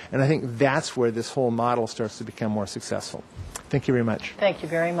Oxnard. And I think that's where this whole model starts to become more successful. Thank you very much. Thank you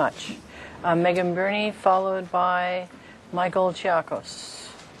very much. Megan Burney, followed by Michael Chiakos.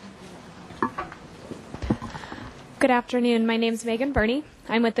 Good afternoon. My name is Megan Burney.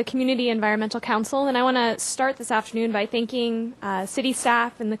 I'm with the Community Environmental Council, and I want to start this afternoon by thanking city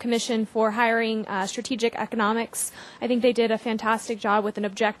staff and the commission for hiring Strategic Economics. I think they did a fantastic job with an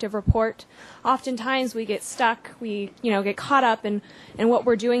objective report. Oftentimes we get stuck, we get caught up in what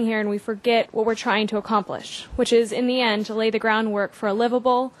we're doing here, and we forget what we're trying to accomplish, which is in the end to lay the groundwork for a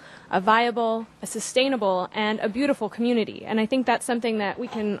livable, a viable, a sustainable, and a beautiful community. And I think that's something that we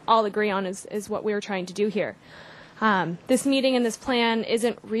can all agree on is what we were trying to do here. This meeting and this plan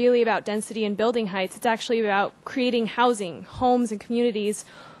isn't really about density and building heights. It's actually about creating housing, homes, and communities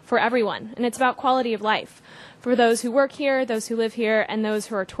for everyone. And it's about quality of life for those who work here, those who live here, and those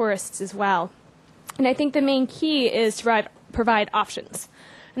who are tourists as well. And I think the main key is to provide options.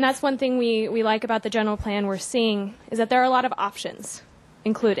 And that's one thing we like about the general plan we're seeing, is that there are a lot of options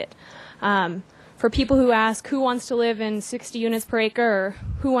included. For people who ask who wants to live in 60 units per acre or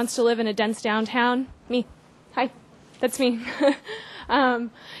who wants to live in a dense downtown, me. Hi. That's me. And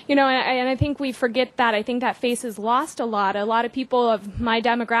I think we forget that. I think that face is lost a lot. A lot of people of my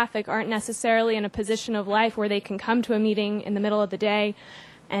demographic aren't necessarily in a position of life where they can come to a meeting in the middle of the day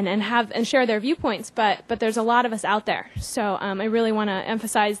and share their viewpoints. But there's a lot of us out there. So I really want to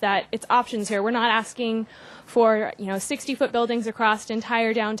emphasize that it's options here. We're not asking for 60-foot buildings across the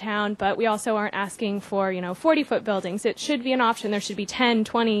entire downtown, but we also aren't asking for 40-foot buildings. It should be an option. There should be 10,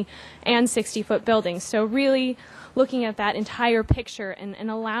 20, and 60-foot buildings. So really looking at that entire picture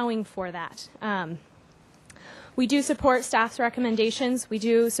and allowing for that. We do support staff's recommendations. We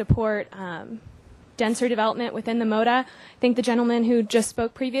do support denser development within the MODA. I think the gentleman who just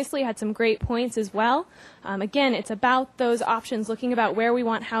spoke previously had some great points as well. Again, it's about those options, looking about where we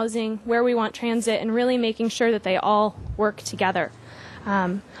want housing, where we want transit, and really making sure that they all work together.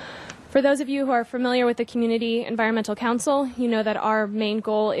 For those of you who are familiar with the Community Environmental Council, you know that our main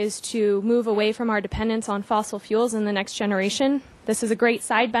goal is to move away from our dependence on fossil fuels in the next generation. This is a great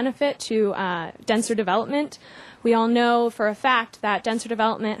side benefit to denser development. We all know for a fact that denser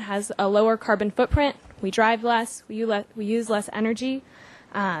development has a lower carbon footprint. We drive less, we use less energy.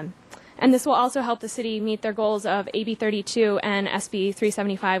 And this will also help the city meet their goals of AB 32 and SB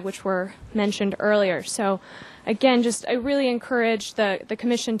 375, which were mentioned earlier. So again, I really encourage the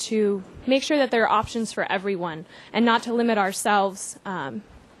commission to make sure that there are options for everyone and not to limit ourselves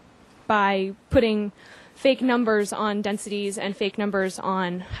by putting fake numbers on densities and fake numbers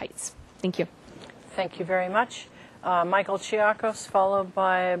on heights. Thank you. Thank you very much. Michael Chiakos, followed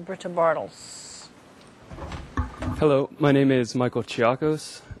by Britta Bartels. Hello, my name is Michael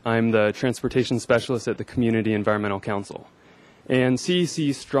Chiakos. I'm the Transportation Specialist at the Community Environmental Council. And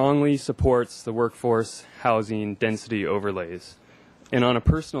CEC strongly supports the workforce housing density overlays. And on a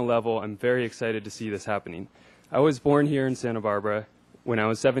personal level, I'm very excited to see this happening. I was born here in Santa Barbara, When I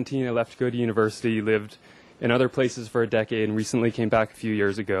was 17, I left to go to university, lived in other places for a decade, and recently came back a few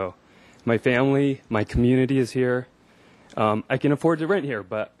years ago. My family, my community is here. I can afford to rent here,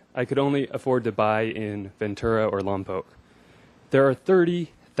 but I could only afford to buy in Ventura or Lompoc. There are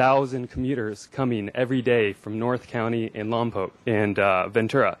 30,000 commuters coming every day from North County and Lompoc and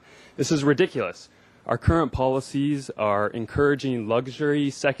Ventura. This is ridiculous. Our current policies are encouraging luxury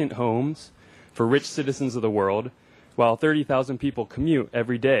second homes for rich citizens of the world, while 30,000 people commute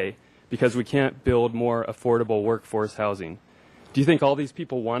every day because we can't build more affordable workforce housing. Do you think all these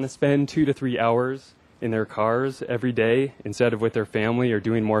people want to spend 2 to 3 hours in their cars every day instead of with their family or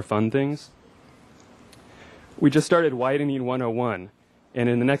doing more fun things? We just started widening 101, and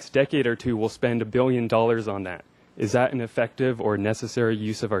in the next decade or two, we'll spend $1 billion on that. Is that an effective or necessary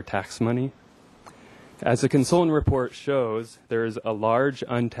use of our tax money? As the consultant report shows, there is a large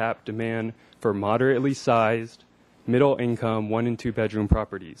untapped demand for moderately sized, middle-income 1- and 2-bedroom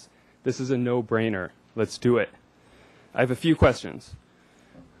properties. This is a no-brainer. Let's do it. I have a few questions.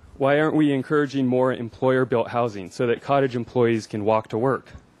 Why aren't we encouraging more employer-built housing so that cottage employees can walk to work?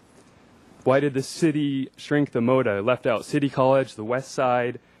 Why did the city shrink the MODA, left out City College, the West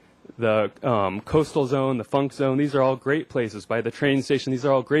Side, the coastal zone, the funk zone? These are all great places. By the train station, these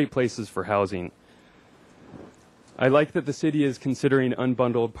are all great places for housing. I like that the city is considering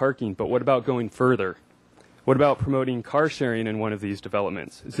unbundled parking, but what about going further? What about promoting car sharing in one of these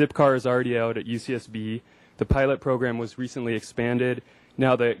developments? Zipcar is already out at UCSB. The pilot program was recently expanded.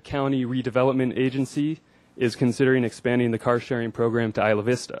 Now the County Redevelopment Agency is considering expanding the car sharing program to Isla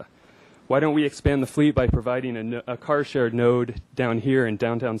Vista. Why don't we expand the fleet by providing a car shared node down here in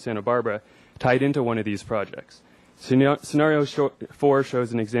downtown Santa Barbara tied into one of these projects? Scenario 4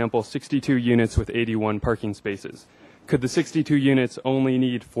 shows an example, 62 units with 81 parking spaces. Could the 62 units only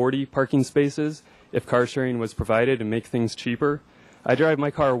need 40 parking spaces if car sharing was provided and make things cheaper? I drive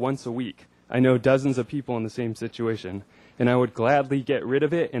my car once a week. I know dozens of people in the same situation, and I would gladly get rid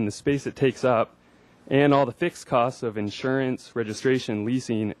of it and the space it takes up and all the fixed costs of insurance, registration,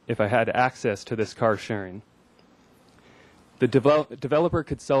 leasing if I had access to this car sharing. The developer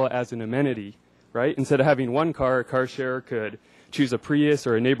could sell it as an amenity, right? Instead of having one car, a car share could choose a Prius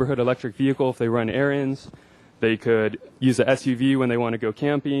or a neighborhood electric vehicle if they run errands. They could use a SUV when they want to go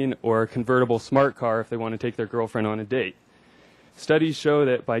camping, or a convertible smart car if they want to take their girlfriend on a date. Studies show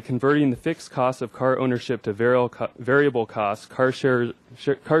that by converting the fixed cost of car ownership to variable costs, car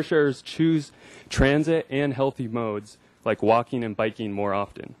sharers choose transit and healthy modes like walking and biking more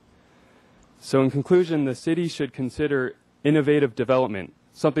often. So in conclusion, the city should consider innovative development,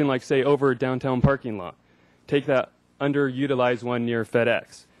 something like, say, over a downtown parking lot. Take that underutilized one near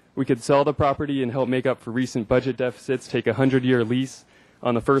FedEx. We could sell the property and help make up for recent budget deficits, take a 100-year lease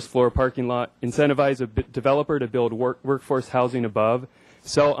on the first floor parking lot, incentivize a developer to build workforce housing above,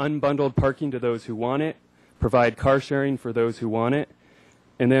 sell unbundled parking to those who want it, provide car sharing for those who want it,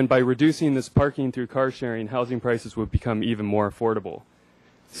 and then by reducing this parking through car sharing, housing prices would become even more affordable.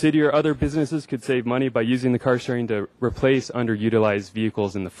 City or other businesses could save money by using the car sharing to replace underutilized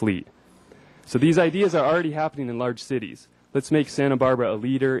vehicles in the fleet. So these ideas are already happening in large cities. Let's make Santa Barbara a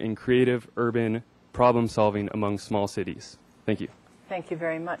leader in creative urban problem solving among small cities. Thank you. Thank you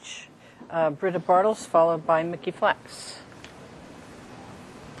very much. Britta Bartles, followed by Mickey Flax.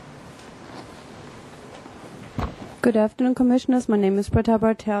 Good afternoon, Commissioners. My name is Britta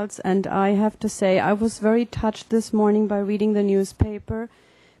Bartels, and I have to say I was very touched this morning by reading the newspaper,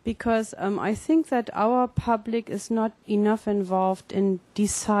 because I think that our public is not enough involved in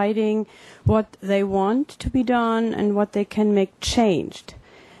deciding what they want to be done and what they can make changed.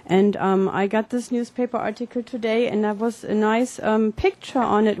 And I got this newspaper article today, and there was a nice picture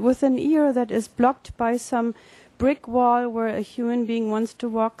on it with an ear that is blocked by some brick wall where a human being wants to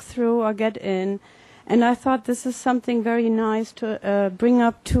walk through or get in. And I thought this is something very nice to bring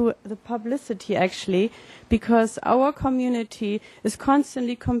up to the publicity, actually, because our community is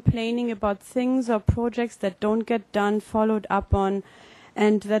constantly complaining about things or projects that don't get done, followed up on,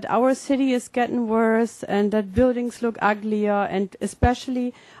 and that our city is getting worse and that buildings look uglier. And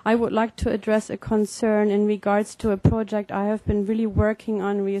especially I would like to address a concern in regards to a project I have been really working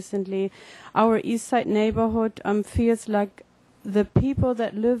on recently. Our East Side neighborhood feels like the people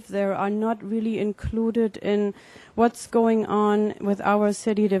that live there are not really included in what's going on with our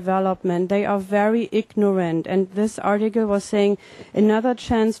city development. They are very ignorant, and this article was saying another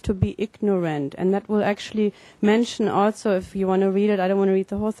chance to be ignorant, and that will actually mention also, if you want to read it, I don't want to read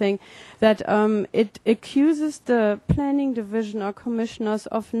the whole thing, that it accuses the planning division or commissioners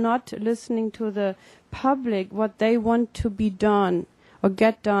of not listening to the public, what they want to be done or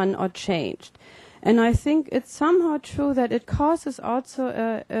get done or changed. And I think it's somehow true that it causes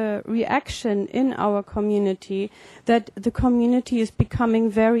also a reaction in our community, that the community is becoming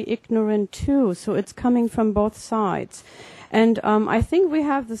very ignorant too. So it's coming from both sides. And I think we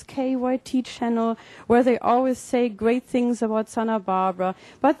have this KYT channel where they always say great things about Santa Barbara,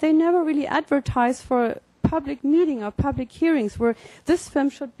 but they never really advertise for public meeting or public hearings where this film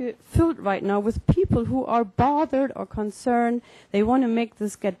should be filled right now with people who are bothered or concerned. They want to make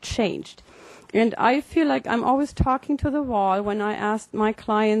this get changed. And I feel like I'm always talking to the wall when I ask my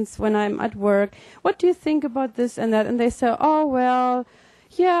clients when I'm at work, what do you think about this and that? And they say, oh, well,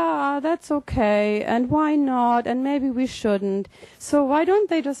 yeah, that's okay, and why not, and maybe we shouldn't. So why don't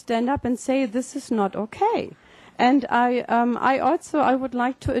they just stand up and say this is not okay? And I would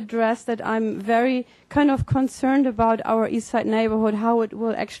like to address that I'm very kind of concerned about our East Side neighborhood, how it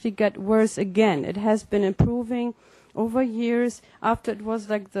will actually get worse again. It has been improving over years after it was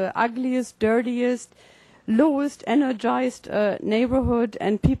like the ugliest, dirtiest, lowest energized neighborhood,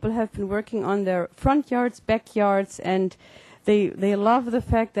 and people have been working on their front yards, backyards, and they love the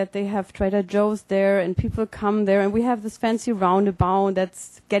fact that they have Trader Joe's there and people come there, and we have this fancy roundabout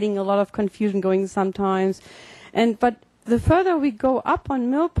that's getting a lot of confusion going sometimes. But the further we go up on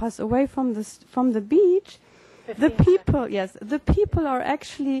Milpas away from the beach, the people are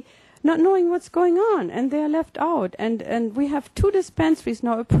actually not knowing what's going on, and they are left out. And we have 2 dispensaries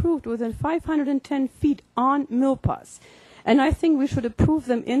now approved within 510 feet on Milpas. And I think we should approve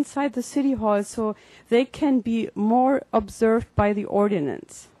them inside the city hall so they can be more observed by the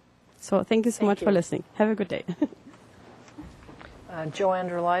ordinance. So thank you so much for listening. Have a good day. Joanne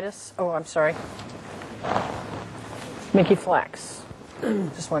Derlitis. Oh, I'm sorry. Mickey Flax.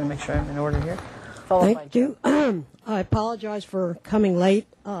 Just want to make sure I'm in order here. Thank you. I apologize for coming late.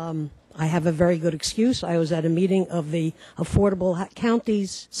 I have a very good excuse. I was at a meeting of the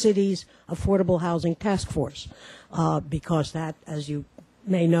Counties, Cities Affordable Housing Task Force, because that, as you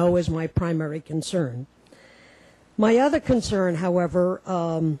may know, is my primary concern. My other concern, however,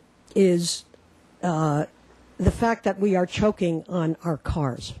 is the fact that we are choking on our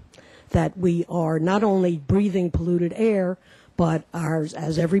cars, that we are not only breathing polluted air, but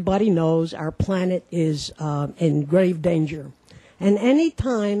as everybody knows, our planet is in grave danger. And any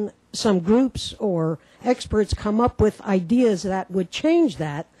time some groups or experts come up with ideas that would change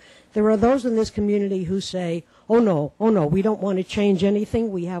that, there are those in this community who say, oh no, we don't want to change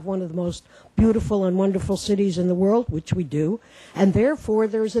anything. We have one of the most beautiful and wonderful cities in the world, which we do, and therefore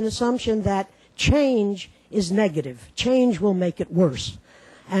there's an assumption that change is negative. Change will make it worse.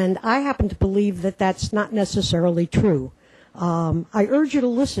 And I happen to believe that that's not necessarily true. I urge you to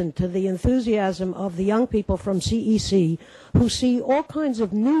listen to the enthusiasm of the young people from CEC who see all kinds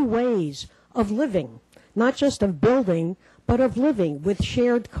of new ways of living, not just of building, but of living with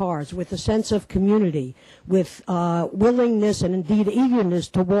shared cars, with a sense of community, with willingness and indeed eagerness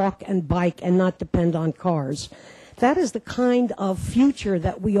to walk and bike and not depend on cars. That is the kind of future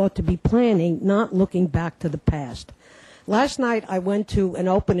that we ought to be planning, not looking back to the past. Last night I went to an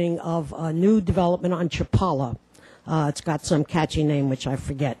opening of a new development on Chapala. It's got some catchy name, which I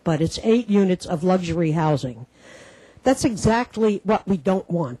forget, but it's 8 units of luxury housing. That's exactly what we don't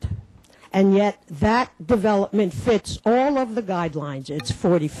want. And yet that development fits all of the guidelines. It's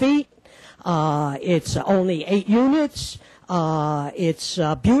 40 feet. It's only 8 units. It's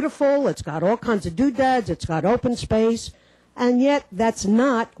beautiful. It's got all kinds of doodads. It's got open space. And yet that's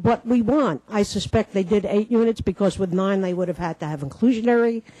not what we want. I suspect they did 8 units because with 9 they would have had to have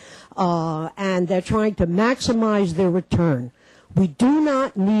inclusionary. And they're trying to maximize their return. We do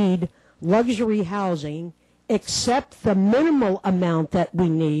not need luxury housing except the minimal amount that we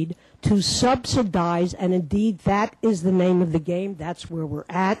need to subsidize, and indeed that is the name of the game. That's where we're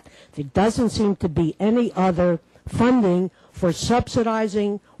at. There doesn't seem to be any other funding for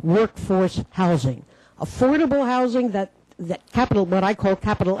subsidizing workforce housing. Affordable housing, what I call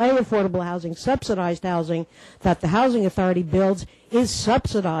capital A affordable housing, subsidized housing that the Housing Authority builds is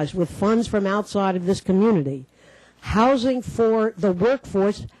subsidized with funds from outside of this community. Housing for the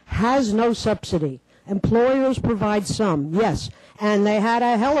workforce has no subsidy. Employers provide some, yes, and they had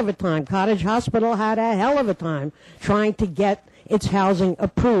a hell of a time. Cottage Hospital had a hell of a time trying to get its housing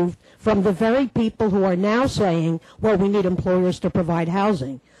approved from the very people who are now saying, well, we need employers to provide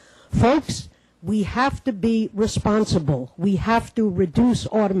housing. Folks, we have to be responsible. We have to reduce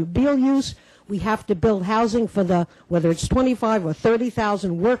automobile use. We have to build housing for whether it's 25 or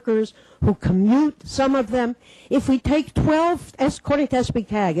 30,000 workers who commute, some of them. If we take according to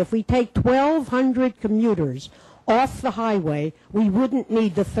SBCAG, if we take 1,200 commuters off the highway, we wouldn't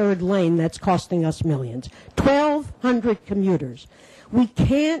need the third lane that's costing us millions. 1,200 commuters. We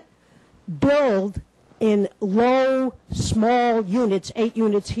can't build in low, small units, 8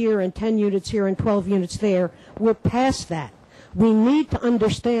 units here and 10 units here and 12 units there. We're past that. We need to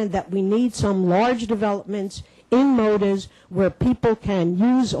understand that we need some large developments in MODAs where people can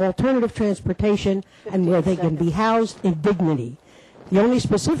use alternative transportation and where they can be housed in dignity. The only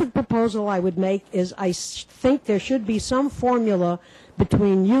specific proposal I would make is I think there should be some formula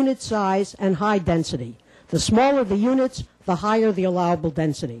between unit size and high density. The smaller the units, the higher the allowable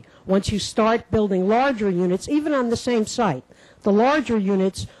density. Once you start building larger units, even on the same site, the larger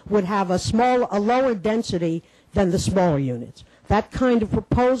units would have a lower density than the smaller units. That kind of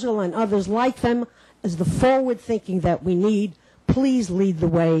proposal and others like them is the forward thinking that we need. Please lead the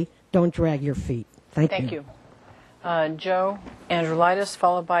way. Don't drag your feet. Thank you. Thank you. Joe Andrulaitis,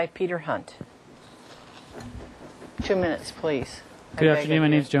 followed by Peter Hunt. 2 minutes, please. Good afternoon. My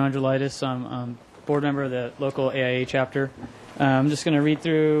name is Joe Andrulaitis. I'm board member of the local AIA chapter. I'm just going to read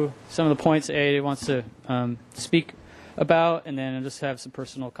through some of the points AIA wants to speak about, and then I'll just have some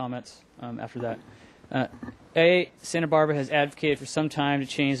personal comments after that. AIA Santa Barbara has advocated for some time to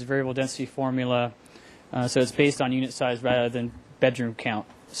change the variable density formula so it's based on unit size rather than bedroom count.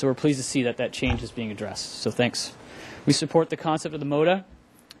 So we're pleased to see that that change is being addressed. So thanks. We support the concept of the MODA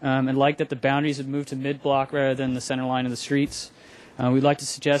and like that the boundaries have moved to mid-block rather than the center line of the streets. We'd like to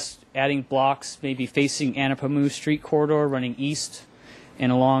suggest adding blocks maybe facing Anapamu Street corridor running east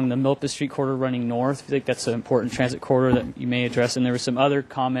and along the Milpa Street corridor running north. I think that's an important transit corridor that you may address. And there were some other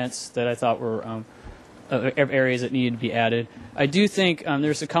comments that I thought were areas that needed to be added. I do think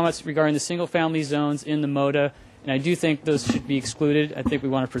there's some comments regarding the single-family zones in the MODA, and I do think those should be excluded. I think we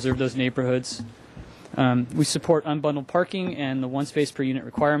want to preserve those neighborhoods. We support unbundled parking and the one space per unit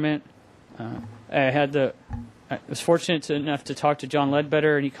requirement. I was fortunate enough to talk to John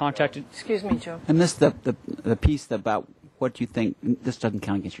Ledbetter, and he contacted... Excuse me, Joe. I missed the piece about what you think... This doesn't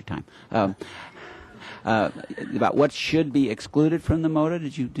count against your time. About what should be excluded from the MODA?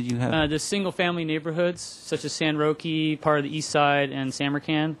 Did you have... the single-family neighborhoods, such as San Roque, part of the east side, and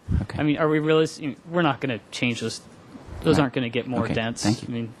Samarkand. Okay. I mean, are we really... We're not going to change those. Those Right. aren't going to get more Okay. dense. Thank you.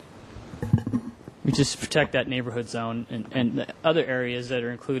 I mean, we just protect that neighborhood zone, and the other areas that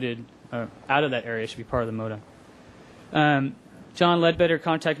are included out of that area should be part of the MODA. John Ledbetter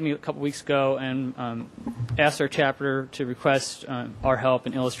contacted me a couple weeks ago and asked our chapter to request our help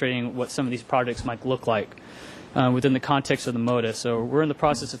in illustrating what some of these projects might look like within the context of the MODA. So we're in the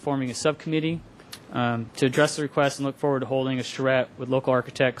process of forming a subcommittee to address the request and look forward to holding a charrette with local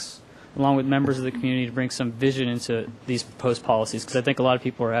architects along with members of the community to bring some vision into these proposed policies, because I think a lot of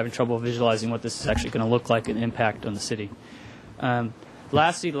people are having trouble visualizing what this is actually going to look like and impact on the city.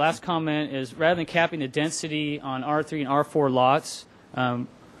 Lastly, the last comment is rather than capping the density on R3 and R4 lots,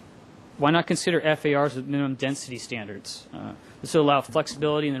 why not consider FARs with minimum density standards? This will allow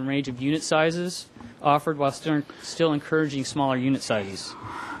flexibility in the range of unit sizes offered while still encouraging smaller unit sizes.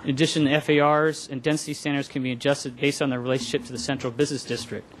 In addition, the FARs and density standards can be adjusted based on their relationship to the central business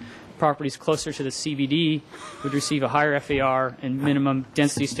district. Properties closer to the CBD would receive a higher FAR and minimum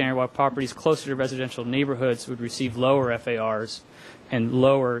density standard, while properties closer to residential neighborhoods would receive lower FARs and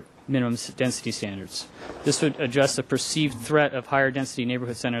lower minimum density standards. This would address the perceived threat of higher density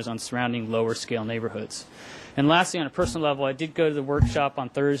neighborhood centers on surrounding lower scale neighborhoods. And lastly, on a personal level, I did go to the workshop on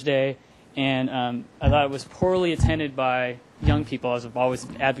Thursday, and I thought it was poorly attended by young people, as I've always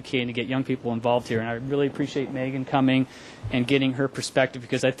advocated to get young people involved here. And I really appreciate Megan coming and getting her perspective,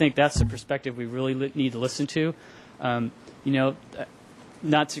 because I think that's the perspective we really need to listen to.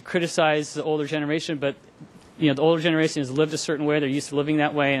 Not to criticize the older generation, but the older generation has lived a certain way. They're used to living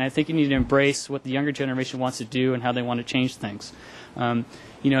that way, and I think you need to embrace what the younger generation wants to do and how they want to change things.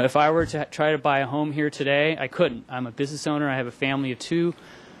 If I were to try to buy a home here today, I couldn't. I'm a business owner. I have a family of 2,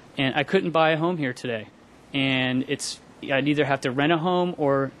 and I couldn't buy a home here today. And I'd either have to rent a home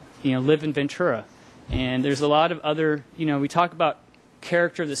or live in Ventura. And there's a lot of other, we talk about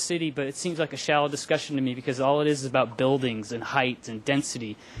character of the city, but it seems like a shallow discussion to me, because all it is about buildings and height and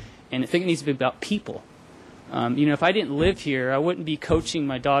density. And I think it needs to be about people. If I didn't live here, I wouldn't be coaching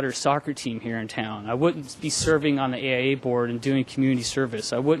my daughter's soccer team here in town. I wouldn't be serving on the AIA board and doing community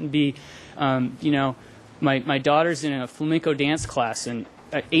service. I wouldn't be, my daughter's in a flamenco dance class, and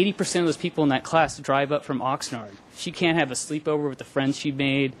 80% of those people in that class drive up from Oxnard. She can't have a sleepover with the friends she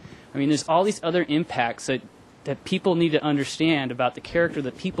made. I mean, there's all these other impacts that people need to understand about the character of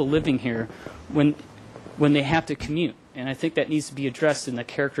the people living here when they have to commute. And I think that needs to be addressed in the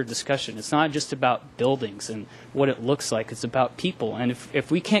character discussion. It's not just about buildings and what it looks like. It's about people. And if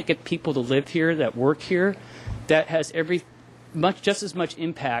we can't get people to live here, that work here, that has just as much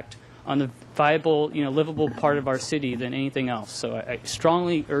impact on the viable, livable part of our city than anything else. So I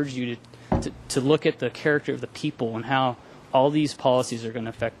strongly urge you to look at the character of the people and how all these policies are going to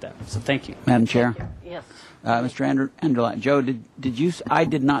affect them. So thank you. Madam Chair. Yes. Mr. Anderlott. Joe, did you? I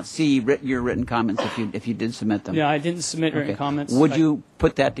did not see your written comments. If you did submit them. Yeah, I didn't submit written comments. Would you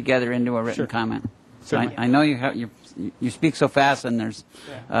put that together into a written comment? So I know you speak so fast, and there's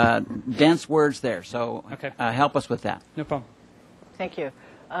dense words there. So help us with that. No problem. Thank you.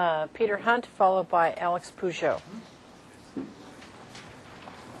 Peter Hunt, followed by Alex Peugeot.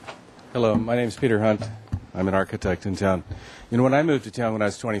 Hello, my name is Peter Hunt. I'm an architect in town. You know, when I moved to town when I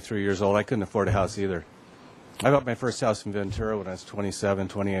was 23 years old, I couldn't afford a house either. I bought my first house in Ventura when I was 27,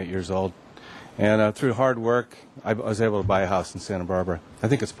 28 years old. And through hard work, I was able to buy a house in Santa Barbara. I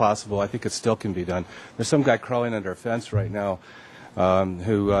think it's possible. I think it still can be done. There's some guy crawling under a fence right now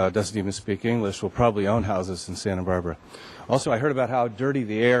who doesn't even speak English, will probably own houses in Santa Barbara. Also, I heard about how dirty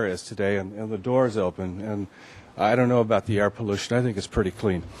the air is today, and the door's open. And I don't know about the air pollution. I think it's pretty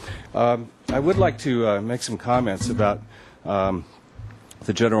clean. I would like to make some comments about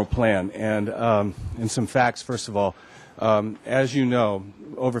the general plan and some facts, first of all. As you know,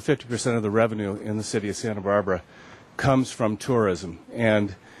 over 50% of the revenue in the city of Santa Barbara comes from tourism.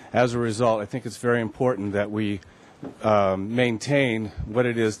 And as a result, I think it's very important that we maintain what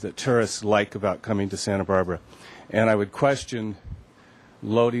it is that tourists like about coming to Santa Barbara. And I would question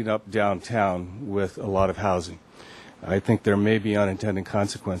loading up downtown with a lot of housing. I think there may be unintended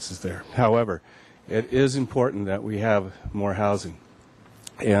consequences there. However, it is important that we have more housing.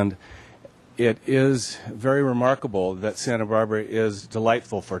 And it is very remarkable that Santa Barbara is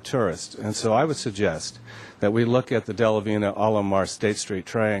delightful for tourists. And so I would suggest that we look at the De La Vina Alomar State Street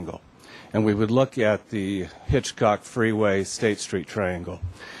Triangle. And we would look at the Hitchcock Freeway State Street Triangle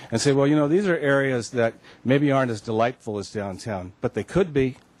and say, well, you know, these are areas that maybe aren't as delightful as downtown, but they could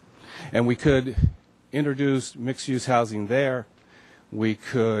be. And we could introduce mixed-use housing there. We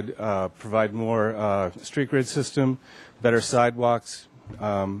could provide more street grid system, better sidewalks,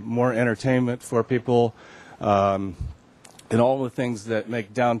 more entertainment for people, and all the things that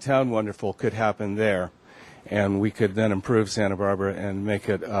make downtown wonderful could happen there. And we could then improve Santa Barbara and make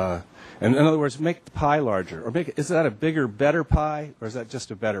it, in other words, make the pie larger. Or is that a bigger, better pie, or is that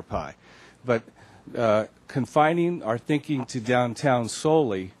just a better pie? But confining our thinking to downtown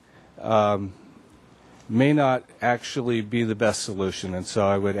solely may not actually be the best solution. And so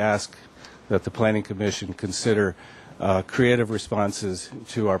I would ask that the Planning Commission consider creative responses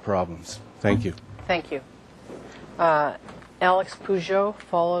to our problems. Thank you. Thank you. Alex Peugeot,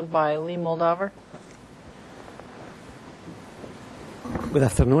 followed by Lee Moldover. Good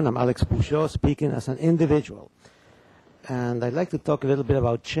afternoon. I'm Alex Peugeot, speaking as an individual. And I'd like to talk a little bit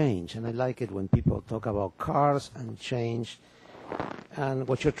about change. And I like it when people talk about cars and change and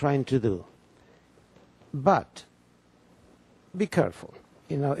what you're trying to do. But be careful.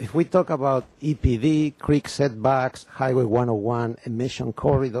 You know, if we talk about EPD, creek setbacks, Highway 101, emission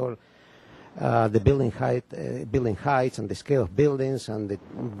corridor, the building heights and the scale of buildings and the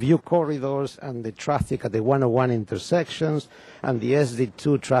view corridors and the traffic at the 101 intersections and the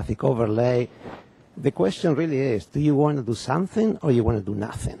SD2 traffic overlay, the question really is, do you want to do something or you want to do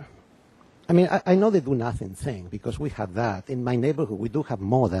nothing? I mean, I know the do nothing thing because we have that. In my neighborhood, we do have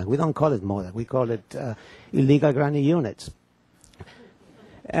MODA. We don't call it MODA. We call it illegal granny units.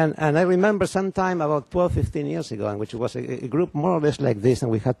 And I remember sometime about 12, 15 years ago, in which it was a group more or less like this,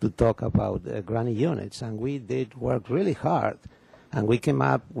 and we had to talk about granny units. And we did work really hard. And we came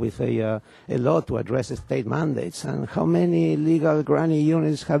up with a law to address state mandates. And how many legal granny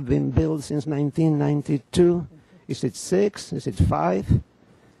units have been built since 1992? Is it 6? Is it 5?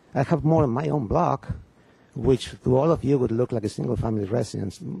 I have more on my own block, which to all of you would look like a single-family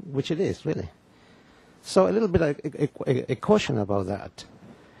residence, which it is, really. So a little bit of a caution about that.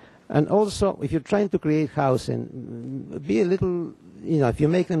 And also, if you're trying to create housing, be a little, you know, if you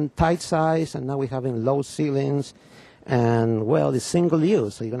make them tight size, and now we're having low ceilings, and, well, it's single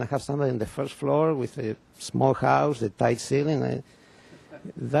use. So you're going to have somebody on the first floor with a small house, the tight ceiling.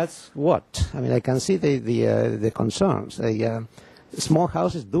 That's what? I mean, I can see the concerns. Small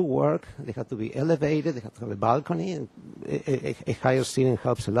houses do work. They have to be elevated. They have to have a balcony. And a higher ceiling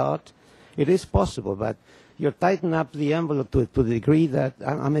helps a lot. It is possible, but you're tightening up the envelope to the degree that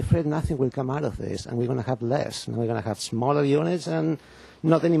I'm afraid nothing will come out of this, and we're going to have less. And we're going to have smaller units and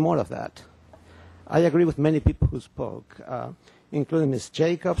not any more of that. I agree with many people who spoke, including Ms.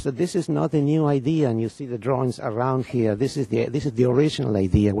 Jacobs, that this is not a new idea, and you see the drawings around here. This is the original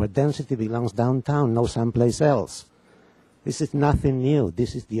idea, where density belongs downtown, no someplace else. This is nothing new.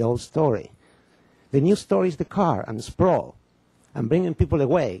 This is the old story. The new story is the car and sprawl and bringing people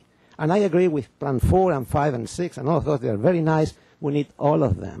away. And I agree with Plan 4 and 5 and 6 and all of those. They are very nice. We need all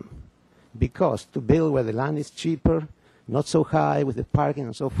of them. because to build where the land is cheaper, not so high with the parking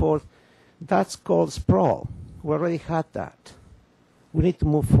and so forth, that's called sprawl. We already had that. We need to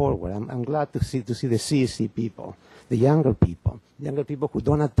move forward. I'm glad to see the CEC people, the younger people who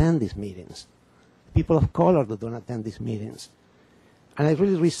don't attend these meetings, people of color who don't attend these meetings. And I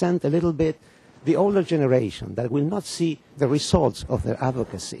really resent a little bit the older generation that will not see the results of their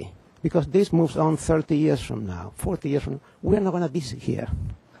advocacy, because this moves on 30 years from now, 40 years from now. We're not going to be here.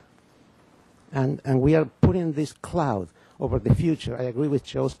 And we are putting this cloud over the future. I agree with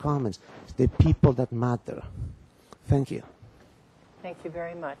Joe's comments. It's the people that matter. Thank you. Thank you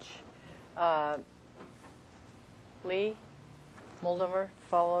very much. Lee Moldover,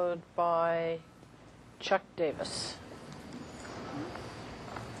 followed by Chuck Davis.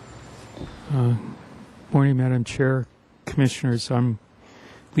 Morning, Madam Chair, Commissioners. I'm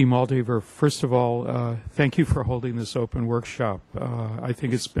Lee Moldover. First of all, thank you for holding this open workshop. I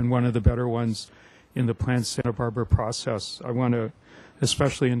think it's been one of the better ones in the Plan Santa Barbara process. I want to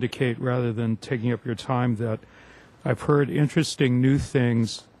especially indicate, rather than taking up your time, that I've heard interesting new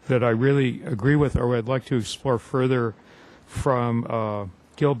things that I really agree with or I'd like to explore further from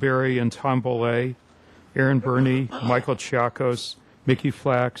Gil Berry and Tom Bollea, Aaron Burney, Michael Chiakos, Mickey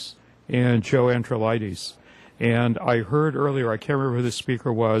Flax, and Joe Androlides. And I heard earlier, I can't remember who the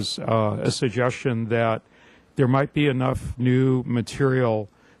speaker was, a suggestion that there might be enough new material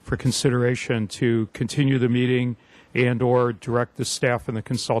for consideration to continue the meeting and or direct the staff and the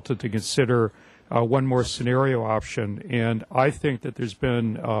consultant to consider one more scenario option. And I think that there's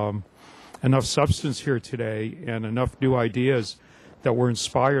been enough substance here today and enough new ideas that were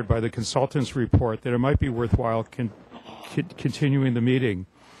inspired by the consultant's report that it might be worthwhile continuing the meeting.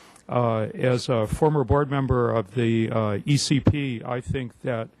 As a former board member of the ECP, I think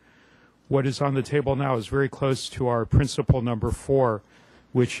that what is on the table now is very close to our principle number 4,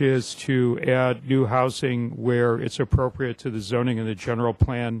 which is to add new housing where it's appropriate to the zoning and the general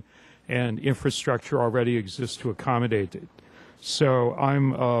plan, and infrastructure already exists to accommodate it. So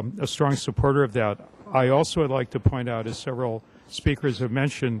I'm a strong supporter of that. I also would like to point out, as several speakers have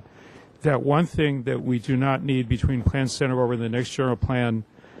mentioned, that one thing that we do not need between Plan Santa Barbara and the next general plan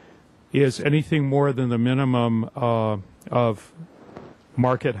is anything more than the minimum of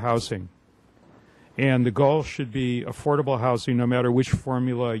market housing. And the goal should be affordable housing, no matter which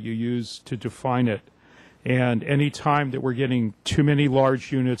formula you use to define it. And any time that we're getting too many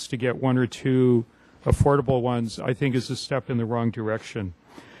large units to get one or two affordable ones, I think is a step in the wrong direction.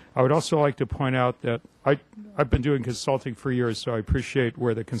 I would also like to point out that I've been doing consulting for years, so I appreciate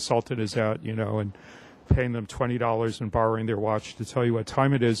where the consultant is at, you know, and paying them $20 and borrowing their watch to tell you what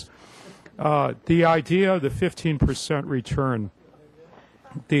time it is. The idea of the 15% return,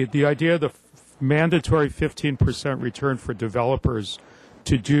 the idea of the mandatory 15% return for developers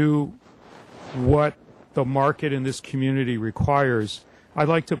to do what the market in this community requires, I'd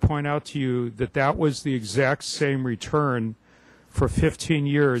like to point out to you that that was the exact same return for 15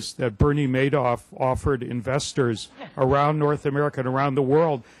 years that Bernie Madoff offered investors around North America and around the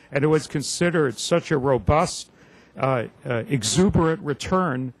world, and it was considered such a robust, exuberant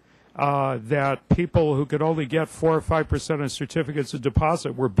return that people who could only get 4 or 5% on certificates of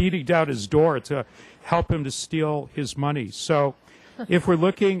deposit were beating down his door to help him to steal his money. So if we're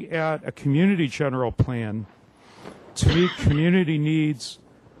looking at a community general plan to meet community needs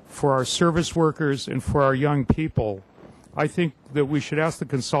for our service workers and for our young people, I think that we should ask the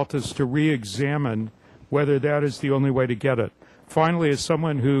consultants to re-examine whether that is the only way to get it. Finally, as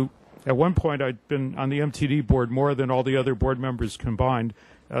someone who, at one point, I'd been on the MTD board more than all the other board members combined,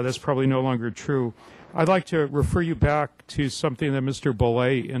 that's probably no longer true. I'd like to refer you back to something that Mr.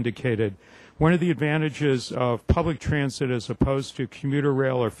 Bollea indicated. One of the advantages of public transit as opposed to commuter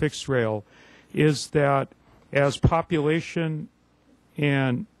rail or fixed rail is that as population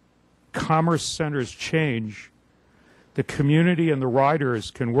and commerce centers change, the community and the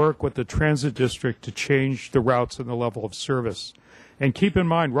riders can work with the transit district to change the routes and the level of service. And keep in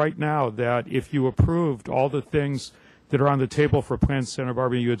mind right now that if you approved all the things that are on the table for Plan Santa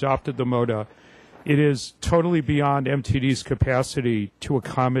Barbara, you adopted the MODA, it is totally beyond MTD's capacity to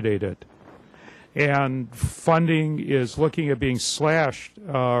accommodate it. And funding is looking at being slashed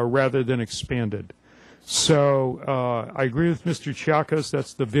rather than expanded. So I agree with Mr. Chiakos.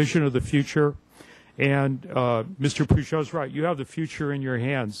 That's the vision of the future. And Mr. Peugeot's right. You have the future in your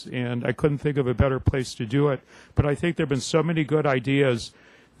hands, and I couldn't think of a better place to do it. But I think there have been so many good ideas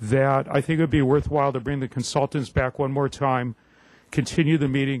that I think it would be worthwhile to bring the consultants back one more time, continue the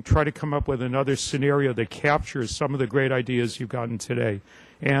meeting, try to come up with another scenario that captures some of the great ideas you've gotten today.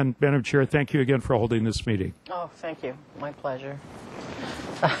 And, Madam Chair, thank you again for holding this meeting. Oh, thank you. My pleasure.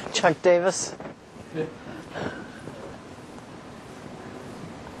 Chuck Davis.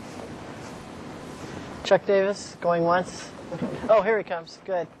 Chuck Davis, going once. Oh, here he comes.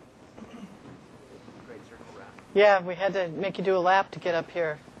 Good. Yeah, we had to make you do a lap to get up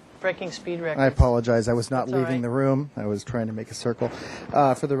here. Breaking speed records. I apologize. I was not That's all leaving right. the room. I was trying to make a circle.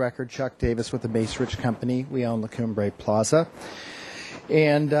 For the record, Chuck Davis with the Mace Rich Company. We own La Cumbre Plaza.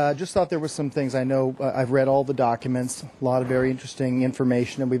 And just thought there were some things. I know I've read all the documents, a lot of very interesting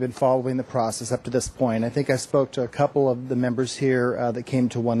information, and we've been following the process up to this point. I think I spoke to a couple of the members here that came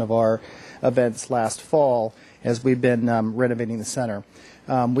to one of our events last fall as we've been renovating the center.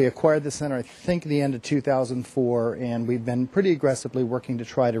 We acquired the center, I think, at the end of 2004, and we've been pretty aggressively working to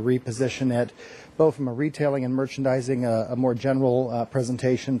try to reposition it, both from a retailing and merchandising, a more general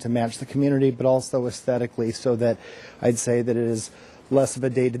presentation to match the community, but also aesthetically, so that I'd say that it is less of a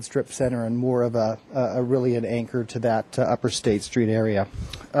dated strip center and more of a really an anchor to that Upper State Street area.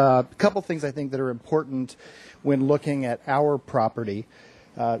 A couple things I think that are important when looking at our property.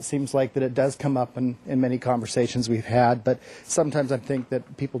 It seems like that it does come up in many conversations we've had, but sometimes I think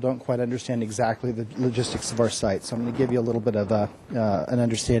that people don't quite understand exactly the logistics of our site. So I'm going to give you a little bit of an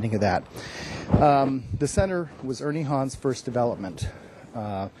understanding of that. The center was Ernie Hahn's first development,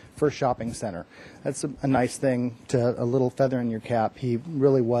 first shopping center. That's a nice thing, a little feather in your cap. He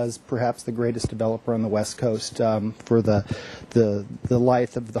really was perhaps the greatest developer on the West Coast for the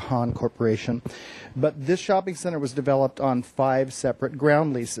life of the Hahn Corporation. But this shopping center was developed on 5 separate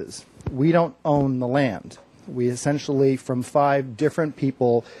ground leases. We don't own the land. We essentially, from 5 different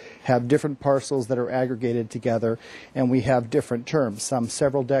people, have different parcels that are aggregated together, and we have different terms, some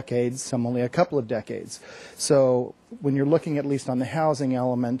several decades, some only a couple of decades. So when you're looking at least on the housing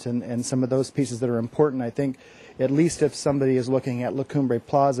element and some of those pieces that are important, I think at least if somebody is looking at La Cumbre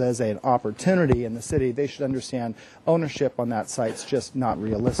Plaza as an opportunity in the city, they should understand ownership on that site's just not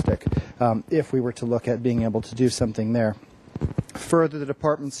realistic if we were to look at being able to do something there. Further, the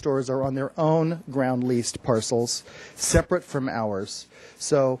department stores are on their own ground leased parcels, separate from ours.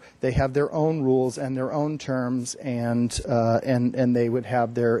 So they have their own rules and their own terms, and they would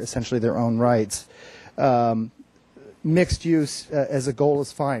have essentially their own rights. Mixed use as a goal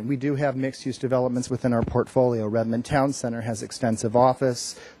is fine. We do have mixed use developments within our portfolio. Redmond Town Center has extensive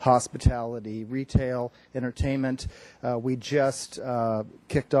office, hospitality, retail, entertainment. We just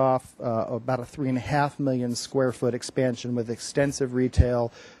kicked off about a 3.5 million square foot expansion with extensive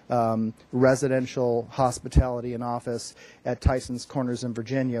retail, residential, hospitality, and office at Tyson's Corners in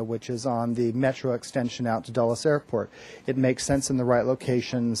Virginia, which is on the metro extension out to Dulles Airport. It makes sense in the right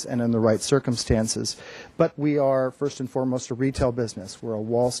locations and in the right circumstances. But we are, first and foremost, a retail business. We're a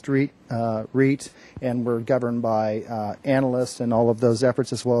Wall Street REIT, and we're governed by analysts and all of those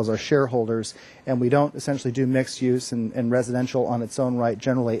efforts, as well as our shareholders. And we don't essentially do mixed use and residential on its own right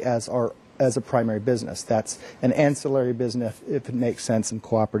generally as a primary business. That's an ancillary business if it makes sense and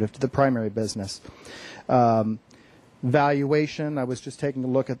cooperative to the primary business. Valuation, I was just taking a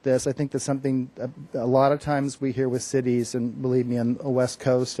look at this. I think that's something a lot of times we hear with cities, and believe me, on the West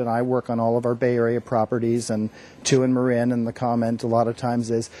Coast, and I work on all of our Bay Area properties, and 2 in Marin, and the comment a lot of times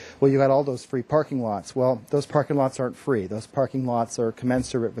is, well, you got all those free parking lots. Well, those parking lots aren't free. Those parking lots are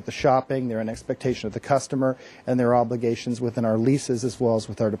commensurate with the shopping. They're an expectation of the customer, and there are obligations within our leases as well as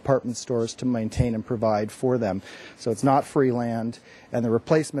with our department stores to maintain and provide for them. So it's not free land, and the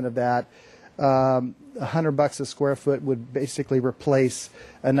replacement of that, $100 a square foot would basically replace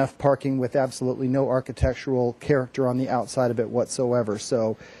enough parking with absolutely no architectural character on the outside of it whatsoever.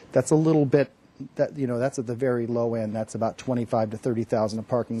 So that's a little bit, that's at the very low end. That's about $25,000 to $30,000 a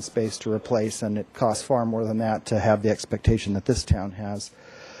parking space to replace, and it costs far more than that to have the expectation that this town has.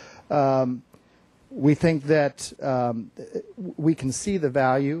 We think that we can see the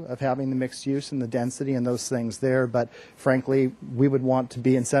value of having the mixed use and the density and those things there, but frankly, we would want to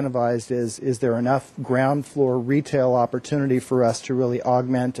be incentivized is there enough ground floor retail opportunity for us to really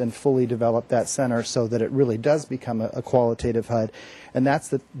augment and fully develop that center so that it really does become a qualitative HUD. And that's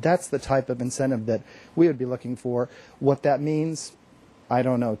the type of incentive that we would be looking for. What that means, I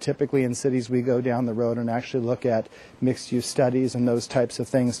don't know. Typically in cities we go down the road and actually look at mixed-use studies and those types of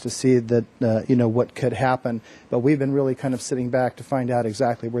things to see that, what could happen. But we've been really kind of sitting back to find out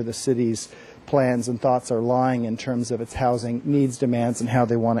exactly where the city's plans and thoughts are lying in terms of its housing needs, demands, and how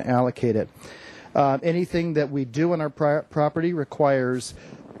they want to allocate it. Anything that we do on our property requires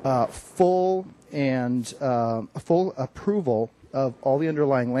full approval of all the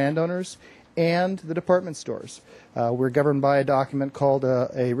underlying landowners and the department stores. We're governed by a document called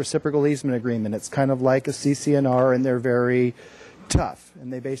a reciprocal easement agreement. It's kind of like a CC&R, and they're very tough,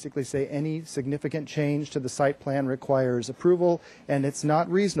 and they basically say any significant change to the site plan requires approval, and it's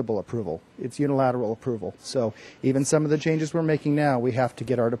not reasonable approval. It's unilateral approval. So even some of the changes we're making now, we have to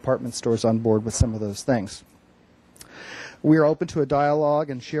get our department stores on board with some of those things. We are open to a dialogue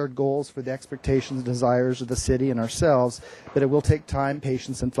and shared goals for the expectations and desires of the city and ourselves, but it will take time,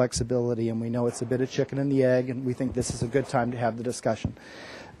 patience, and flexibility, and we know it's a bit of chicken and the egg, and we think this is a good time to have the discussion.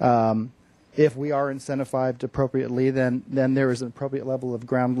 If we are incentivized appropriately, then there is an appropriate level of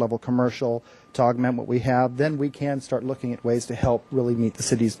ground level commercial to augment what we have. Then we can start looking at ways to help really meet the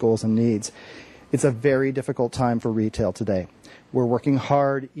city's goals and needs. It's a very difficult time for retail today. We're working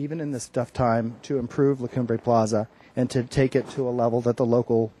hard, even in this tough time, to improve La Cumbre Plaza and to take it to a level that the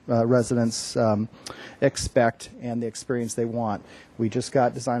local residents expect and the experience they want. We just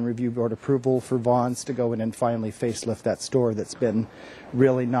got Design Review Board approval for Vaughn's to go in and finally facelift that store that's been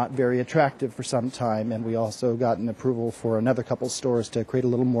really not very attractive for some time, and we also got an approval for another couple stores to create a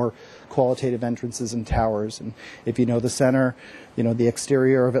little more qualitative entrances and towers. And if you know the center, you know the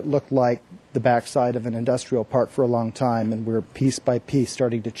exterior of it looked like the backside of an industrial park for a long time, and we're piece by piece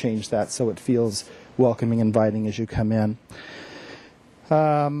starting to change that so it feels welcoming, inviting as you come in.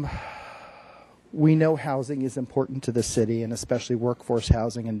 We know housing is important to the city, and especially workforce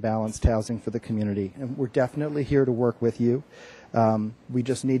housing and balanced housing for the community. And we're definitely here to work with you. We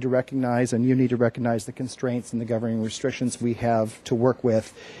just need to recognize, and you need to recognize, the constraints and the governing restrictions we have to work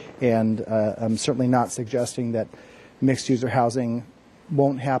with. And I'm certainly not suggesting that mixed-user housing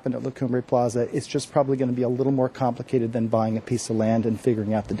won't happen at La Cumbre Plaza. It's just probably going to be a little more complicated than buying a piece of land and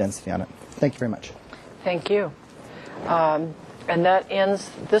figuring out the density on it. Thank you very much. Thank you. And that ends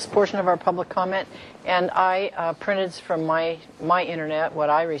this portion of our public comment. And I printed from my internet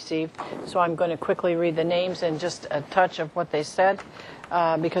what I received, so I'm going to quickly read the names and just a touch of what they said,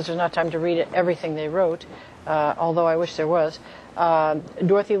 because there's not time to read everything they wrote, although I wish there was.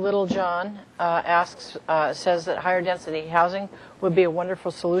 Dorothy Littlejohn says that higher density housing would be a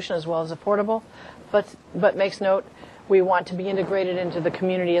wonderful solution as well as affordable, but makes note we want to be integrated into the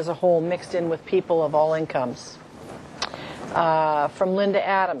community as a whole, mixed in with people of all incomes. From Linda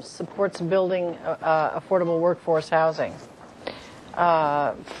Adams, supports building affordable workforce housing.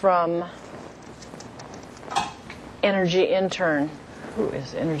 From Energy Intern. Who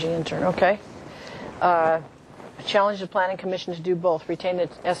is Energy Intern? Okay. Challenge the Planning Commission to do both. Retain the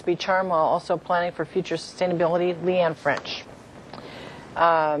SB charm while also planning for future sustainability. Leanne French.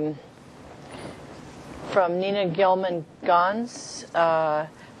 From Nina Gelman-Gons,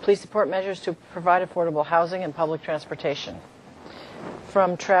 please support measures to provide affordable housing and public transportation.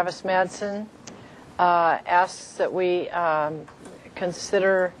 From Travis Madsen, asks that we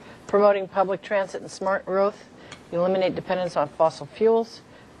consider promoting public transit and smart growth, eliminate dependence on fossil fuels,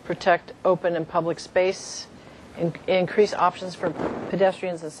 protect open and public space, increase options for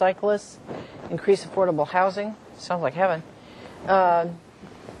pedestrians and cyclists, increase affordable housing. Sounds like heaven.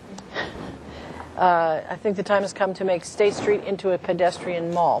 I think the time has come to make State Street into a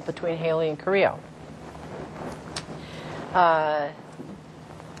pedestrian mall between Haley and Carrillo.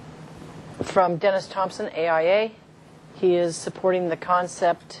 From Dennis Thompson, AIA, he is supporting the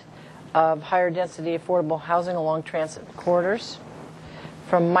concept of higher density affordable housing along transit corridors.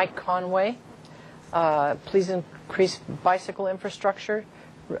 From Mike Conway, please increase bicycle infrastructure,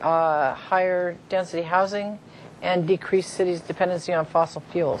 higher density housing, and decrease cities' dependency on fossil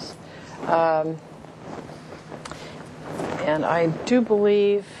fuels. And I do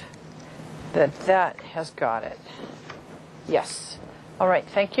believe that has got it. Yes. All right,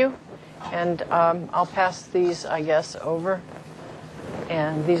 thank you. And I'll pass these, I guess, over,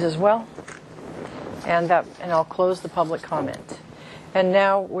 and these as well. And I'll close the public comment. And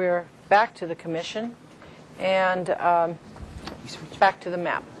now we're back to the commission and back to the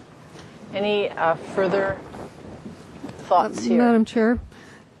map. Any further thoughts here? Madam Chair,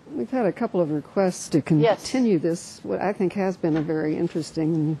 we've had a couple of requests to continue this, what I think has been a very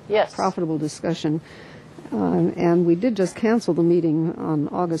interesting and profitable discussion. And we did just cancel the meeting on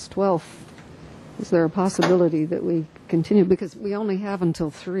August 12th. Is there a possibility that we continue? Because we only have until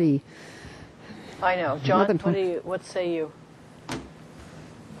 3. I know. John, what say you?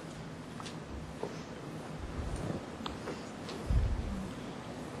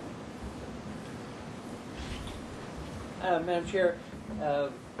 Madam Chair,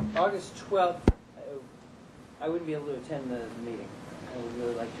 August 12th, I wouldn't be able to attend the meeting. I would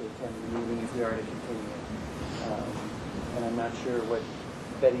really like to attend the meeting if we are to continue it. And I'm not sure what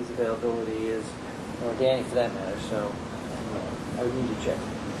Betty's availability is, or Danny for that matter, so I would need to check.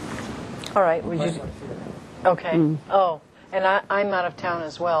 All right. Would you? Okay. Oh, and I'm out of town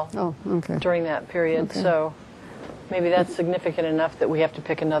as well. Oh, okay. During that period, Okay. so maybe that's significant enough that we have to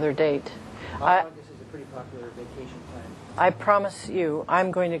pick another date. August is a pretty popular vacation plan. I promise you,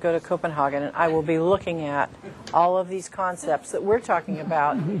 I'm going to go to Copenhagen, and I will be looking at all of these concepts that we're talking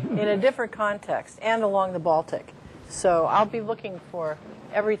about in a different context and along the Baltic. So I'll be looking for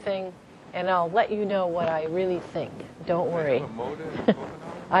everything, and I'll let you know what I really think. Don't worry.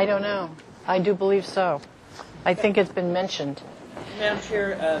 I don't know. I do believe so. I think it's been mentioned. Madam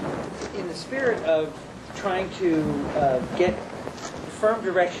Chair, in the spirit of trying to get firm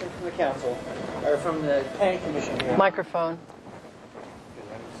direction from the council, or from the planning commission here. Microphone.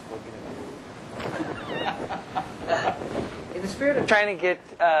 In the spirit of trying to get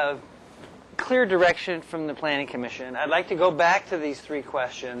clear direction from the planning commission, I'd like to go back to these three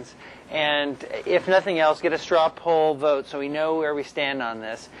questions and, if nothing else, get a straw poll vote so we know where we stand on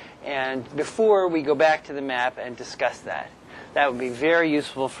this, and before we go back to the map and discuss that. That would be very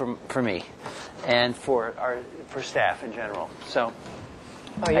useful for me and for staff in general. So,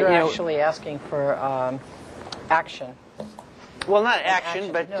 you're actually asking for action. Well, not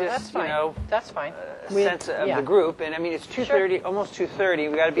action, but no, just that's fine. A sense of the group. And I mean, it's 2:30, almost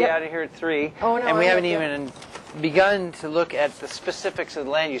 2:30. We got to be out of here at 3. Oh, no, and we haven't even begun to look at the specifics of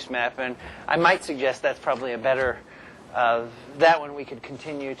the land use map. And I might suggest that's probably a better. That one we could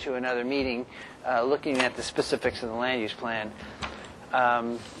continue to another meeting, looking at the specifics of the land use plan.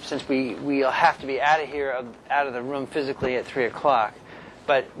 Since we'll have to be out of here, out of the room physically at 3 o'clock.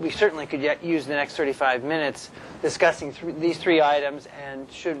 But we certainly could use the next 35 minutes discussing these three items, and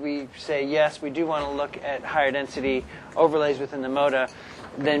should we say, yes, we do want to look at higher density overlays within the MODA,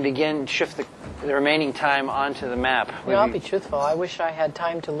 then shift the remaining time onto the map. I'll be truthful. I wish I had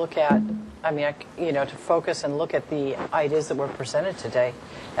time to look at, to focus and look at the ideas that were presented today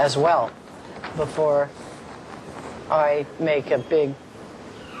as well before I make a big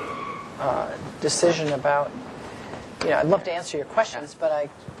decision about, I'd love to answer your questions, but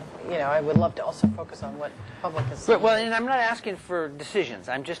I would love to also focus on what the public is saying. Well, and I'm not asking for decisions.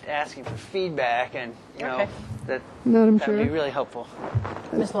 I'm just asking for feedback, and that Madam would Chair, be really helpful.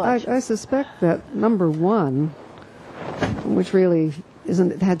 I suspect that number one, which really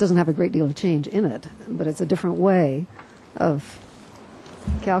doesn't have a great deal of change in it, but it's a different way of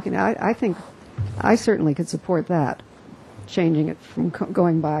calculating. I think I certainly could support that, changing it from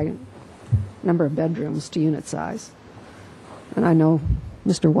going by number of bedrooms to unit size. And I know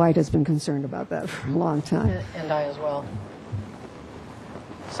Mr. White has been concerned about that for a long time. And I as well.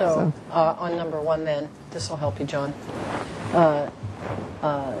 So on number one then, this will help you, John.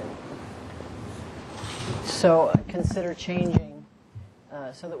 So consider changing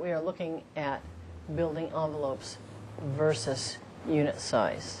so that we are looking at building envelopes versus unit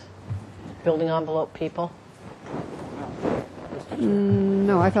size. Building envelope people?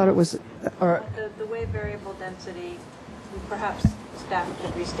 No, I thought it was... The way variable density, perhaps staff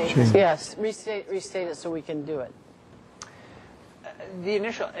could restate it. Yes, restate it so we can do it. The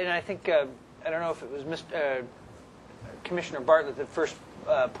initial, and I think, I don't know if it was Commissioner Bartlett that first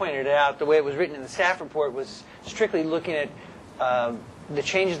pointed it out, the way it was written in the staff report was strictly looking at the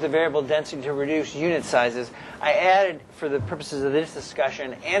changes to the variable density to reduce unit sizes. I added, for the purposes of this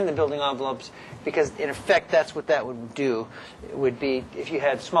discussion and the building envelopes, because in effect that's what that would do. It would be, if you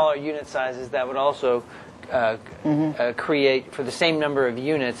had smaller unit sizes, that would also create, for the same number of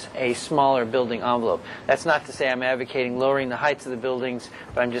units, a smaller building envelope. That's not to say I'm advocating lowering the heights of the buildings,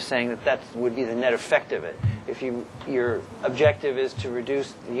 but I'm just saying that would be the net effect of it. If your objective is to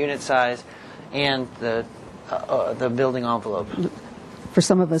reduce the unit size and the building envelope. For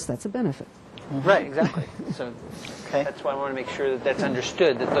some of us, that's a benefit. Right, exactly. So that's why I want to make sure that that's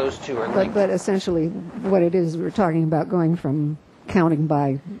understood, that those two are linked. But essentially, what it is, we're talking about going from counting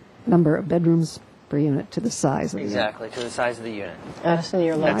by number of bedrooms per unit to the size of the unit. Exactly, to the size of the unit. Addison,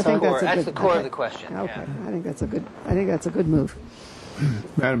 you're that's the core of the question. Okay, yeah. I think that's a good move.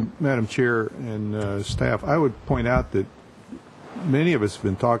 Madam Chair and staff, I would point out that many of us have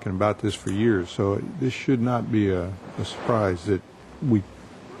been talking about this for years, so this should not be a surprise that we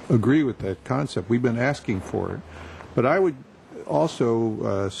agree with that concept. We've been asking for it. But I would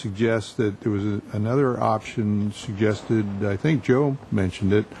also suggest that there was another option suggested, I think Joe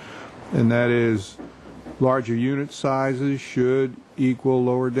mentioned it, and that is larger unit sizes should equal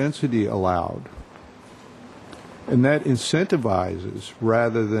lower density allowed. And that incentivizes,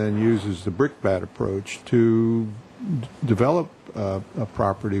 rather than uses the brickbat approach, to develop a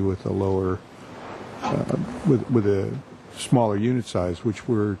property with a lower, with a smaller unit size, which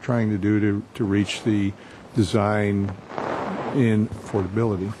we're trying to do to reach the design in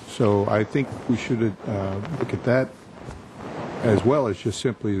affordability. So I think we should look at that as well as just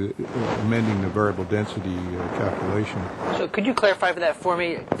simply amending the variable density calculation. So could you clarify that for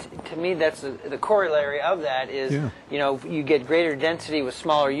me? To me, that's the corollary of that is, you get greater density with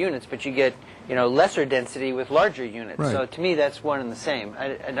smaller units, but you get, lesser density with larger units. Right. So to me, that's one and the same.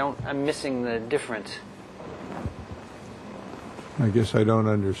 I'm missing the difference. I guess I don't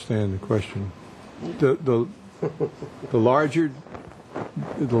understand the question. The larger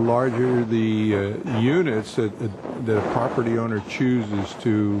the units that a property owner chooses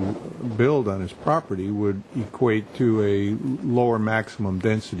to build on his property would equate to a lower maximum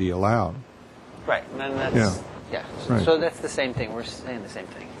density allowed. Right, and that's, Right. So that's the same thing. We're saying the same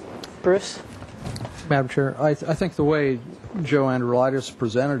thing. Bruce? Madam Chair, I think the way Joe Androlaitis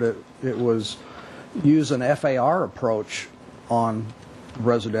presented it, it was use an FAR approach on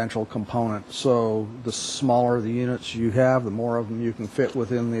residential component. So the smaller the units you have, the more of them you can fit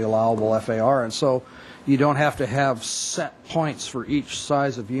within the allowable FAR. And so you don't have to have set points for each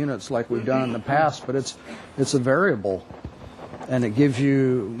size of units like we've done in the past, but it's a variable. And it gives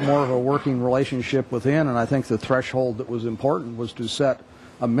you more of a working relationship within. And I think the threshold that was important was to set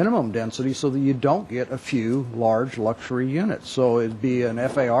a minimum density so that you don't get a few large luxury units. So it'd be an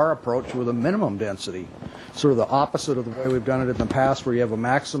FAR approach with a minimum density, sort of the opposite of the way we've done it in the past, where you have a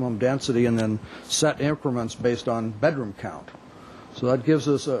maximum density and then set increments based on bedroom count. So that gives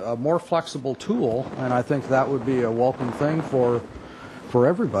us a more flexible tool, and I think that would be a welcome thing for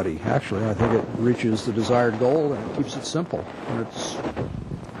everybody. Actually, I think it reaches the desired goal and it keeps it simple. And it's,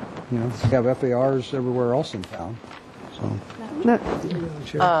 you have FARs everywhere else in town. So.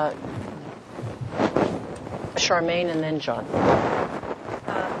 Charmaine and then John.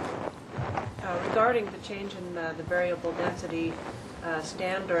 Regarding the change in the variable density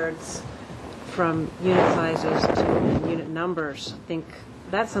standards from unit sizes to unit numbers, I think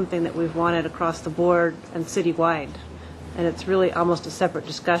that's something that we've wanted across the board and citywide. And it's really almost a separate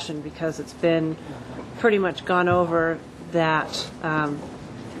discussion because it's been pretty much gone over that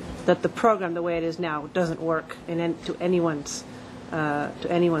that the program, the way it is now, doesn't work to anyone's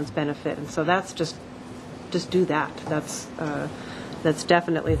benefit. And so that's just do that. That's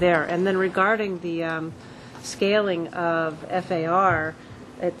definitely there. And then regarding the scaling of FAR,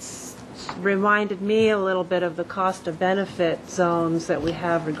 it's reminded me a little bit of the cost of benefit zones that we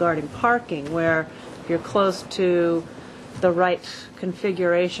have regarding parking, where if you're close to the right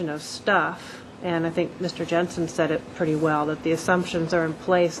configuration of stuff, and I think Mr. Jensen said it pretty well, that the assumptions are in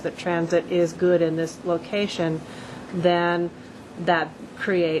place that transit is good in this location, then that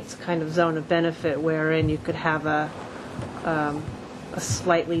creates kind of zone of benefit wherein you could have a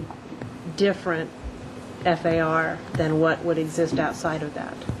slightly different FAR than what would exist outside of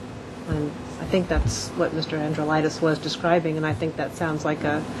that. And I think that's what Mr. Androlaitis was describing, and I think that sounds like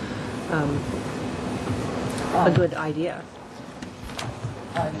a good idea.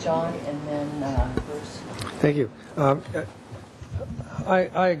 John and then Bruce. Thank you.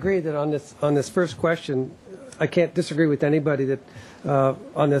 I agree that on this first question, I can't disagree with anybody that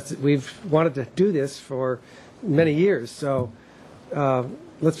on this. We've wanted to do this for many years, so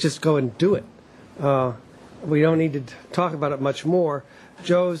let's just go and do it. We don't need to talk about it much more.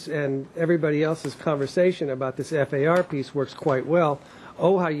 Joe's and everybody else's conversation about this FAR piece works quite well.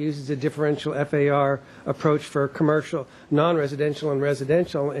 OHA uses a differential FAR approach for commercial, non-residential, and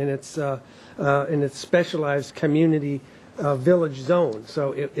residential in its specialized community village zone.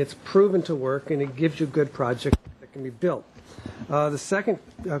 So it's proven to work, and it gives you good projects that can be built. The second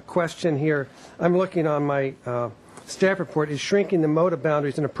question here, I'm looking on my staff report, is shrinking the MOTA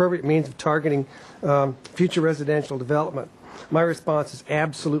boundaries an appropriate means of targeting future residential development? My response is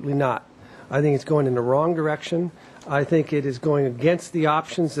absolutely not. I think it's going in the wrong direction. I think it is going against the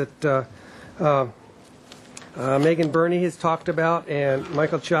options that Megan Burney has talked about and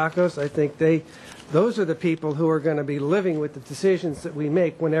Michael Chakos. I think those are the people who are going to be living with the decisions that we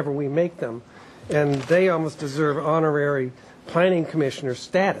make whenever we make them. And they almost deserve honorary planning commissioner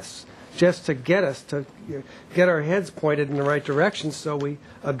status just to get us to get our heads pointed in the right direction so we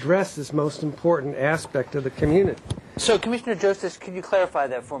address this most important aspect of the community. So, Commissioner Joseph, could you clarify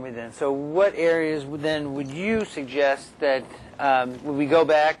that for me then? So what areas then would you suggest that, would we go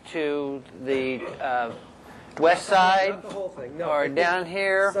back to the west side? Not the whole thing, no. Or down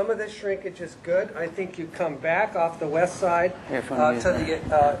here? Some of this shrinkage is good. I think you come back off the west side here, to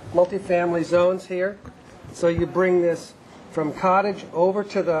the multifamily zones here. So you bring this from Cottage over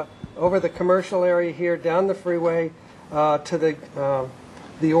to the commercial area here, down the freeway, to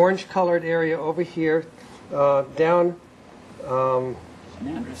the orange-colored area over here, down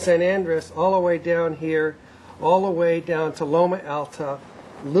San Andres, all the way down here, all the way down to Loma Alta,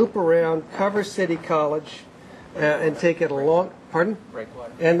 loop around, cover City College, and take it along, pardon?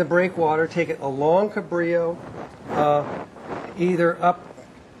 Breakwater. And the breakwater, take it along Cabrillo, either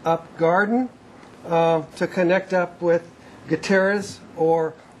up Garden to connect up with Gutierrez,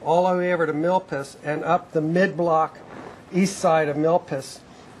 or all the way over to Milpas and up the mid-block east side of Milpas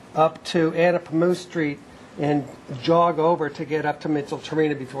up to Anapamu Street and jog over to get up to Mitchell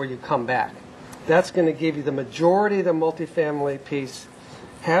Tarina before you come back. That's going to give you the majority of the multifamily piece.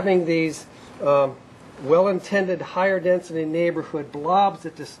 Having these well-intended higher density neighborhood blobs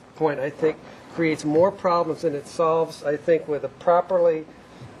at this point, I think, creates more problems than it solves. I think with a properly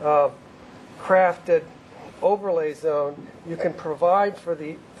crafted overlay zone, you can provide for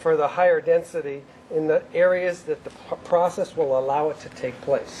the higher density in the areas that the process will allow it to take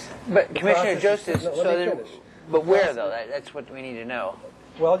place. But Commissioner Joseph, but where though? That's what we need to know.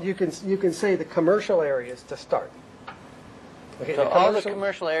 Well, you can say the commercial areas to start. Okay, so all the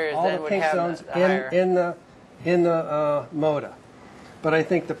commercial areas then would have zones the higher in the MODA. But I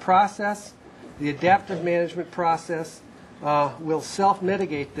think the process, the adaptive management process, will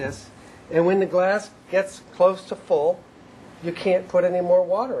self-mitigate this. And when the glass gets close to full, you can't put any more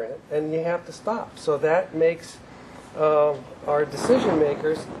water in it, and you have to stop. So that makes our decision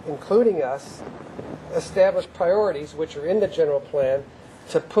makers, including us, establish priorities, which are in the general plan,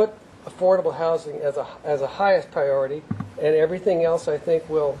 to put affordable housing as a highest priority, and everything else I think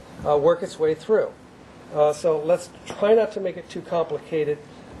will work its way through. So let's try not to make it too complicated,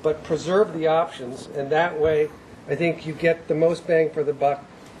 but preserve the options, and that way I think you get the most bang for the buck,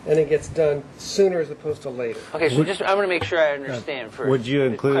 and it gets done sooner as opposed to later. Okay, so just I want to make sure I understand first. Would you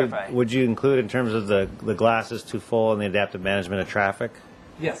include in terms of the glass is too full and the adaptive management of traffic?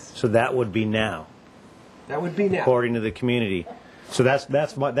 Yes. So that would be now. That would be now. According to the community. So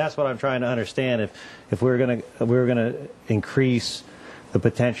that's what I'm trying to understand. If we're gonna increase the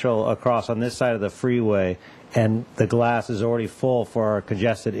potential across on this side of the freeway, and the glass is already full for our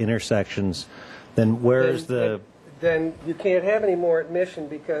congested intersections, then where's then you can't have any more at Mission,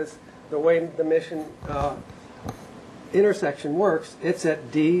 because the way the Mission intersection works, it's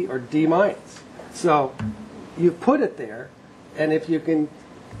at D or D minus. So you put it there, and if you can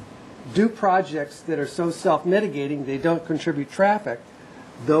do projects that are so self-mitigating they don't contribute traffic,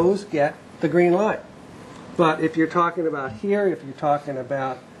 those get the green light. But if you're talking about here, if you're talking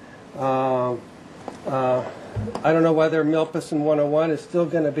about, I don't know whether Milpas and 101 is still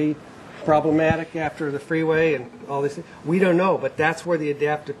going to be problematic after the freeway and all these things. We don't know, but that's where the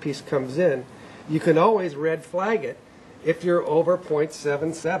adaptive piece comes in. You can always red flag it if you're over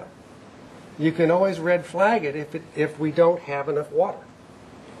 0.77. You can always red flag it if we don't have enough water.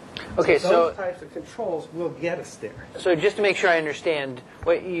 Okay, so those types of controls will get us there. So just to make sure I understand,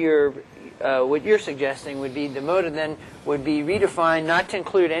 what you're suggesting would be the MODA then would be redefined not to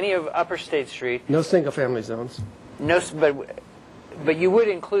include any of Upper State Street. No single-family zones. No, but you would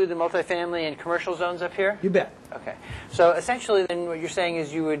include the multifamily and commercial zones up here? You bet. Okay. So essentially then what you're saying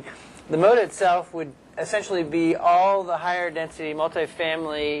is the MODA itself would essentially be all the higher density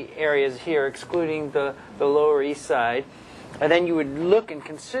multifamily areas here, excluding the Lower East Side. And then you would look and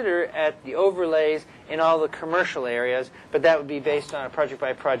consider at the overlays in all the commercial areas, but that would be based on a project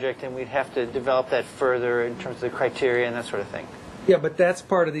by project, and we'd have to develop that further in terms of the criteria and that sort of thing. Yeah, but that's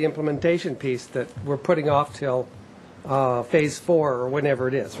part of the implementation piece that we're putting off till phase 4 or whenever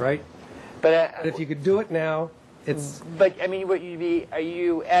it is, right? But if you could do it now, it's. But I mean, are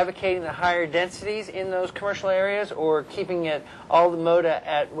you advocating the higher densities in those commercial areas, or keeping it all the MODA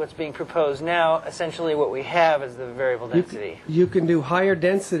at what's being proposed now? Essentially, what we have is the variable density. You can do higher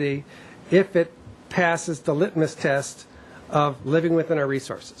density if it passes the litmus test of living within our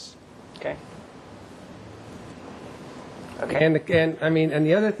resources. Okay. Okay. And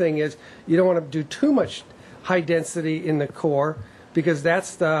the other thing is, you don't want to do too much high density in the core, because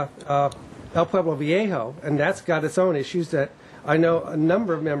that's the El Pueblo Viejo, and that's got its own issues that I know a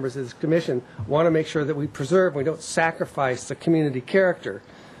number of members of this commission want to make sure that we preserve. We don't sacrifice the community character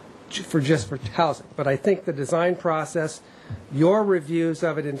for housing. But I think the design process, your reviews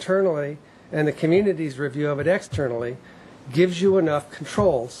of it internally, and the community's review of it externally, gives you enough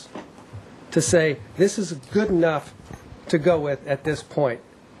controls to say, this is good enough to go with at this point.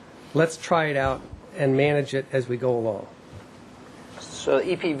 Let's try it out and manage it as we go along. So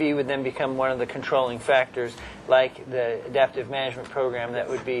EPV would then become one of the controlling factors, like the adaptive management program, that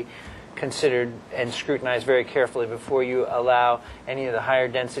would be considered and scrutinized very carefully before you allow any of the higher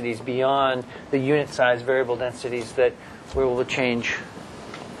densities beyond the unit size variable densities that we will change.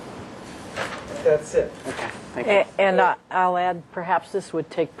 That's it. Okay. Thank you. And I'll add, perhaps this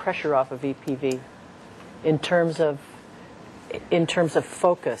would take pressure off of EPV in terms of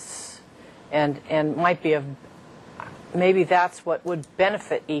focus, and might be maybe that's what would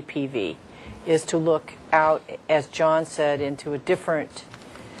benefit EPV, is to look out, as John said, into a different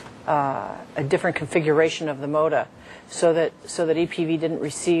configuration of the MODA, so that EPV didn't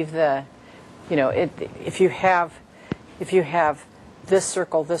receive the, if you have this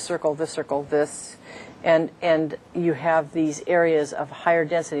circle, this circle, this circle, this, and you have these areas of higher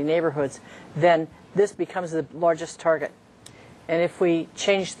density neighborhoods, then this becomes the largest target. And if we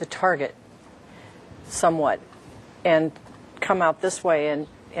change the target somewhat and come out this way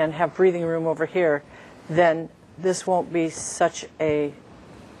and have breathing room over here, then this won't be such an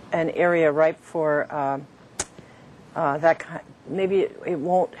area ripe for that kind. Maybe it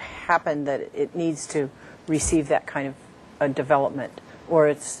won't happen that it needs to receive that kind of development, or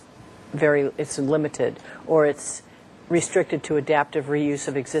it's limited, or it's restricted to adaptive reuse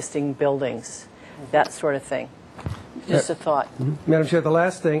of existing buildings, that sort of thing. Just a thought. Madam Chair, the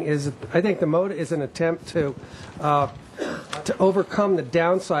last thing is, I think the MODA is an attempt to overcome the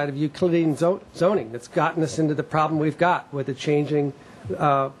downside of Euclidean zoning that's gotten us into the problem we've got with the changing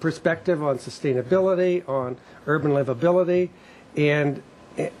perspective on sustainability, on urban livability, and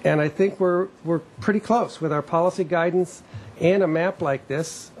I think we're pretty close with our policy guidance and a map like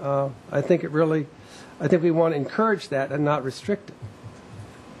this. I think we want to encourage that and not restrict it.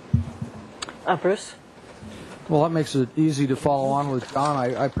 Bruce? Well, that makes it easy to follow on with John.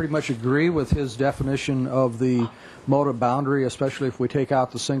 I pretty much agree with his definition of the MODA boundary, especially if we take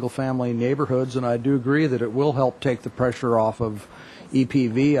out the single-family neighborhoods, and I do agree that it will help take the pressure off of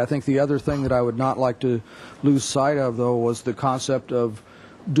EPV. I think the other thing that I would not like to lose sight of, though, was the concept of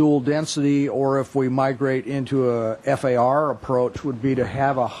dual density, or if we migrate into a FAR approach, would be to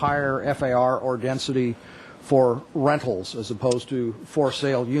have a higher FAR or density for rentals as opposed to for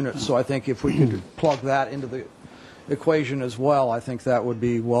sale units. So I think if we could plug that into the equation as well, I think that would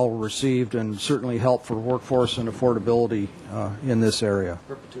be well received and certainly help for workforce and affordability in this area.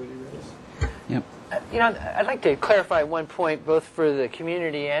 Yep. I'd like to clarify one point, both for the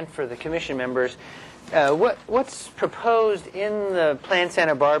community and for the commission members. What's proposed in the Plan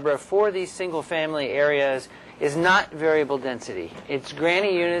Santa Barbara for these single-family areas is not variable density. It's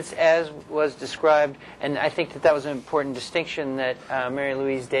granny units, as was described, and I think that was an important distinction that Mary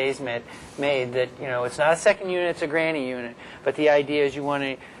Louise Days made, that it's not a second unit, it's a granny unit. But the idea is you want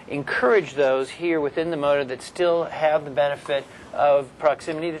to encourage those here within the MODA that still have the benefit of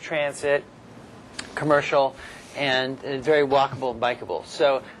proximity to transit, commercial, and very walkable and bikeable.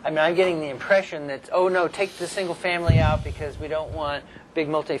 So, I'm getting the impression that, oh no, take the single family out because we don't want big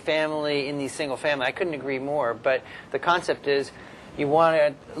multifamily in these single family. I couldn't agree more, but the concept is you want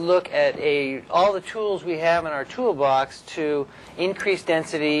to look at all the tools we have in our toolbox to increase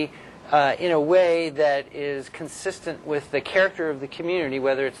density in a way that is consistent with the character of the community,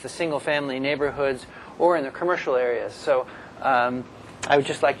 whether it's the single family neighborhoods or in the commercial areas. So I would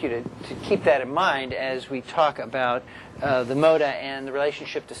just like you to keep that in mind as we talk about the MODA and the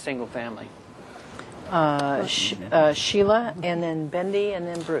relationship to single family. Sheila, and then Bendy, and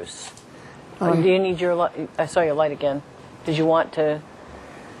then Bruce. Do you need your light? I saw your light again. Did you want to?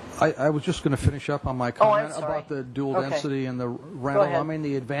 I was just going to finish up on my comment about the dual density and the rental. I mean,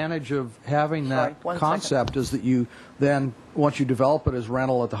 the advantage of having that concept is that you then, once you develop it as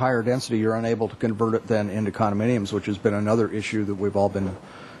rental at the higher density, you're unable to convert it then into condominiums, which has been another issue that we've all been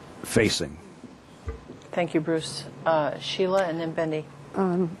facing. Thank you, Bruce. Sheila, and then Bendy.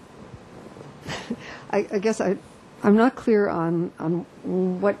 I guess I'm not clear on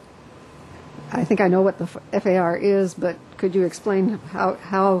what. I think I know what the FAR is, but could you explain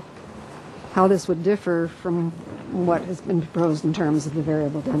how this would differ from what has been proposed in terms of the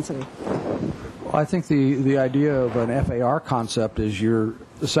variable density? Well, I think the idea of an FAR concept is you're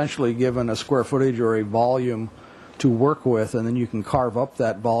essentially given a square footage or a volume to work with, and then you can carve up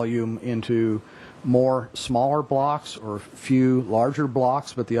that volume into more smaller blocks or few larger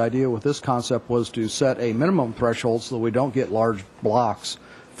blocks. But the idea with this concept was to set a minimum threshold so that we don't get large blocks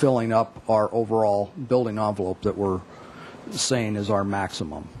filling up our overall building envelope that we're saying is our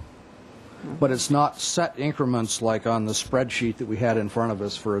maximum. But it's not set increments like on the spreadsheet that we had in front of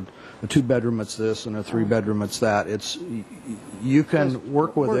us for a 2-bedroom it's this and a 3-bedroom it's that. It's you can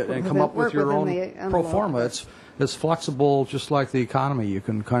work with it and come up with your own pro forma. It's flexible, just like the economy. You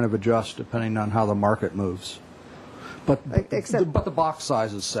can kind of adjust depending on how the market moves. But the box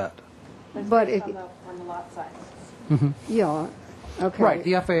size is set. But if on the lot size. Mm-hmm. Yeah. Okay. Right.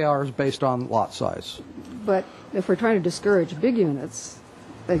 The FAR is based on lot size. But if we're trying to discourage big units,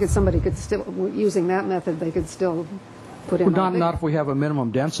 somebody could still, using that method, they could still put in. Well, not if we have a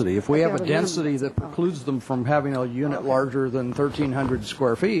minimum density. If we have a density that precludes them from having a unit larger than 1,300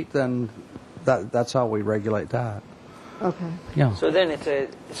 square feet, then that's how we regulate that. Okay. Yeah. So then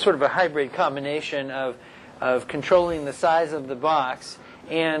it's sort of a hybrid combination of controlling the size of the box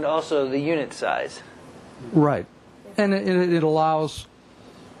and also the unit size. Right. And it allows,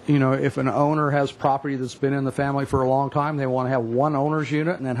 if an owner has property that's been in the family for a long time, they want to have one owner's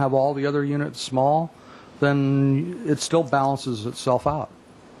unit and then have all the other units small, then it still balances itself out.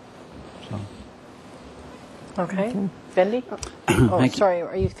 So. Okay. Bendy? Oh, sorry.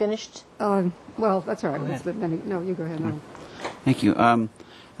 Are you finished? Well, that's all right. No, you go ahead. No. Thank you.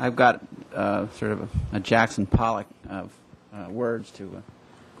 I've got sort of a Jackson Pollock of words to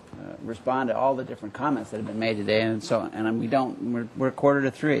respond to all the different comments that have been made today, and we're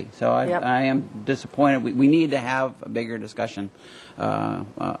 2:45, so I am disappointed. We need to have a bigger discussion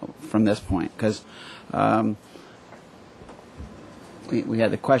from this point, because we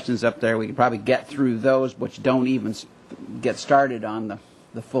had the questions up there. We could probably get through those, which don't even get started on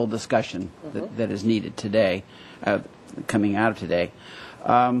the full discussion that is needed today, coming out of today.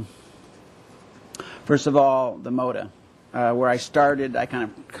 First of all, the MOTA. Where I started, I kind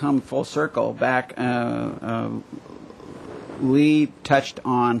of come full circle back. Lee touched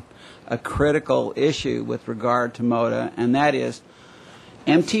on a critical issue with regard to MOTA, and that is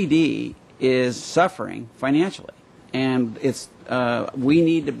MTD is suffering financially. And it's we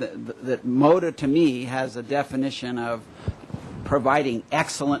need to, that MOTA to me has a definition of providing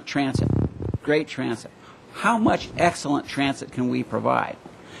excellent transit, great transit. How much excellent transit can we provide?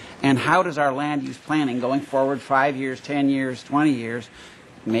 And how does our land use planning going forward 5 years, 10 years, 20 years,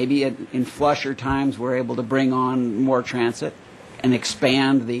 maybe in flusher times we're able to bring on more transit and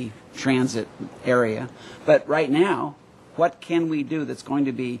expand the transit area. But right now, what can we do that's going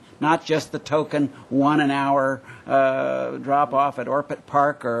to be not just the token 1 an hour drop off at Orpit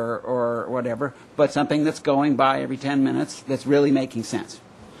Park or whatever, but something that's going by every 10 minutes that's really making sense.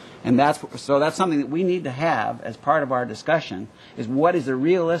 And that's something that we need to have as part of our discussion, is what is a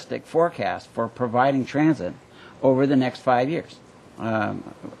realistic forecast for providing transit over the next 5 years. And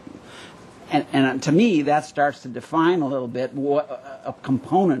to me, that starts to define a little bit what a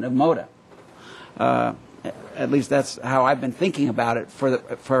component of MOTA. At least that's how I've been thinking about it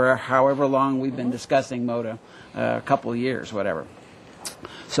for however long we've been discussing MOTA, a couple of years, whatever.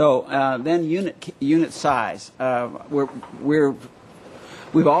 So then unit size.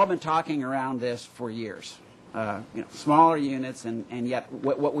 We've all been talking around this for years. Smaller units, and yet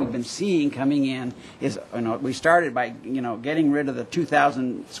what we've been seeing coming in is, we started by getting rid of the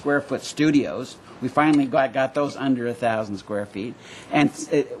 2,000 square foot studios. We finally got those under 1,000 square feet, and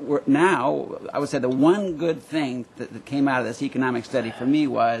now I would say the one good thing that came out of this economic study for me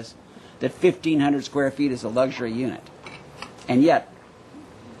was that 1,500 square feet is a luxury unit, and yet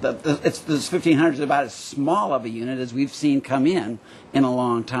this 1,500 is about as small of a unit as we've seen come in a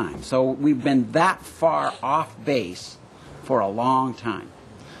long time. So we've been that far off base for a long time.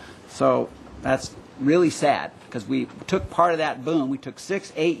 So that's really sad, because we took part of that boom. We took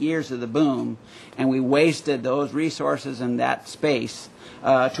 6-8 years of the boom, and we wasted those resources and that space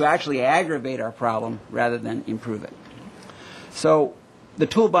to actually aggravate our problem rather than improve it. So the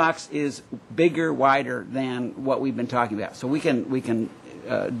toolbox is bigger, wider than what we've been talking about. So we can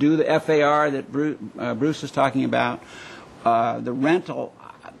do the FAR that Bruce was talking about. The rental,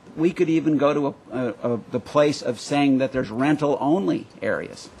 we could even go to the place of saying that there's rental-only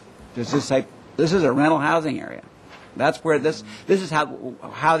areas. Just say, this is a rental housing area. That's where this is how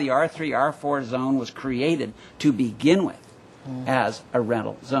the R3, R4 zone was created to begin with, as a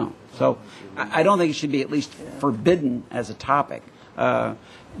rental zone. So I don't think it should be at least forbidden as a topic.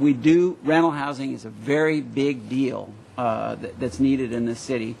 Rental housing is a very big deal that's needed in this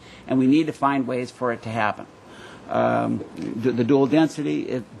city, and we need to find ways for it to happen. The dual density,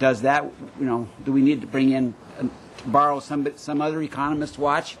 it does that. Do we need to bring in, borrow some other economist's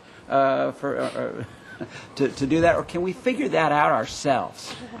watch to do that, or can we figure that out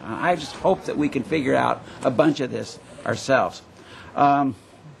ourselves? I just hope that we can figure out a bunch of this ourselves.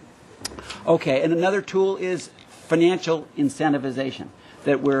 Okay, and another tool is financial incentivization.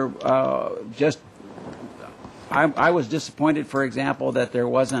 That we're I was disappointed, for example, that there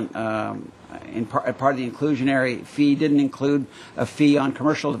wasn't part of the inclusionary fee didn't include a fee on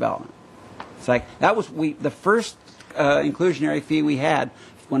commercial development. It's like that was the first inclusionary fee we had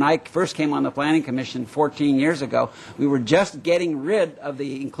when I first came on the Planning Commission 14 years ago. We were just getting rid of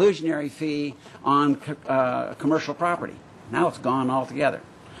the inclusionary fee on commercial property. Now it's gone altogether.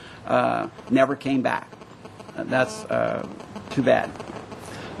 Never came back. That's too bad.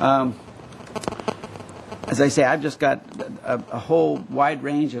 as I say, I've just got a whole wide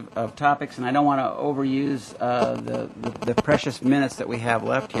range of topics, and I don't want to overuse the precious minutes that we have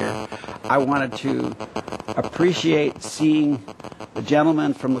left here. I wanted to appreciate seeing the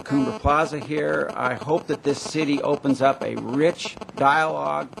gentleman from La Cumbre Plaza here. I hope that this city opens up a rich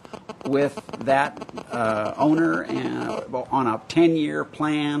dialogue with that owner and on a 10-year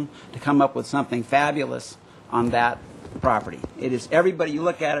plan to come up with something fabulous on that property. It is everybody. You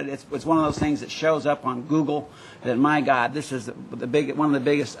look at it. It's one of those things that shows up on Google. That my God, this is one of the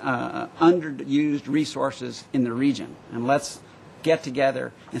biggest underused resources in the region. And let's get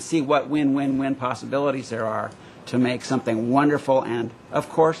together and see what win-win-win possibilities there are to make something wonderful and, of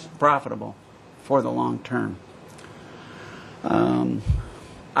course, profitable for the long term.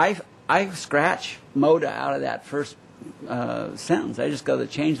 I scratch MODA out of that first sentence. I just go to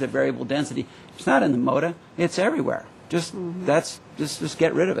change the variable density. It's not in the MODA. It's everywhere. Just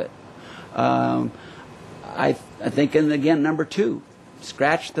get rid of it. I think, and again, number 2,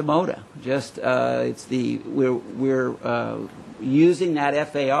 scratch the MODA. Just it's we're using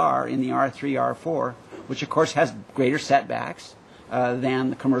that FAR in the R3, R4, which of course has greater setbacks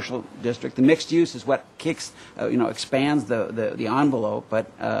than the commercial district. The mixed use is what expands the envelope. But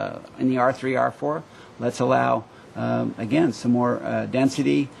in the R3, R4, let's allow again some more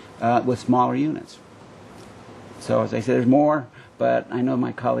density with smaller units. So as I said, there's more, but I know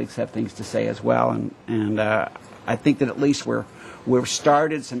my colleagues have things to say as well, and I think that at least we've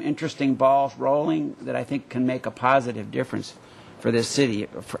started some interesting balls rolling that I think can make a positive difference for this city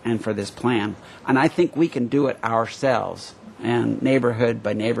and for this plan. And I think we can do it ourselves and neighborhood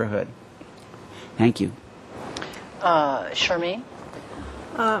by neighborhood. Thank you. Charmaine?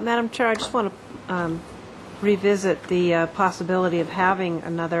 Madam Chair, I just want to revisit the possibility of having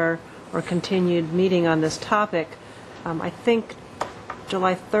another or continued meeting on this topic. I think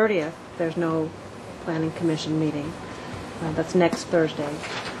July 30th, there's no Planning Commission meeting. That's next Thursday.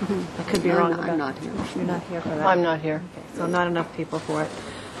 I could be wrong about that. I'm not here. You're not here for that? I'm not here. Okay, so not enough people for it.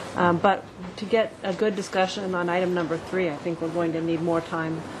 But to get a good discussion on item number 3, I think we're going to need more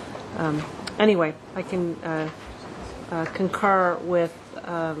time. Anyway, I can concur with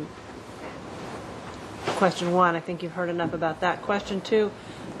question 1. I think you've heard enough about that. Question 2,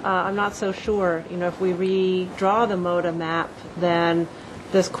 I'm not so sure. If we redraw the MODA map, then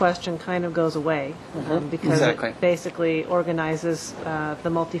this question kind of goes away because Exactly. it basically organizes the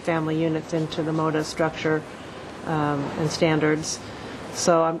multifamily units into the MODA structure and standards.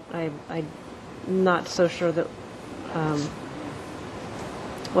 So I'm not so sure that.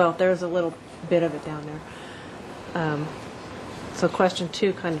 Well, there's a little bit of it down there. So question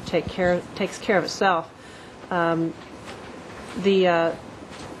 2 kind of takes care of itself.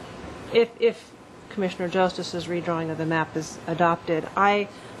 If Commissioner Justice's redrawing of the map is adopted, I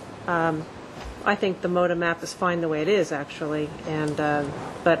think the MODA map is fine the way it is, actually. And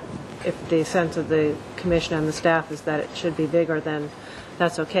but if the sense of the Commission and the staff is that it should be bigger, then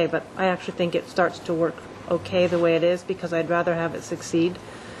that's okay. But I actually think it starts to work okay the way it is, because I'd rather have it succeed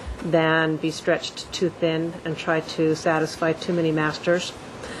than be stretched too thin and try to satisfy too many masters.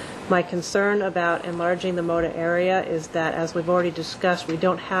 My concern about enlarging the MODA area is that, as we've already discussed, we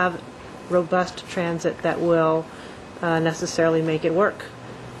don't have robust transit that will necessarily make it work.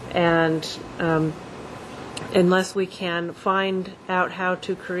 And unless we can find out how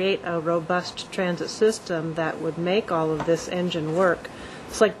to create a robust transit system that would make all of this engine work,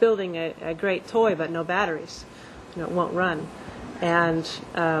 it's like building a great toy but no batteries. It won't run. And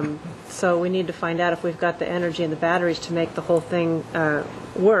so we need to find out if we've got the energy and the batteries to make the whole thing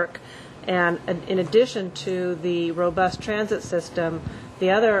work. And in addition to the robust transit system,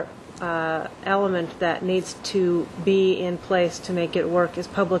 the other element that needs to be in place to make it work is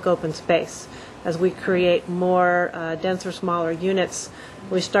public open space. As we create more denser, smaller units,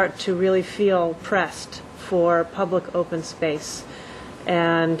 we start to really feel pressed for public open space.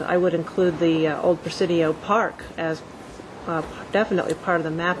 And I would include the Old Presidio Park as definitely part of the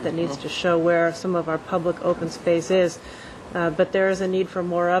map that needs to show where some of our public open space is. But there is a need for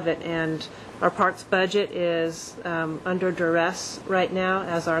more of it, and our parks budget is under duress right now,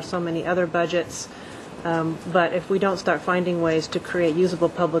 as are so many other budgets. But if we don't start finding ways to create usable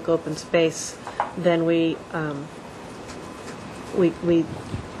public open space, then we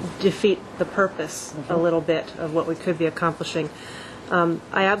defeat the purpose a little bit of what we could be accomplishing. I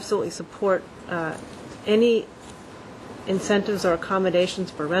absolutely support any incentives or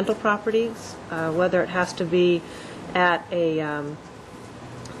accommodations for rental properties, whether it has to be at a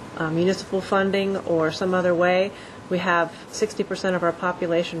municipal funding or some other way. We have 60% of our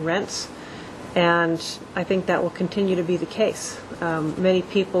population rents, And I think that will continue to be the case. Many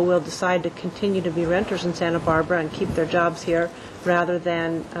people will decide to continue to be renters in Santa Barbara and keep their jobs here rather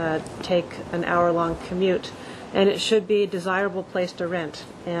than take an hour-long commute. And it should be a desirable place to rent.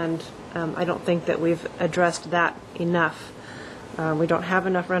 And I don't think that we've addressed that enough. We don't have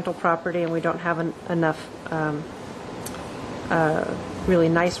enough rental property, and we don't have enough really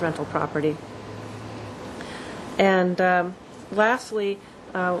nice rental property. And lastly,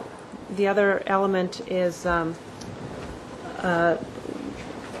 the other element is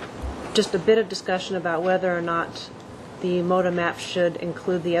just a bit of discussion about whether or not the MODA map should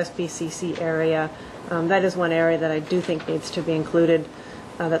include the SBCC area. That is one area that I do think needs to be included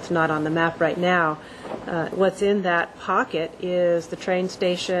that's not on the map right now. What's in that pocket is the train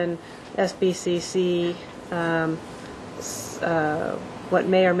station, SBCC, what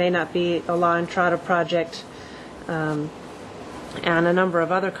may or may not be a La Entrada project, and a number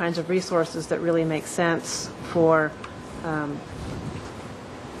of other kinds of resources that really make sense for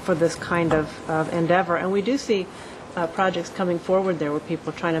this kind of endeavor. And we do see projects coming forward there where people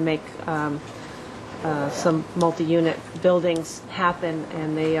are trying to make some multi-unit buildings happen,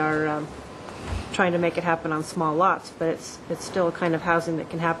 and they are trying to make it happen on small lots, but it's still a kind of housing that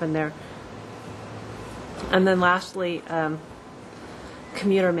can happen there. And then lastly,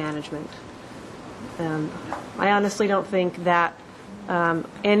 commuter management. I honestly don't think that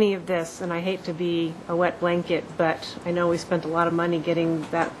any of this, and I hate to be a wet blanket, but I know we spent a lot of money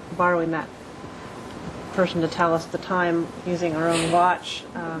borrowing that person to tell us the time using our own watch.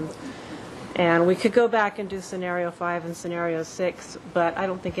 And we could go back and do scenario 5 and scenario 6, but I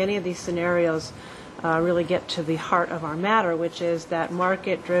don't think any of these scenarios really get to the heart of our matter, which is that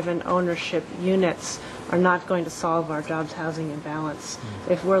market-driven ownership units are not going to solve our jobs, housing, and balance.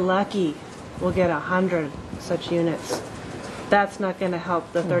 If we're lucky, we'll get 100 such units. That's not going to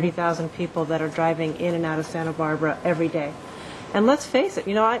help the 30,000 people that are driving in and out of Santa Barbara every day. And let's face it,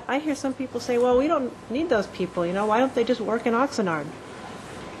 I hear some people say, well, we don't need those people, why don't they just work in Oxnard?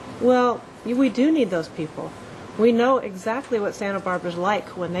 Well, we do need those people. We know exactly what Santa Barbara's like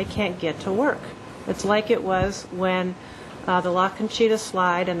when they can't get to work. It's like it was when the La Conchita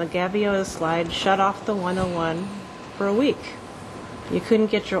slide and the Gaviota slide shut off the 101 for a week. You couldn't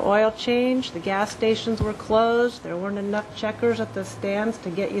get your oil changed, the gas stations were closed, there weren't enough checkers at the stands to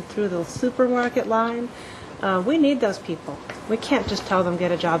get you through the supermarket line. We need those people. We can't just tell them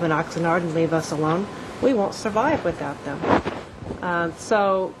get a job in Oxnard and leave us alone. We won't survive without them.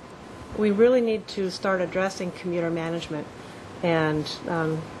 So we really need to start addressing commuter management, and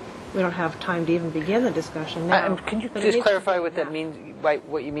we don't have time to even begin the discussion now. Can you just clarify what that means,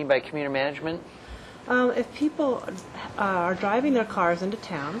 what you mean by commuter management? If people are driving their cars into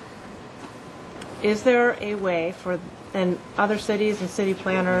town, is there a way and other cities and city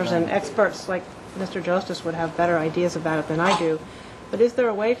planners and experts like Mr. Jostis would have better ideas about it than I do, but is there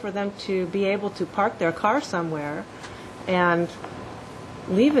a way for them to be able to park their car somewhere and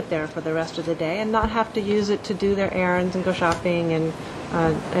leave it there for the rest of the day and not have to use it to do their errands and go shopping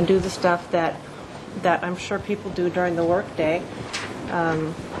and do the stuff that I'm sure people do during the workday?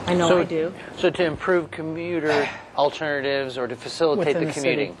 I know I do. So to improve commuter alternatives or to facilitate the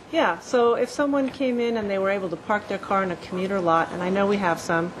commuting? Yeah, so if someone came in and they were able to park their car in a commuter lot, and I know we have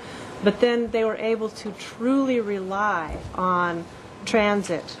some, but then they were able to truly rely on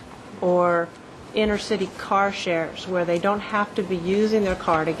transit or inner-city car shares where they don't have to be using their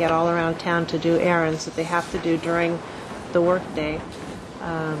car to get all around town to do errands that they have to do during the workday.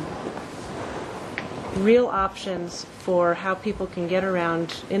 Real options for how people can get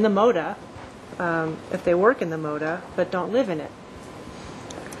around in the MODA, if they work in the MODA, but don't live in it.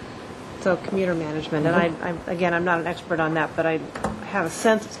 So commuter management, and I'm not an expert on that, but I have a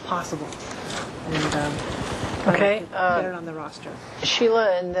sense it's possible. And okay, get it on the roster.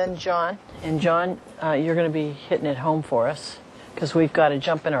 Sheila, and then John. And John, you're going to be hitting it home for us because we've got to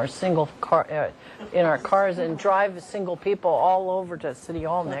jump in our single car, in our cars, and drive single people all over to City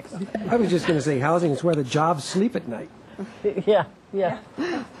Hall next. I was just going to say, housing is where the jobs sleep at night. Yeah. Yep.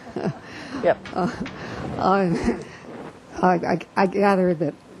 I gather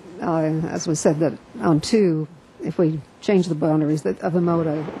that, as was said, that on 2, if we change the boundaries of the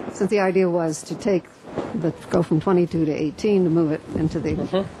MODA, since the idea was to go from 22 to 18 to move it into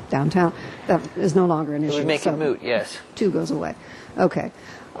the downtown, that is no longer an issue. It would make it moot, yes. 2 goes away. Okay.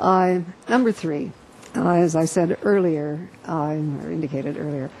 Number 3, as I said earlier, or indicated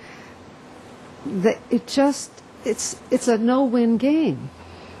earlier, that it's a no-win game.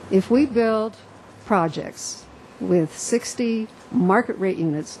 If we build projects with 60 market rate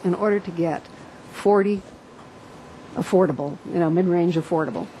units in order to get 40 affordable, mid-range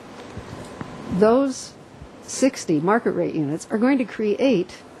affordable, those 60 market rate units are going to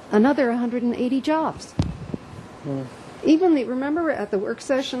create another 180 jobs. Even remember at the work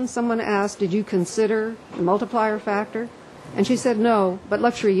session, someone asked, did you consider the multiplier factor? And she said, no, but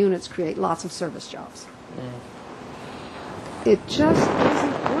luxury units create lots of service jobs. It just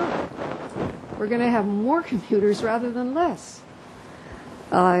doesn't work. We're going to have more commuters rather than less.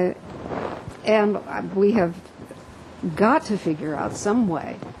 And we have got to figure out some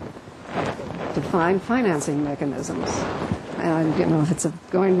way to find financing mechanisms. And, it's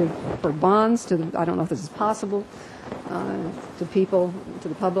going for bonds to I don't know if this is possible, to people, to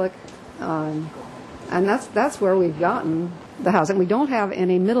the public. And that's where we've gotten the housing. We don't have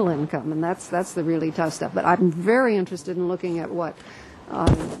any middle income, and that's the really tough stuff. But I'm very interested in looking at what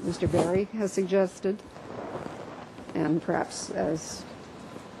Mr. Berry has suggested, and perhaps, as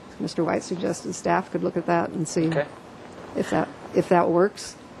Mr. White suggested, staff could look at that and see if that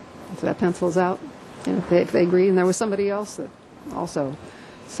works, if that pencils out, and if they agree. And there was somebody else that also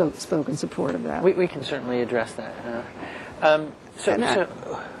spoke in support of that. We can certainly address that.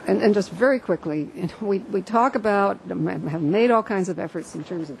 And just very quickly, we talk about, have made all kinds of efforts in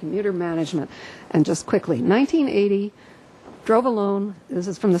terms of commuter management, and just quickly, 1980, drove alone, this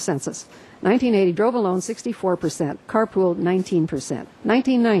is from the census, 1980, drove alone 64%, carpooled 19%.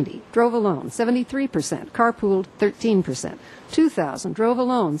 1990, drove alone 73%, carpooled 13%. 2000, drove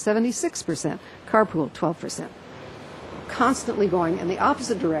alone 76%, carpooled 12%. Constantly going in the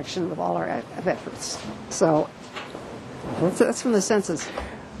opposite direction of all our efforts. So that's from the census.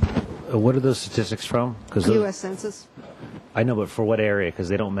 What are those statistics from? U.S. Census. I know, but for what area? Because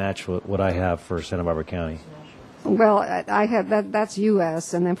they don't match what I have for Santa Barbara County. Well, I have that's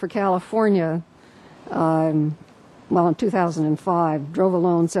U.S. and then for California, in 2005, drove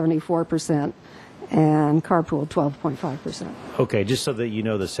alone 74% and carpooled 12.5%. Okay, just so that you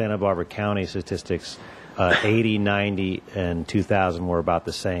know, the Santa Barbara County statistics, 80, 90, and 2000 were about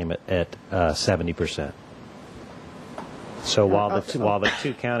the same at 70%. So while the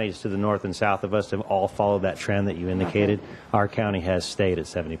two counties to the north and south of us have all followed that trend that you indicated, our county has stayed at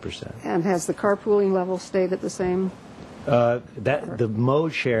 70%. And has the carpooling level stayed at the same? The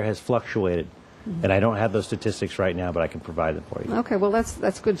mode share has fluctuated, and I don't have those statistics right now, but I can provide them for you. Okay, well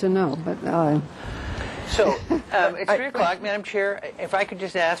that's good to know. But so it's 3 o'clock, Madam Chair. If I could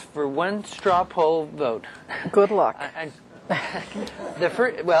just ask for one straw poll vote. Good luck.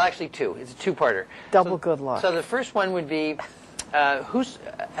 Well, actually two. It's a two-parter. Double good luck. So the first one would be,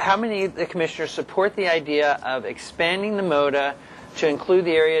 how many of the commissioners support the idea of expanding the MODA to include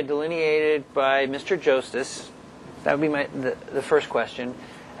the area delineated by Mr. Jostis? That would be the first question.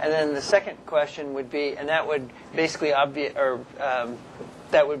 And then the second question would be, and that would basically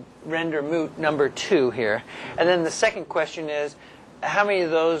that would render moot number 2 here. And then the second question is, how many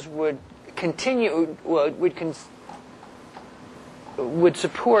of those would continue, would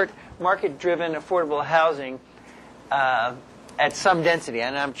support market-driven affordable housing at some density?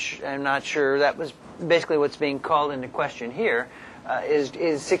 And I'm not sure that was basically what's being called into question here.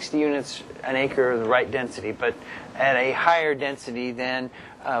 Is 60 units an acre the right density, but at a higher density than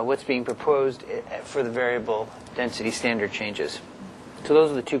what's being proposed for the variable density standard changes? So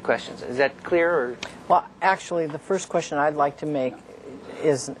those are the two questions. Is that clear? Or? Well, actually, the first question I'd like to make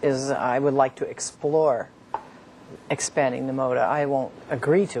is I would like to explore expanding the MODA. I won't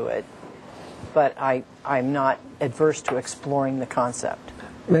agree to it, but I'm not adverse to exploring the concept.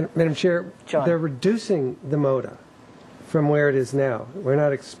 Madam Chair, John. They're reducing the MODA from where it is now. We're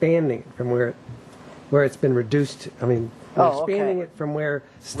not expanding it from where it's been reduced. I mean, we're expanding it from where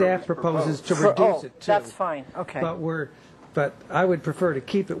staff proposes to reduce it to. That's fine. Okay. But I would prefer to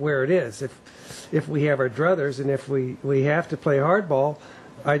keep it where it is. If we have our druthers and if we have to play hardball,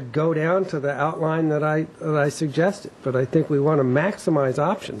 I'd go down to the outline that I suggested. But I think we want to maximize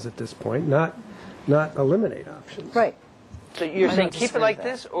options at this point, not eliminate options. Right. So you're saying keep it like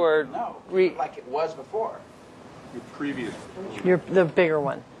this, or like it was before? The previous. The bigger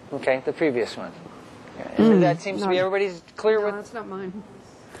one. Okay, the previous one. Yeah. That seems to be everybody's clear with. No, that's not mine.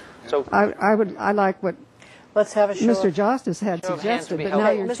 So I like what. Let's have a show. Mr. Justice had suggested, but now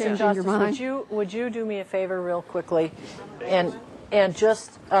you're changing your mind. Would you do me a favor real quickly, and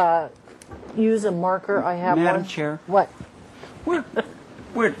just use a marker? I have Madam one. Chair. What?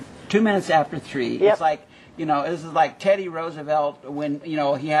 We're 2 minutes after 3. Yep. It's like, this is like Teddy Roosevelt when,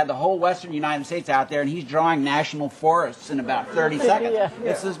 he had the whole western United States out there and he's drawing national forests in about 30 seconds. Yeah.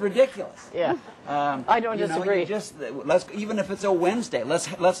 This is ridiculous. Yeah. I don't disagree. Let's even if it's a Wednesday,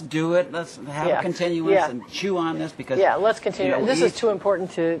 let's do it. Let's have a continuance and chew on this because let's continue. This is too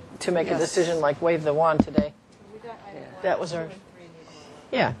important to make a decision like wave the wand today. That was our.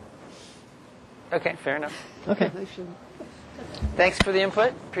 Yeah. Okay, fair enough. Okay. Thanks for the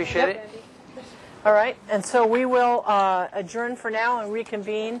input. Appreciate it. All right, and so we will adjourn for now and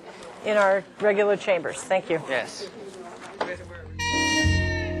reconvene in our regular chambers. Thank you. Yes.